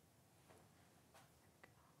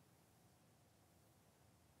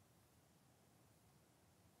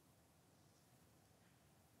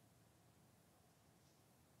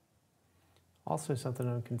 Also, something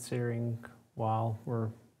I'm considering while we're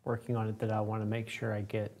working on it that I want to make sure I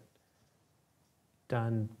get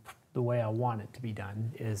done the way I want it to be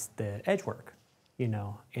done is the edge work, you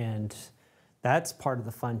know, and that's part of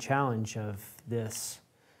the fun challenge of this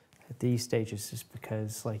at these stages is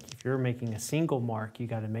because, like, if you're making a single mark, you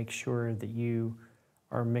got to make sure that you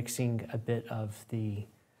are mixing a bit of the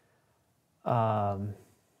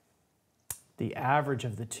average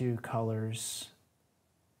of the two colors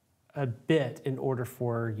a bit in order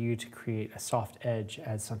for you to create a soft edge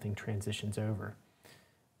as something transitions over.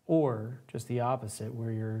 Or just the opposite,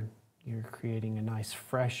 where you're creating a nice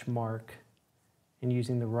fresh mark and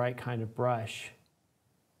using the right kind of brush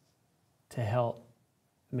to help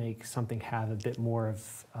make something have a bit more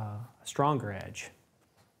of a stronger edge.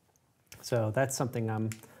 So that's something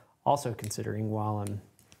I'm also considering while I'm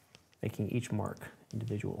making each mark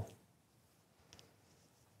individual.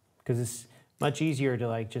 Because it's much easier to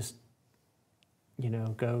like just, you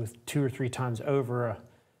know, go 2 or 3 times over a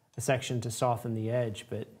section to soften the edge,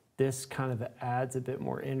 but this kind of adds a bit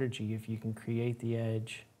more energy if you can create the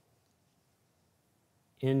edge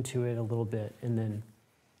into it a little bit and then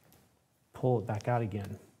pull it back out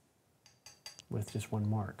again with just one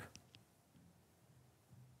mark.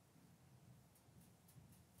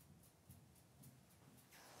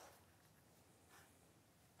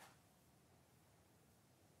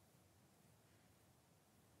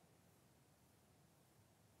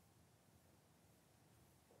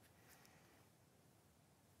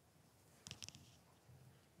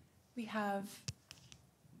 We have,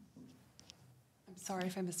 I'm sorry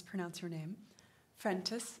if I mispronounce your name,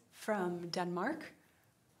 Frentis from Denmark.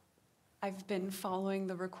 I've been following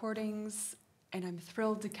the recordings and I'm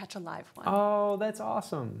thrilled to catch a live one. Oh, that's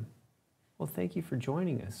awesome. Well, thank you for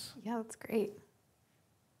joining us. Yeah, that's great.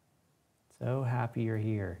 So happy you're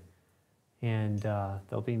here. And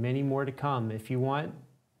there'll be many more to come. If you want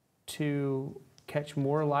to catch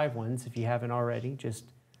more live ones, if you haven't already, just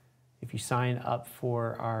if you sign up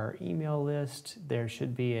for our email list, there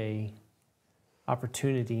should be a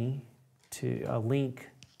opportunity to a link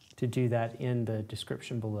to do that in the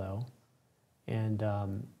description below, and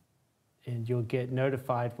you'll get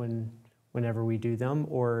notified whenever we do them.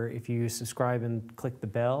 Or if you subscribe and click the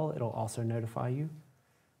bell, it'll also notify you.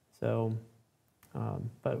 So,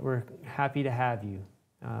 but we're happy to have you.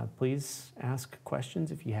 Please ask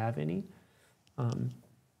questions if you have any.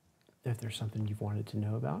 If there's something you've wanted to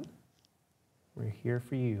know about. We're here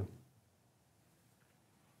for you.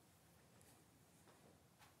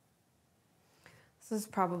 This is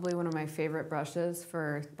probably one of my favorite brushes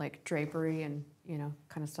for like drapery and, you know,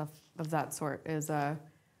 kind of stuff of that sort is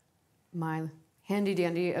my handy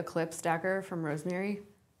dandy Eclipse dagger from Rosemary.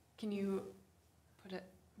 Can you put it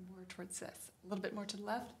more towards this? A little bit more to the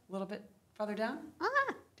left, a little bit farther down?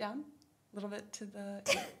 Down, a little bit to the,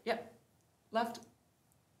 yep, left,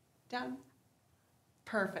 down.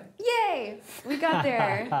 Perfect. Yay! We got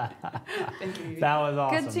there. Thank you. That was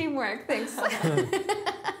awesome. Good teamwork. Thanks.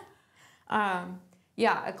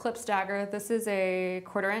 Yeah, Eclipse dagger. This is a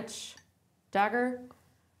 1/4 inch dagger.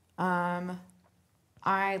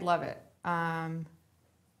 I love it.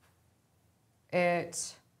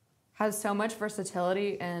 It has so much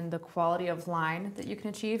versatility in the quality of line that you can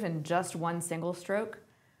achieve in just one single stroke.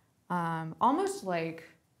 Almost like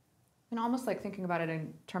thinking about it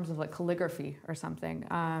in terms of like calligraphy or something,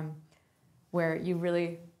 where you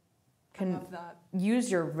really can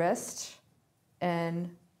use your wrist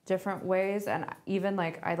in different ways. And even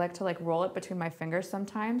like, I like to like roll it between my fingers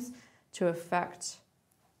sometimes to affect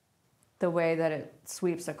the way that it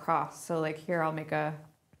sweeps across. So like here, I'll make a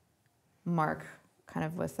mark kind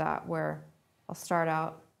of with that where I'll start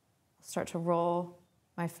to roll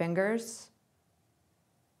my fingers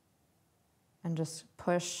and just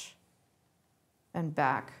push and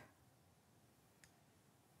back.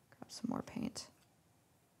 Grab some more paint.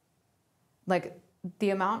 like the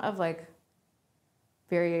amount of like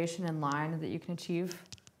variation in line that you can achieve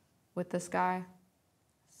with this guy,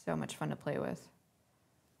 so much fun to play with.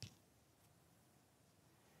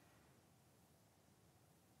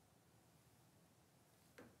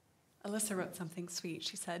 Alyssa wrote something sweet.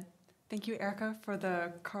 She said, "Thank you, Erica, for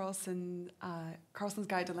the Carlson's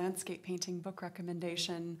Guide to Landscape Painting book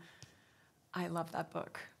recommendation. I love that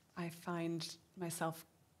book. I find myself,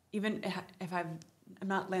 even if I'm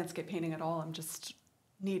not landscape painting at all, I'm just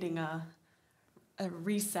needing a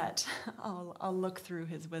reset. I'll look through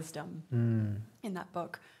his wisdom in that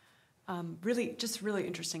book. Really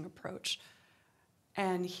interesting approach."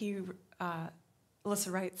 And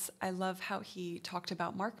Alyssa writes, "I love how he talked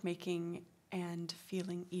about mark making and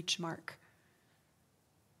feeling each mark."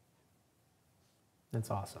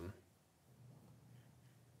 That's awesome.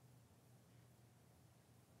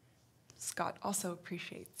 Scott also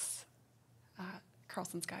appreciates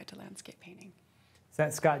Carlson's Guide to Landscape Painting. Is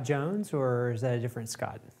that Scott Jones or is that a different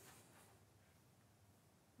Scott?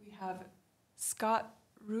 We have Scott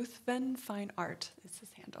Ruthven Fine Art is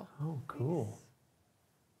his handle. Oh, cool.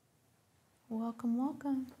 Welcome,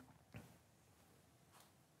 welcome.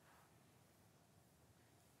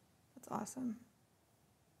 That's awesome.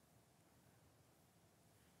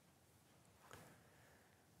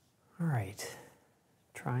 All right.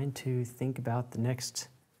 Trying to think about the next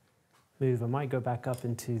move. I might go back up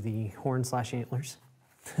into the horn/antlers.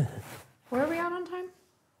 Where are we at on time?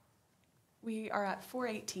 We are at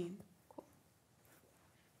 4:18.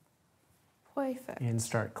 Perfect. And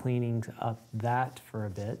start cleaning up that for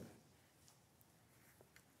a bit.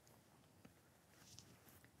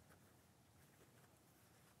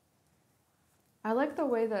 I like the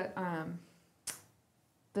way that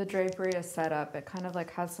the drapery is set up. It kind of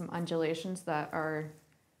like has some undulations that are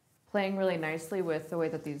playing really nicely with the way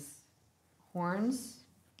that these horns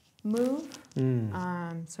move.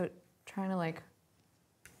 So trying to like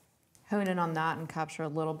hone in on that and capture a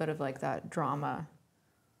little bit of like that drama.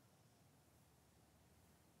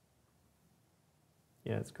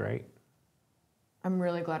 Yeah, it's great. I'm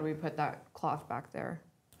really glad we put that cloth back there.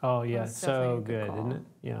 Oh, yeah, That's it's so definitely a good good, isn't call. it?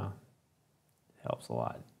 Yeah. Helps a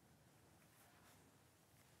lot.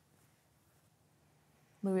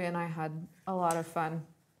 Louis and I had a lot of fun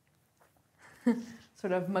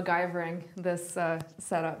sort of MacGyvering this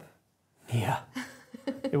setup. Yeah,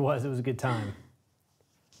 it was a good time.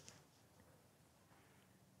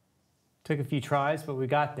 Took a few tries, but we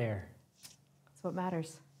got there. That's what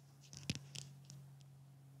matters.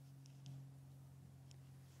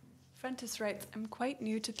 Frentis writes, "I'm quite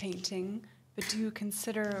new to painting, but do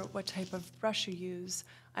consider what type of brush you use.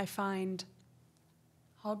 I find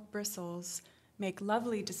hog bristles make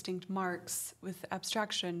lovely distinct marks with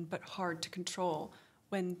abstraction, but hard to control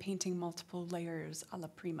when painting multiple layers a la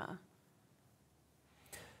prima."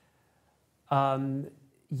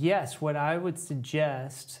 Yes, what I would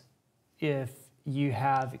suggest if you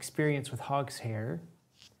have experience with hog's hair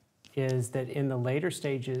is that in the later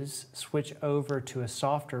stages, switch over to a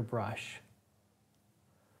softer brush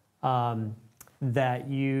that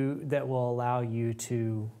will allow you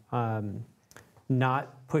to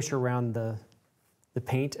not push around the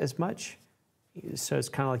paint as much. So it's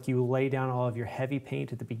kind of like you lay down all of your heavy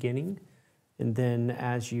paint at the beginning, and then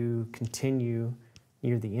as you continue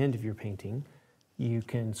near the end of your painting, you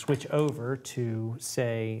can switch over to,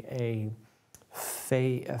 say, a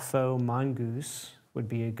faux mongoose would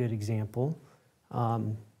be a good example.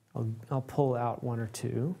 I'll pull out one or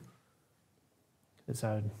two, because it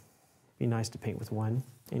would be nice to paint with one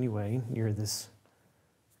anyway near this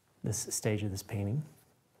stage of this painting.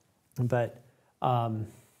 But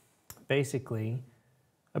basically,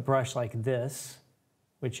 a brush like this,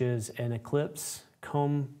 which is an Eclipse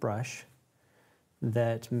comb brush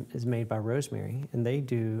that is made by Rosemary, and they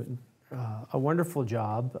do a wonderful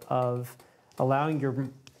job of allowing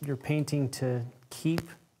your painting to keep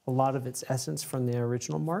a lot of its essence from the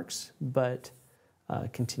original marks, but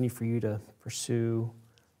continue for you to pursue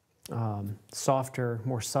softer,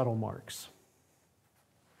 more subtle marks.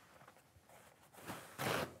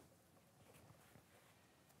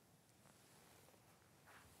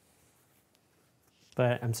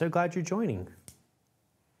 But I'm so glad you're joining.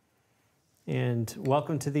 And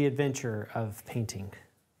welcome to the adventure of painting.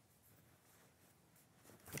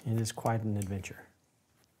 It is quite an adventure.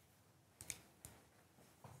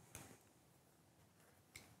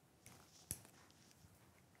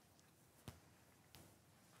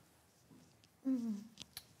 Don't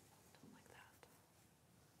like that.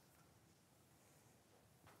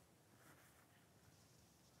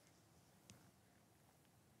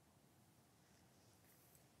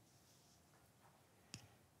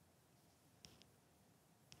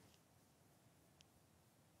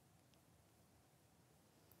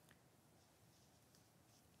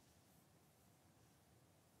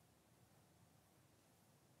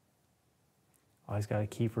 Always got to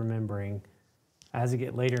keep remembering. As I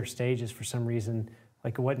get later stages, for some reason,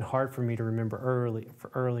 like it wasn't hard for me to remember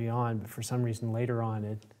early on, but for some reason later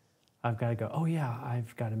on, I've got to go, oh yeah,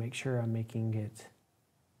 I've got to make sure I'm making it,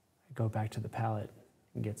 go back to the palette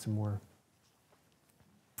and get some more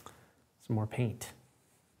paint.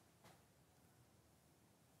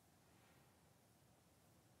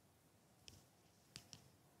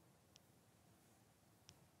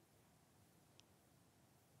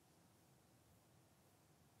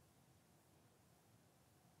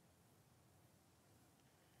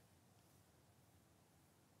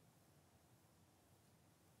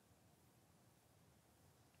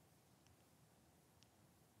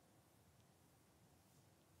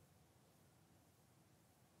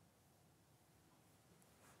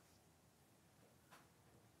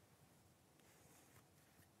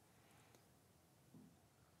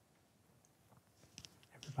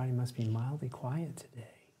 Everybody must be mildly quiet today.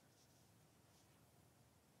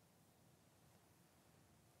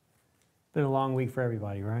 Been a long week for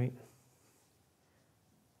everybody, right?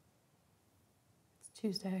 It's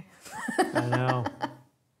Tuesday. I know.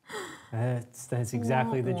 That's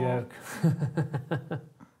exactly the joke.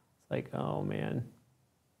 It's like, oh man,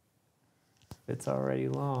 it's already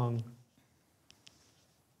long.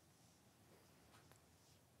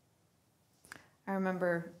 I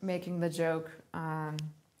remember making the joke,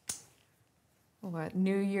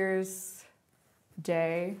 New Year's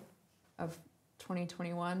Day of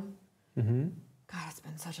 2021. Mm-hmm. God, it's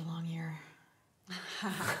been such a long year.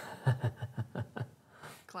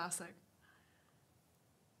 Classic.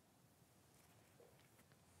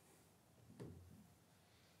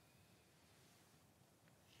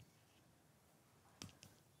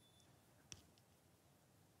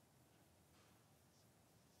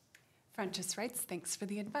 Francis writes, thanks for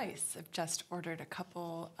the advice. I've just ordered a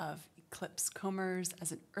couple of Eclipse combers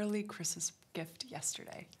as an early Christmas gift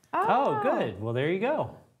yesterday. Oh, good. Well, there you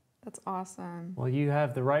go. That's awesome. Well, you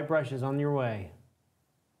have the right brushes on your way.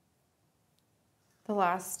 The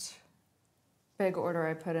last big order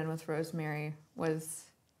I put in with Rosemary was,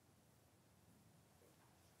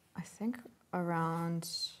 I think, around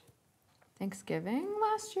Thanksgiving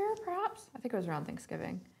last year, perhaps. I think it was around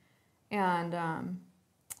Thanksgiving. And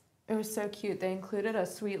it was so cute. They included a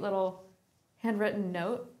sweet little handwritten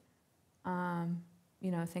note,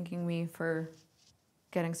 thanking me for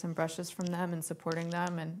getting some brushes from them and supporting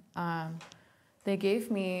them. And they gave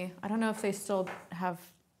me, I don't know if they still have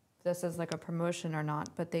this as like a promotion or not,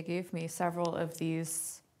 but they gave me several of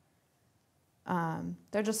these.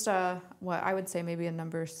 They're just what I would say maybe a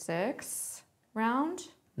number 6 round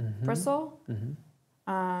bristle.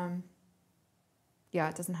 Mm-hmm. Yeah,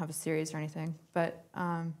 it doesn't have a series or anything, but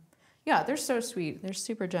yeah, they're so sweet. They're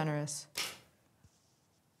super generous.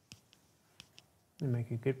 They make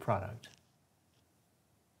a good product.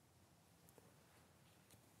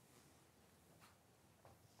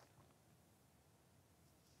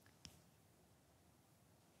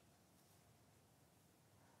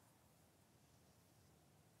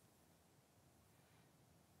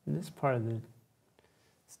 In this part of the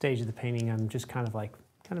stage of the painting, I'm just kind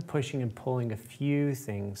of pushing and pulling a few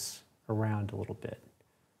things around a little bit.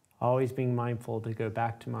 Always being mindful to go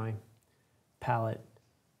back to my palette.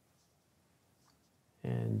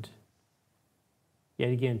 And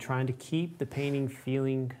yet again, trying to keep the painting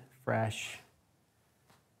feeling fresh.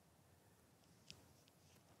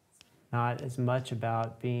 Not as much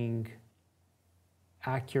about being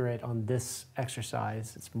accurate on this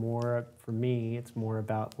exercise. It's more, for me, it's more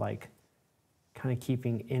about like kind of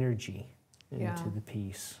keeping energy into the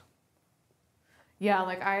piece. Yeah,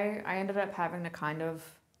 like I ended up having to kind of,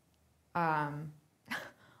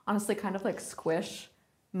 honestly, kind of like squish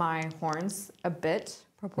my horns a bit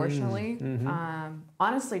proportionally.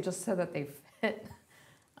 Honestly, just so that they fit.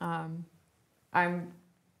 I'm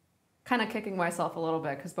kind of kicking myself a little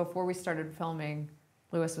bit because before we started filming,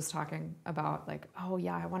 Lewis was talking about like, oh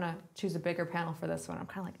yeah, I want to choose a bigger panel for this one. I'm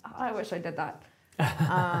kind of like, oh, I wish I did that.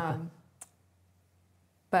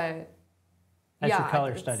 But that's yeah, your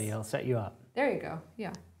color study. I'll set you up. There you go.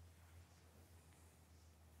 Yeah.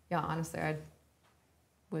 Yeah, honestly, I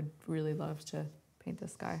would really love to paint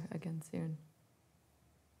this guy again soon.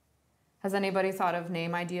 Has anybody thought of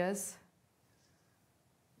name ideas?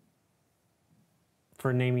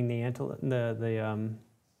 For naming the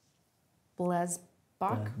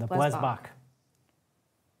Blesbok? The Blesbok.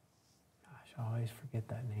 Gosh, I always forget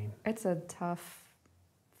that name. It's a tough,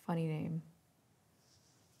 funny name.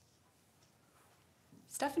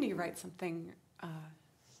 Stephanie writes something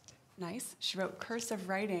nice. She wrote, cursive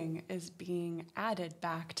writing is being added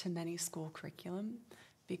back to many school curriculum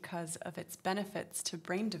because of its benefits to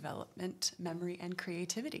brain development, memory, and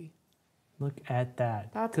creativity. Look at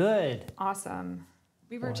that. That's good. awesome.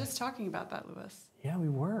 We were Boy. just talking about that, Louis, Yeah, we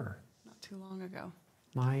were. not too long ago.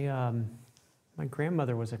 My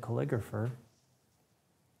grandmother was a calligrapher,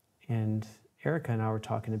 and Erica and I were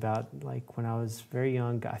talking about, like, when I was very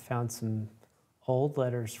young, I found some old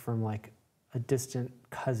letters from like a distant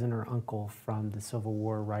cousin or uncle from the Civil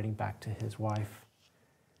War writing back to his wife.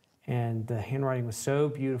 And the handwriting was so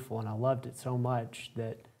beautiful, and I loved it so much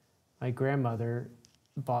that my grandmother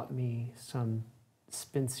bought me some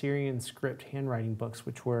Spencerian script handwriting books,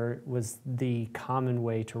 which was the common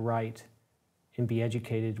way to write and be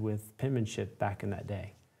educated with penmanship back in that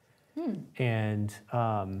day. And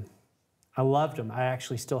I loved them. I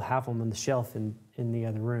actually still have them on the shelf in the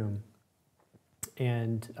other room.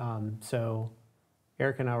 And so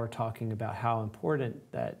Eric and I were talking about how important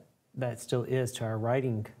that still is to our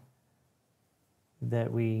writing,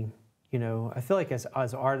 that we, you know, I feel like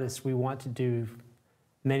as artists, we want to do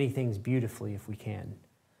many things beautifully if we can.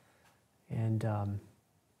 And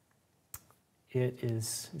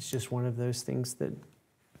it's just one of those things that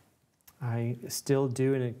I still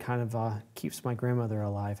do, and it kind of keeps my grandmother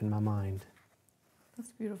alive in my mind.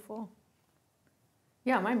 That's beautiful.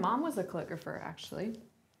 Yeah, my mom was a calligrapher, actually.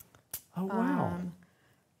 Oh, wow.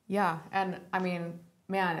 Yeah, and I mean,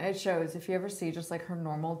 man, it shows. If you ever see just like her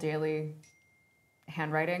normal daily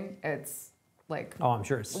handwriting, it's like, Oh, I'm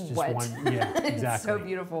sure it's just what? one. Yeah, exactly. It's so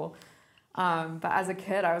beautiful. But as a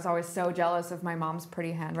kid, I was always so jealous of my mom's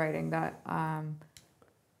pretty handwriting that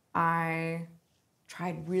I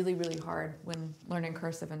tried really, really hard when learning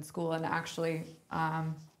cursive in school, and actually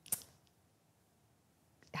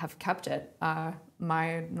have kept it.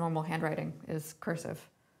 My normal handwriting is cursive.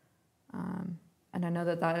 And I know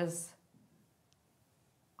that is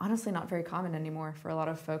honestly not very common anymore for a lot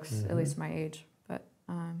of folks, at least my age. But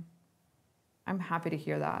I'm happy to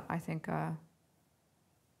hear that. I think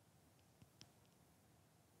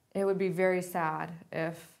it would be very sad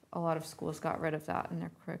if a lot of schools got rid of that in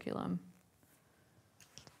their curriculum.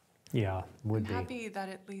 Yeah, would I'm be. happy that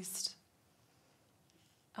at least,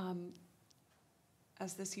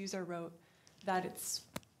 as this user wrote, that it's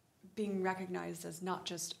being recognized as not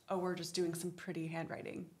just, oh, we're just doing some pretty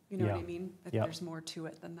handwriting. You know what I mean? That Yep. there's more to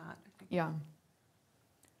it than that, I think. Yeah,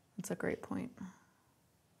 that's a great point.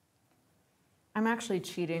 I'm actually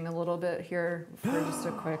cheating a little bit here for just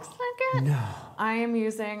a quick second. No. I am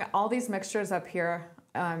using all these mixtures up here,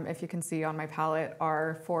 if you can see on my palette,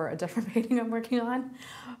 are for a different painting I'm working on.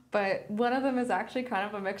 But one of them is actually kind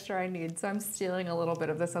of a mixture I need, so I'm stealing a little bit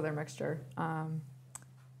of this other mixture,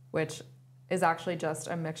 which is actually just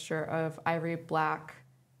a mixture of ivory black,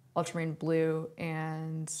 ultramarine blue,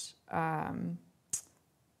 and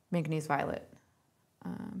manganese violet.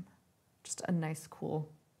 Just a nice, cool,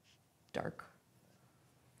 dark.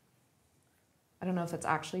 I don't know if that's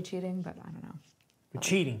actually cheating, but I don't know. You're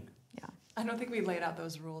cheating. Yeah. I don't think we laid out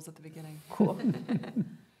those rules at the beginning. Cool.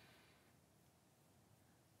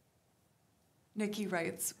 Nikki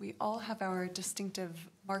writes, we all have our distinctive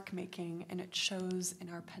mark making, and it shows in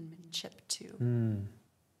our penmanship too.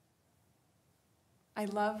 I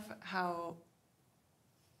love how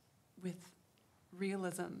with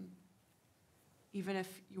realism, even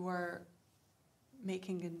if you are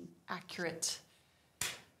making an accurate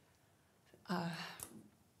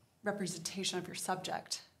representation of your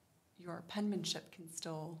subject, your penmanship can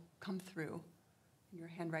still come through in your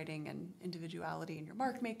handwriting and individuality in your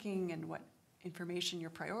mark making and what information you're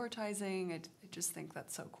prioritizing. I just think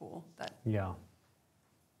that's so cool that Yeah.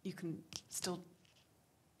 you can still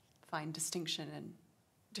find distinction in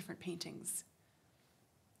different paintings,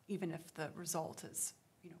 even if the result is,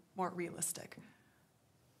 you know, more realistic.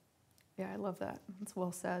 Yeah, I love that. That's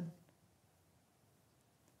well said.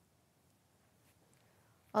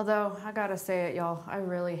 Although, I gotta say it, y'all, I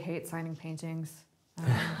really hate signing paintings.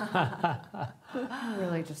 I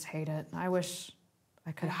really just hate it. I wish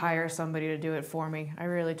I could hire somebody to do it for me. I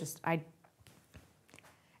really just,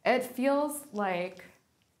 it feels like,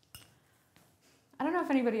 I don't know if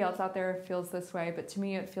anybody else out there feels this way, but to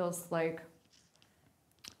me it feels like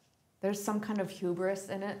there's some kind of hubris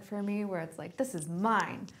in it for me where it's like, this is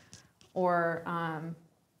mine. Or, I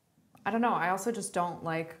don't know, I also just don't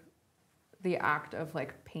like the act of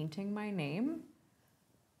like painting my name.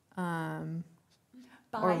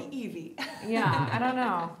 By Evie. Yeah, I don't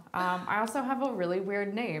know. I also have a really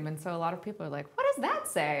weird name, and so a lot of people are like, what does that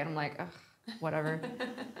say? And I'm like, ugh, whatever.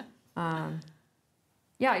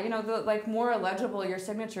 Yeah, you know, the like more illegible your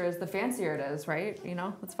signature is, the fancier it is, right? You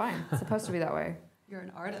know, it's fine. It's supposed to be that way. You're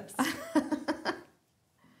an artist.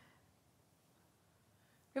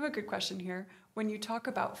 We have a a good question here. When you talk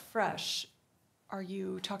about fresh, are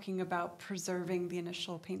you talking about preserving the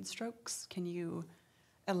initial paint strokes? Can you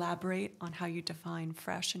elaborate on how you define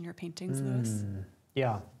fresh in your paintings, Lewis?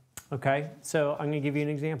 Yeah. Okay. So I'm going to give you an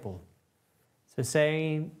example. So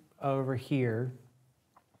say over here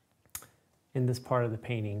in this part of the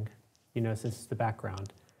painting, you notice this is the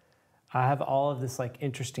background. I have all of this like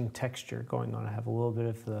interesting texture going on. I have a little bit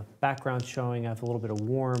of the background showing. I have a little bit of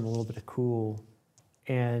warm, a little bit of cool,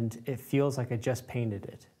 and it feels like I just painted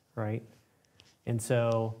it, right? And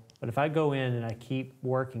so, but if I go in and I keep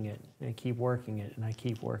working it, and I keep working it, and I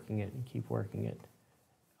keep working it, and keep working it,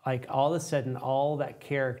 like all of a sudden, all that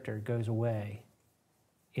character goes away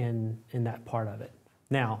in that part of it.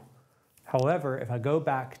 Now, however, if I go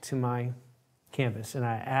back to my canvas and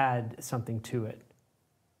I add something to it,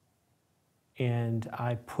 and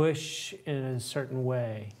I push in a certain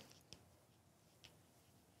way,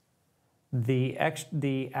 the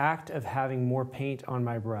act of having more paint on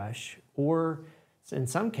my brush, or in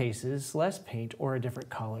some cases less paint or a different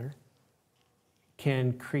color,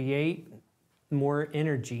 can create more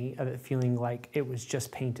energy of it feeling like it was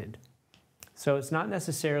just painted. So it's not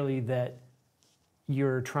necessarily that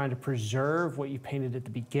you're trying to preserve what you painted at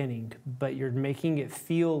the beginning, but you're making it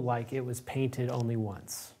feel like it was painted only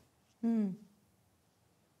once.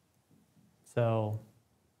 So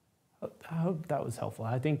I hope that was helpful.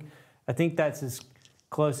 I think that's as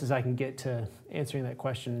close as I can get to answering that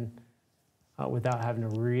question without having to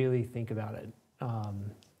really think about it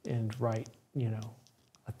and write,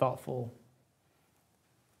 a thoughtful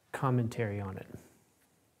commentary on it.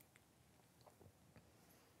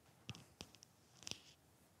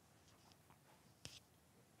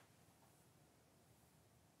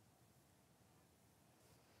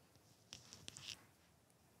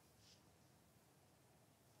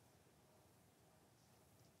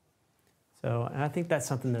 So, and I think that's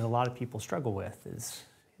something that a lot of people struggle with is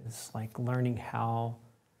like learning how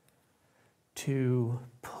to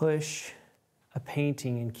push a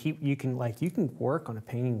painting and you can work on a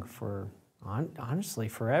painting for honestly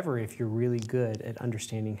forever if you're really good at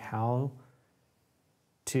understanding how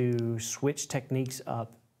to switch techniques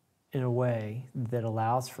up in a way that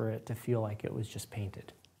allows for it to feel like it was just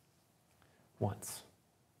painted once.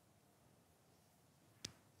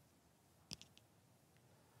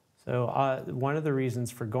 So one of the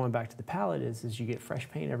reasons for going back to the palette is you get fresh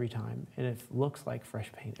paint every time, and it looks like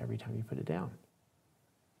fresh paint every time you put it down.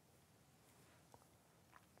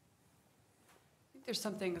 I think there's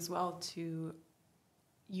something as well to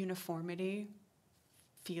uniformity,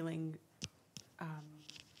 feeling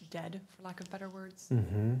dead, for lack of better words.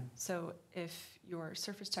 Mm-hmm. So if your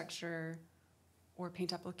surface texture or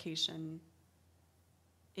paint application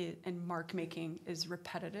and mark making is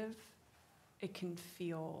repetitive, it can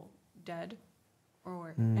feel dead,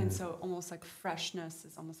 and so almost like freshness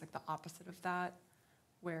is almost like the opposite of that,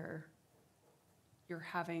 where you're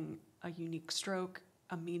having a unique stroke,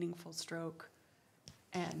 a meaningful stroke,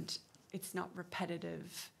 and it's not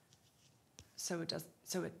repetitive, so it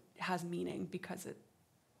has meaning because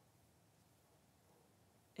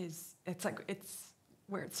it's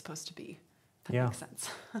where it's supposed to be. If that makes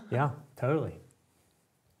sense. Yeah, totally.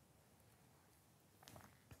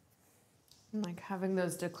 Like having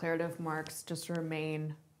those declarative marks just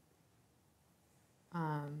remain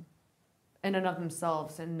in and of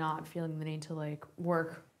themselves and not feeling the need to like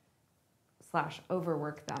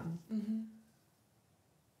work/overwork them. Mm-hmm.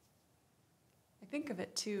 I think of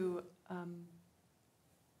it too,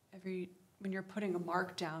 when you're putting a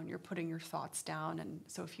mark down, you're putting your thoughts down, and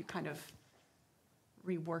so if you kind of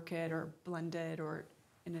rework it or blend it or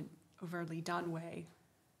in an overly done way,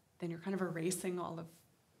 then you're kind of erasing all of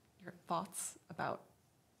your thoughts about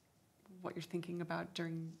what you're thinking about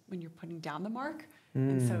when you're putting down the mark.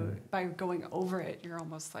 And so by going over it, you're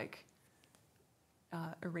almost like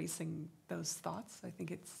erasing those thoughts. I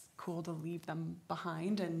think it's cool to leave them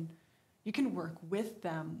behind, and you can work with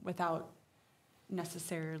them without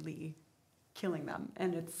necessarily killing them.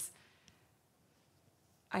 And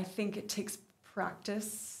I think it takes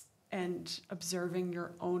practice and observing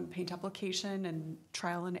your own paint application and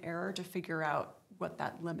trial and error to figure out what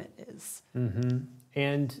that limit is. Mm-hmm.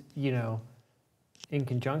 And, in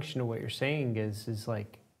conjunction to what you're saying is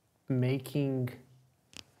like getting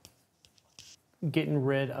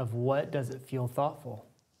rid of what does it feel thoughtful.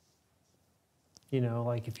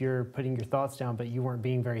 Like if you're putting your thoughts down, but you weren't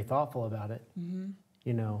being very thoughtful about it,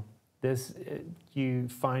 you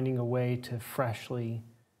finding a way to freshly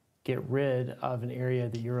get rid of an area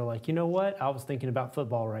that you were like, you know what? I was thinking about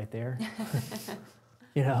football right there.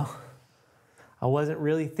 I wasn't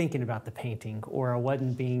really thinking about the painting, or I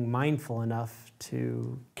wasn't being mindful enough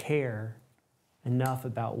to care enough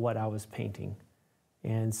about what I was painting.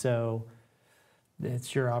 And so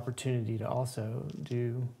it's your opportunity to also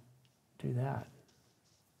do that.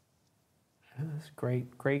 That's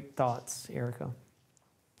great thoughts, Erica.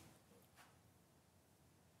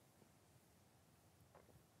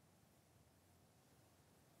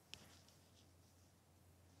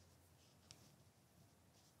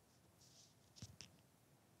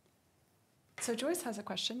 So Joyce has a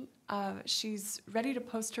question. She's ready to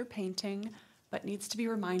post her painting, but needs to be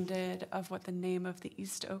reminded of what the name of the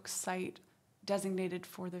East Oaks site designated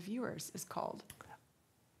for the viewers is called.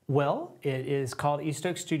 Well, it is called East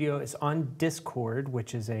Oaks Studio. It's on Discord,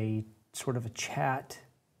 which is a sort of a chat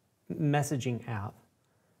messaging app.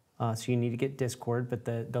 So you need to get Discord, but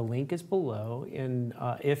the link is below. And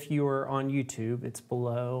if you're on YouTube, it's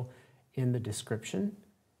below in the description.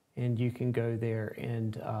 And you can go there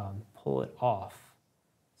and pull it off.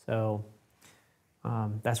 So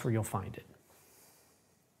that's where you'll find it.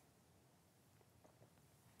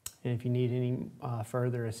 And if you need any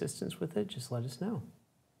further assistance with it, just let us know.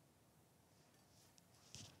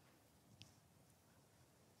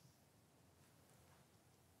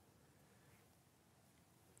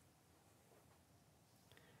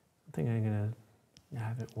 I think I'm gonna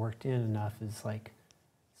have it worked in enough is like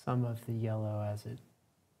some of the yellow as it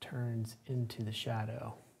turns into the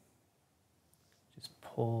shadow. Just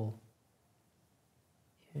pull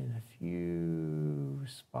in a few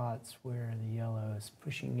spots where the yellow is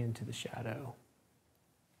pushing into the shadow.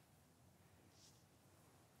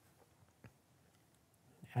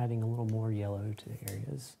 Adding a little more yellow to the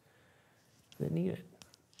areas that need it.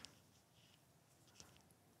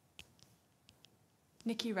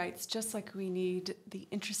 Nikki writes, just like we need the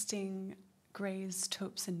interesting grays,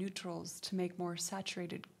 taupes, and neutrals to make more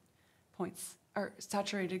saturated points, or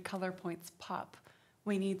saturated color points pop,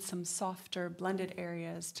 we need some softer blended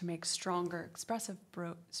areas to make stronger expressive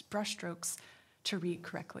brush strokes to read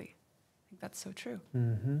correctly. I think that's so true.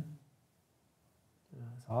 Mm-hmm.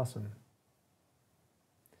 That's awesome.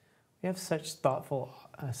 We have such a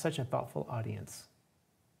thoughtful audience.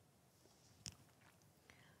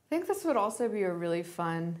 I think this would also be a really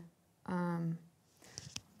fun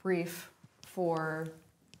brief for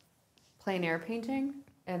plein air painting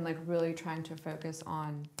and like really trying to focus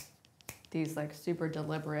on these like super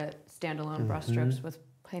deliberate standalone brushstrokes with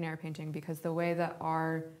plein air painting, because the way that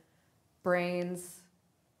our brains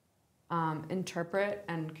interpret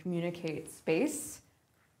and communicate space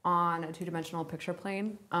on a two-dimensional picture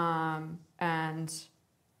plane, and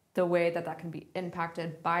the way that that can be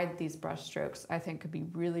impacted by these brush strokes, I think could be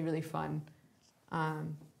really, really fun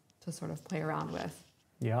to sort of play around with.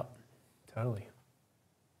 Yep, totally.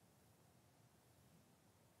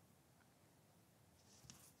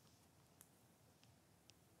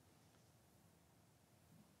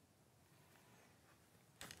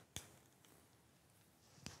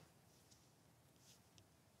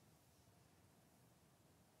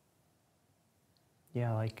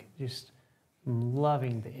 Yeah, like just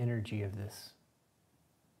loving the energy of this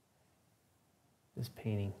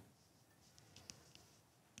painting.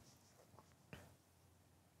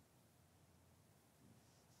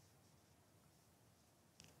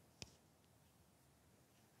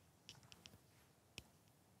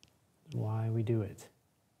 Why we do it.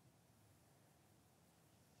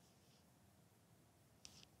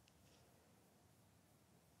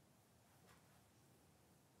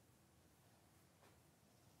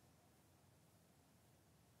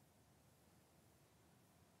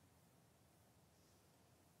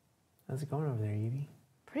 How's it going over there, Evie?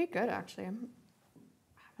 Pretty good, actually. I'm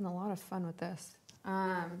having a lot of fun with this.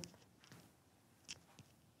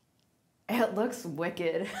 It looks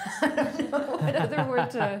wicked. I don't know what other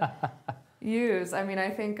word to use. I mean, I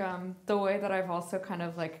think the way that I've also kind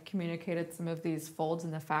of like communicated some of these folds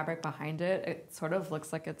in the fabric behind it, it sort of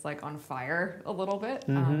looks like it's like on fire a little bit.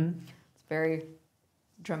 It's very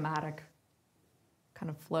dramatic, kind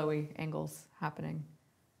of flowy angles happening.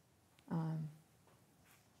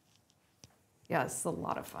 Yeah, it's a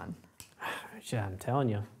lot of fun. Yeah, I'm telling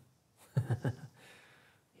you.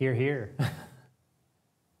 Hear, hear.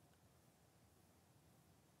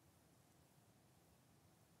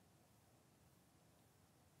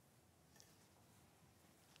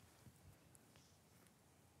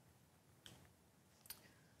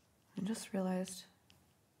 I just realized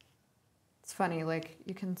it's funny, like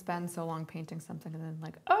you can spend so long painting something and then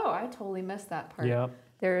like, oh, I totally missed that part. Yep.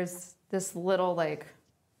 There's this little like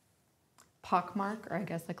pock mark, or I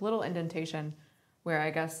guess like little indentation where I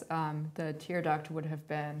guess the tear duct would have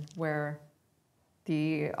been, where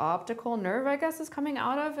the optical nerve, I guess, is coming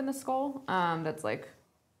out of in the skull. That's like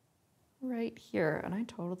right here, and I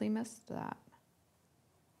totally missed that.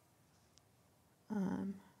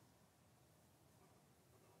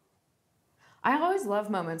 I always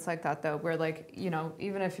love moments like that, though, where, like, you know,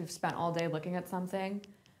 even if you've spent all day looking at something,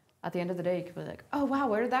 at the end of the day, you could be like, oh, wow,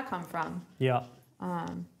 where did that come from? Yeah.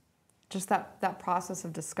 Just that process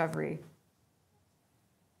of discovery.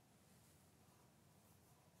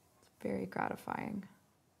 It's very gratifying.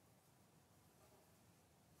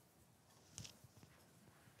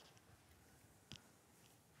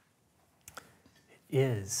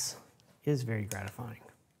 Is very gratifying.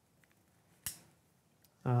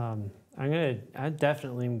 I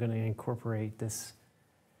definitely am gonna incorporate this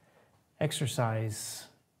exercise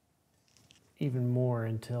even more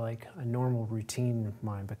into like a normal routine of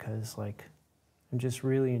mine, because like I'm just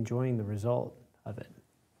really enjoying the result of it.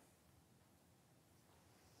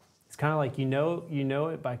 It's kind of like you know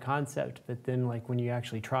it by concept, but then like when you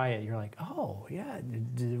actually try it, you're like, oh yeah,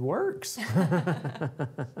 it works.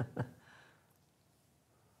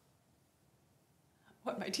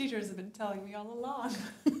 What my teachers have been telling me all along.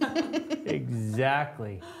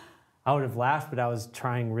 Exactly. I would have laughed, but I was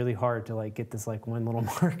trying really hard to like get this like one little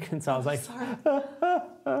mark, and so I was like, Sorry.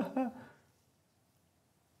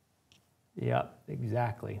 yep,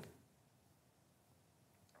 exactly.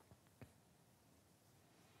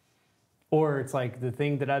 Or it's like the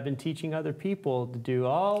thing that I've been teaching other people to do.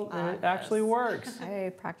 It actually Yes. works.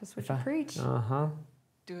 Hey, practice what you preach. Uh-huh.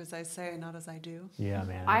 Do as I say, not as I do. Yeah,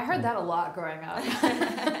 man. I heard that a lot growing up.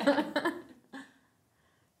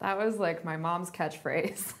 That was like my mom's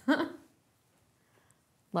catchphrase.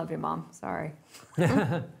 Love you, Mom. Sorry.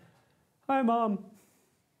 Hi, Mom.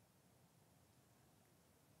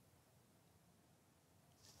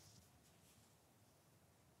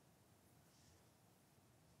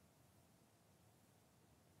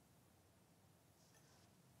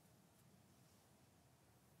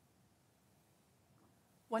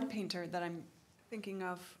 One painter that I'm thinking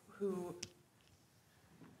of who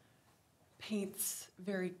paints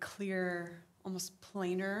very clear, almost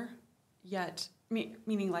planar, yet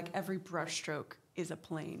meaning like every brush stroke is a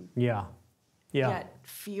plane, Yeah. Yeah. yet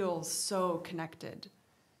feels so connected,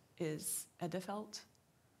 is Edefeld.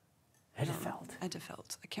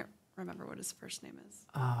 Edefeld. I can't remember what his first name is.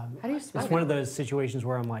 How do you spell It's one of those situations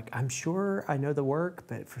where I'm like, I'm sure I know the work,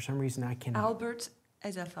 but for some reason I cannot. Albert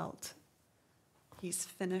Edefeld. He's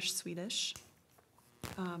Finnish-Swedish.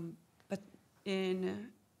 But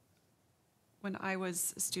when I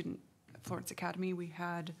was a student at Florence Academy, we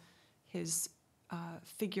had his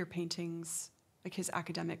figure paintings, like his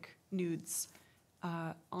academic nudes,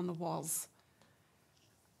 on the walls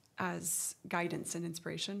as guidance and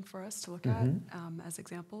inspiration for us to look at as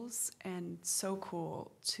examples. And so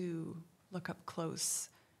cool to look up close,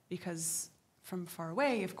 because from far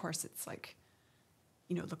away, of course, it's like,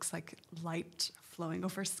 you know, it looks like light flowing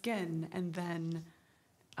over skin, and then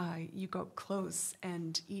you go up close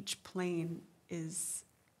and each plane is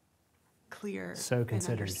clear So and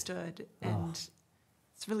considered. understood, and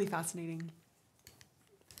it's really fascinating.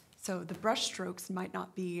 So the brush strokes might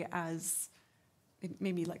not be as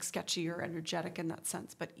maybe like sketchy or energetic in that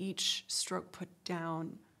sense, but each stroke put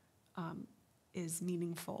down is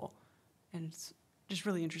meaningful, and it's just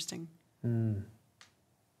really interesting. I'll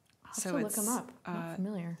have to look him up. I'm not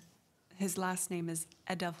familiar. His last name is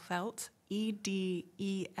Edelfelt,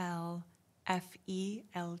 Edelfelt,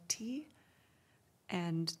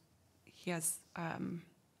 and he has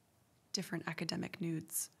different academic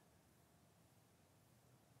nudes.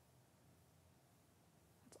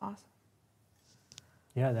 That's awesome.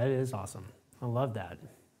 Yeah, that is awesome. I love that.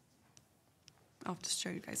 I'll have to show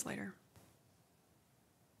you guys later.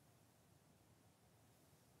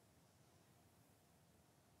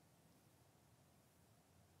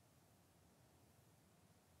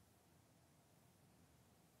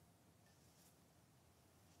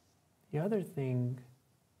 The other thing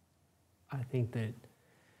I think that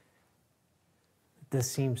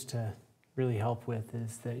this seems to really help with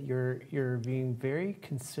is that you're being very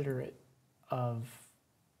considerate of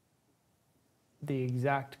the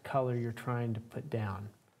exact color you're trying to put down.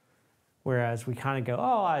 Whereas we kind of go,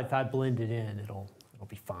 oh, if I blend it in, it'll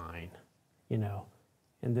be fine, you know.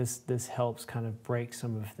 And this helps kind of break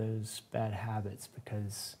some of those bad habits,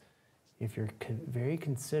 because if you're very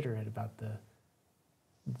considerate about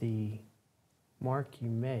the mark you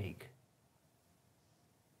make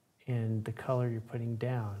and the color you're putting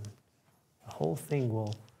down, the whole thing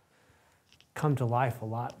will come to life a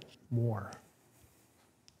lot more.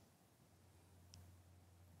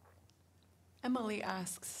 Emily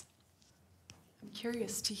asks, I'm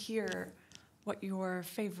curious to hear what your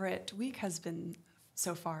favorite week has been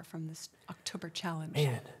so far from this October challenge.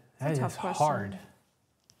 Man, that It's a is tough question. hard.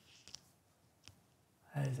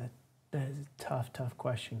 That is a tough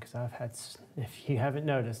question because I've had, if you haven't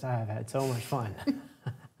noticed, I have had so much fun.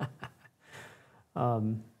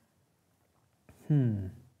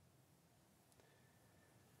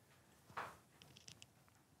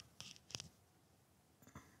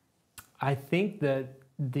 I think that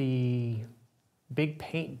the big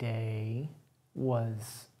paint day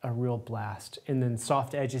was a real blast. And then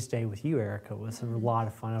Soft Edges Day with you, Erica, was a lot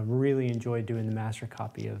of fun. I really enjoyed doing the master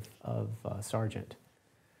copy of Sargent.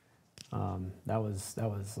 That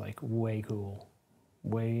was like way cool,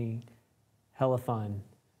 way hella fun.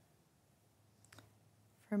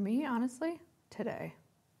 For me, honestly, today.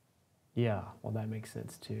 Yeah, well, that makes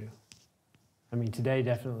sense too. I mean, today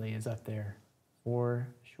definitely is up there for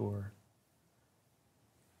sure.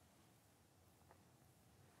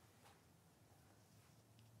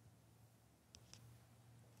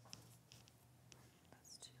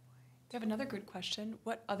 We have another good question.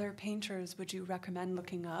 What other painters would you recommend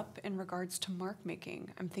looking up in regards to mark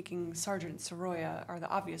making? I'm thinking Sargent, Soroya are the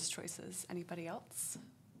obvious choices. Anybody else?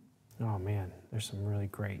 Oh man, there's some really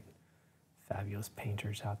great, fabulous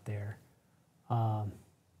painters out there.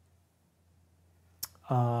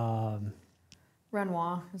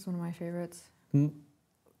 Renoir is one of my favorites.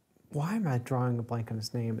 Why am I drawing a blank on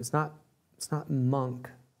his name? It's not Monk,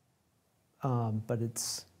 but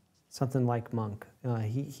it's something like Monk.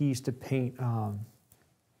 He used to paint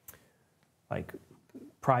like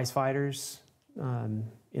prize fighters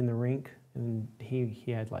in the rink, and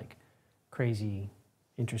he had like crazy,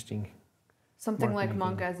 interesting Something Mark like making.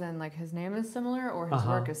 Monk, as in like his name is similar or his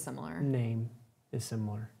work is similar. name is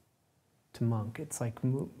similar to Monk. It's like,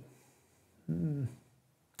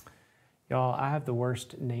 y'all, I have the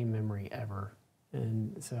worst name memory ever,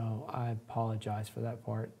 and so I apologize for that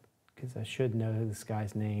part because I should know this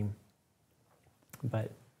guy's name.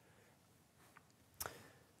 But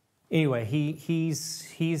anyway, he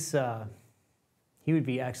would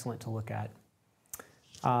be excellent to look at.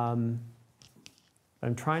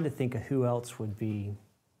 I'm trying to think of who else would be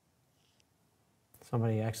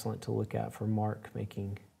somebody excellent to look at for mark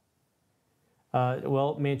making.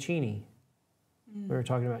 Well, Mancini. We were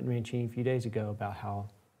talking about Mancini a few days ago about how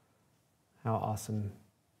awesome,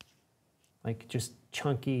 like just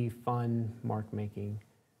chunky, fun mark making.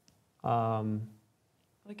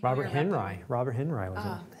 Like Robert Ilya Henry. Robert Henry was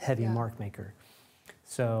a heavy yeah. mark maker.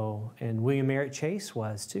 So, and William Merritt Chase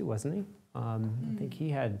was too, wasn't he? I think he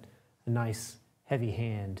had a nice heavy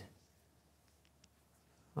hand.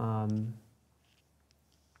 Some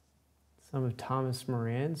of Thomas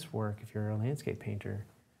Moran's work, if you're a landscape painter,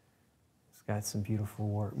 it's got some beautiful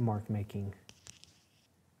work, mark making.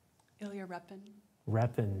 Ilya Repin.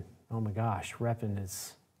 Repin, oh my gosh, Repin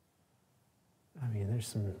is, I mean, there's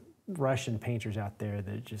some Russian painters out there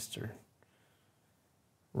that just are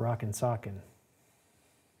rockin' sockin'.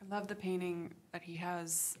 I love the painting that he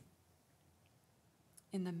has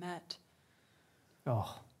in the Met.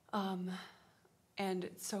 Oh, And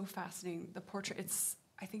it's so fascinating. The portrait,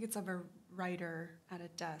 I think it's of a writer at a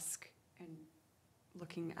desk and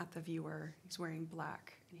looking at the viewer. He's wearing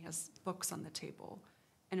black and he has books on the table.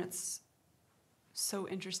 And it's so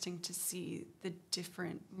interesting to see the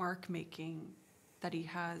different mark making that he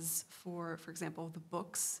has for example, the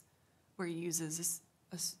books where he uses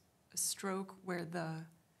a stroke where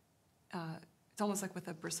it's almost like with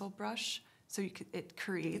a bristle brush. So it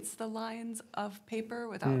creates the lines of paper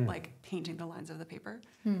without like painting the lines of the paper.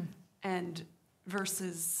 And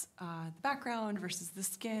versus the background versus the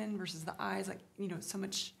skin versus the eyes, like, so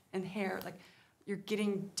much, and hair, like you're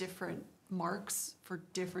getting different marks for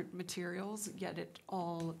different materials, yet it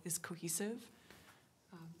all is cohesive.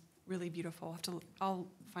 Really beautiful. I'll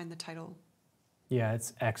find the title. yeah,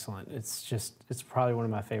 it's excellent. It's probably one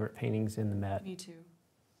of my favorite paintings in the Met. Me too.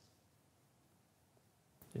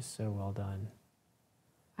 Just so well done.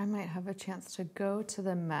 I might have a chance to go to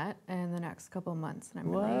the Met in the next couple months, and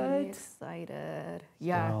I'm What? really excited.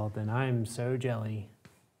 Yeah, Well, then I'm so jelly.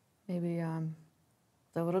 maybe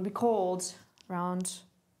though it'll be cold around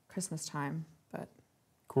Christmas time, but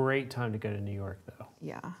Great time to go to New York, though.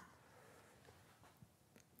 yeah.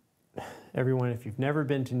 Everyone, if you've never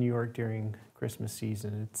been to New York during Christmas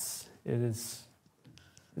season, it's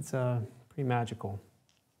pretty magical.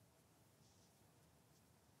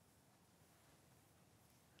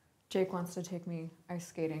 Jake wants to take me ice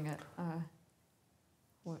skating at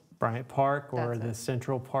Bryant Park or That's the it.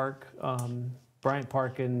 Central Park. Bryant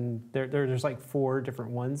Park, and there's like 4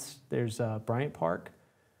 different ones. There's Bryant Park,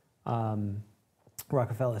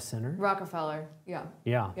 Rockefeller Center. Rockefeller, yeah.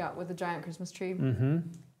 Yeah. Yeah, with the giant Christmas tree. Mm-hmm.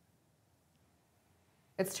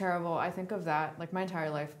 It's terrible. I think of that, like my entire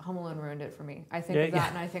life. Home Alone ruined it for me. I think of that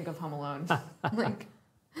and I think of Home Alone. Like,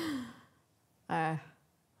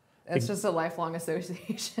 it's just a lifelong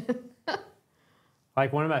association.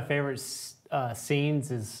 Like one of my favorite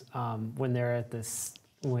scenes is when they're at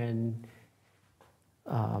when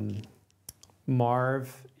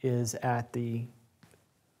Marv is at the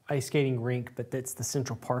ice skating rink, but that's the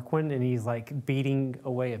Central Park one, and he's like beating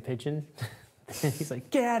away a pigeon. And he's like,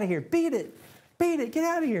 "Get out of here, beat it, get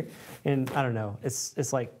out of here." And I don't know,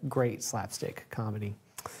 it's like great slapstick comedy.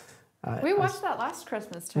 We watched that last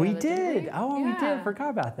Christmas together. We did. Didn't we? Oh, Yeah. we did. Forgot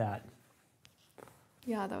about that.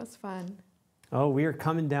 Yeah, that was fun. Oh, we are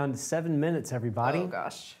coming down to 7 minutes, everybody. Oh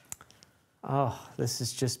gosh. Oh, this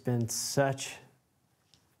has just been such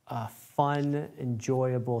a fun,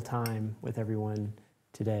 enjoyable time with everyone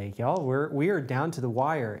today. Y'all, we are down to the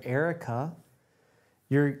wire. Erica,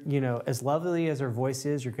 as lovely as her voice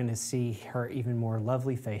is, you're going to see her even more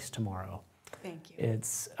lovely face tomorrow. Thank you.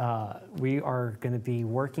 It's we are going to be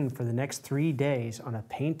working for the next 3 days on a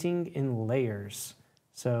painting in layers,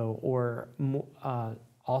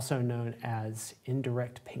 also known as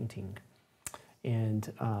indirect painting.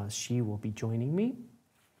 And she will be joining me,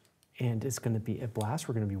 and it's going to be a blast.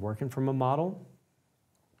 We're going to be working from a model.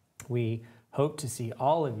 We hope to see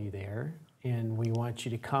all of you there, and we want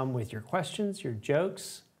you to come with your questions, your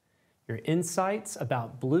jokes, your insights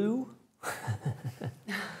about blue,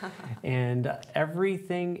 and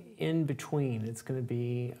everything in between. It's going to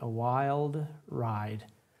be a wild ride.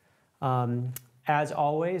 As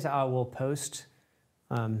always, I will post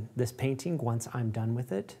this painting once I'm done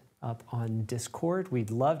with it up on Discord.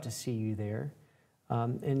 We'd love to see you there.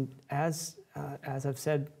 And as I've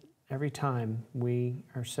said every time, we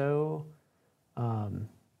are so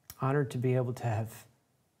honored to be able to have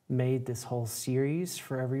made this whole series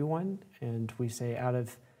for everyone. And we say out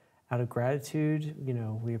of gratitude,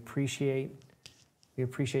 we appreciate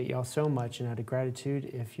y'all so much. And out of gratitude,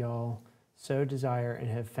 if y'all so desire and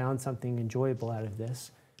have found something enjoyable out of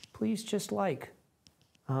this, please just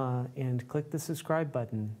and click the subscribe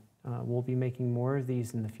button. We'll be making more of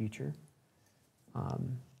these in the future.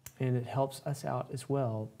 And it helps us out as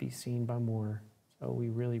well, be seen by more. So we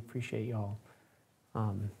really appreciate y'all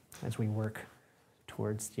as we work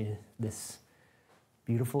towards this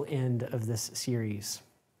beautiful end of this series.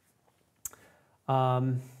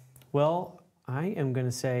 Well, I am going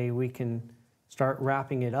to say we can start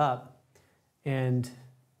wrapping it up, and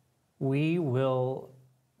we will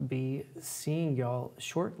be seeing y'all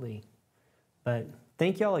shortly. But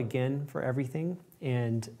thank y'all again for everything,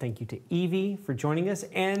 and thank you to Evie for joining us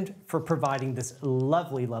and for providing this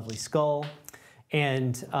lovely, lovely skull,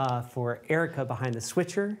 and for Erica behind the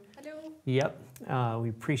switcher. Hello. Yep, we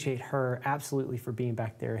appreciate her absolutely for being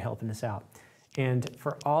back there helping us out. And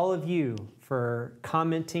for all of you for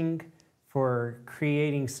commenting, for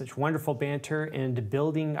creating such wonderful banter and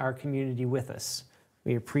building our community with us.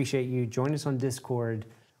 We appreciate you. Join us on Discord.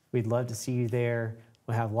 We'd love to see you there.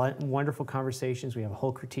 We'll have wonderful conversations. We have a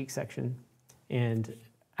whole critique section. And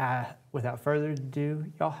without further ado,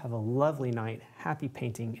 y'all have a lovely night. Happy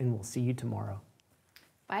painting, and we'll see you tomorrow.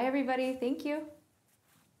 Bye, everybody. Thank you.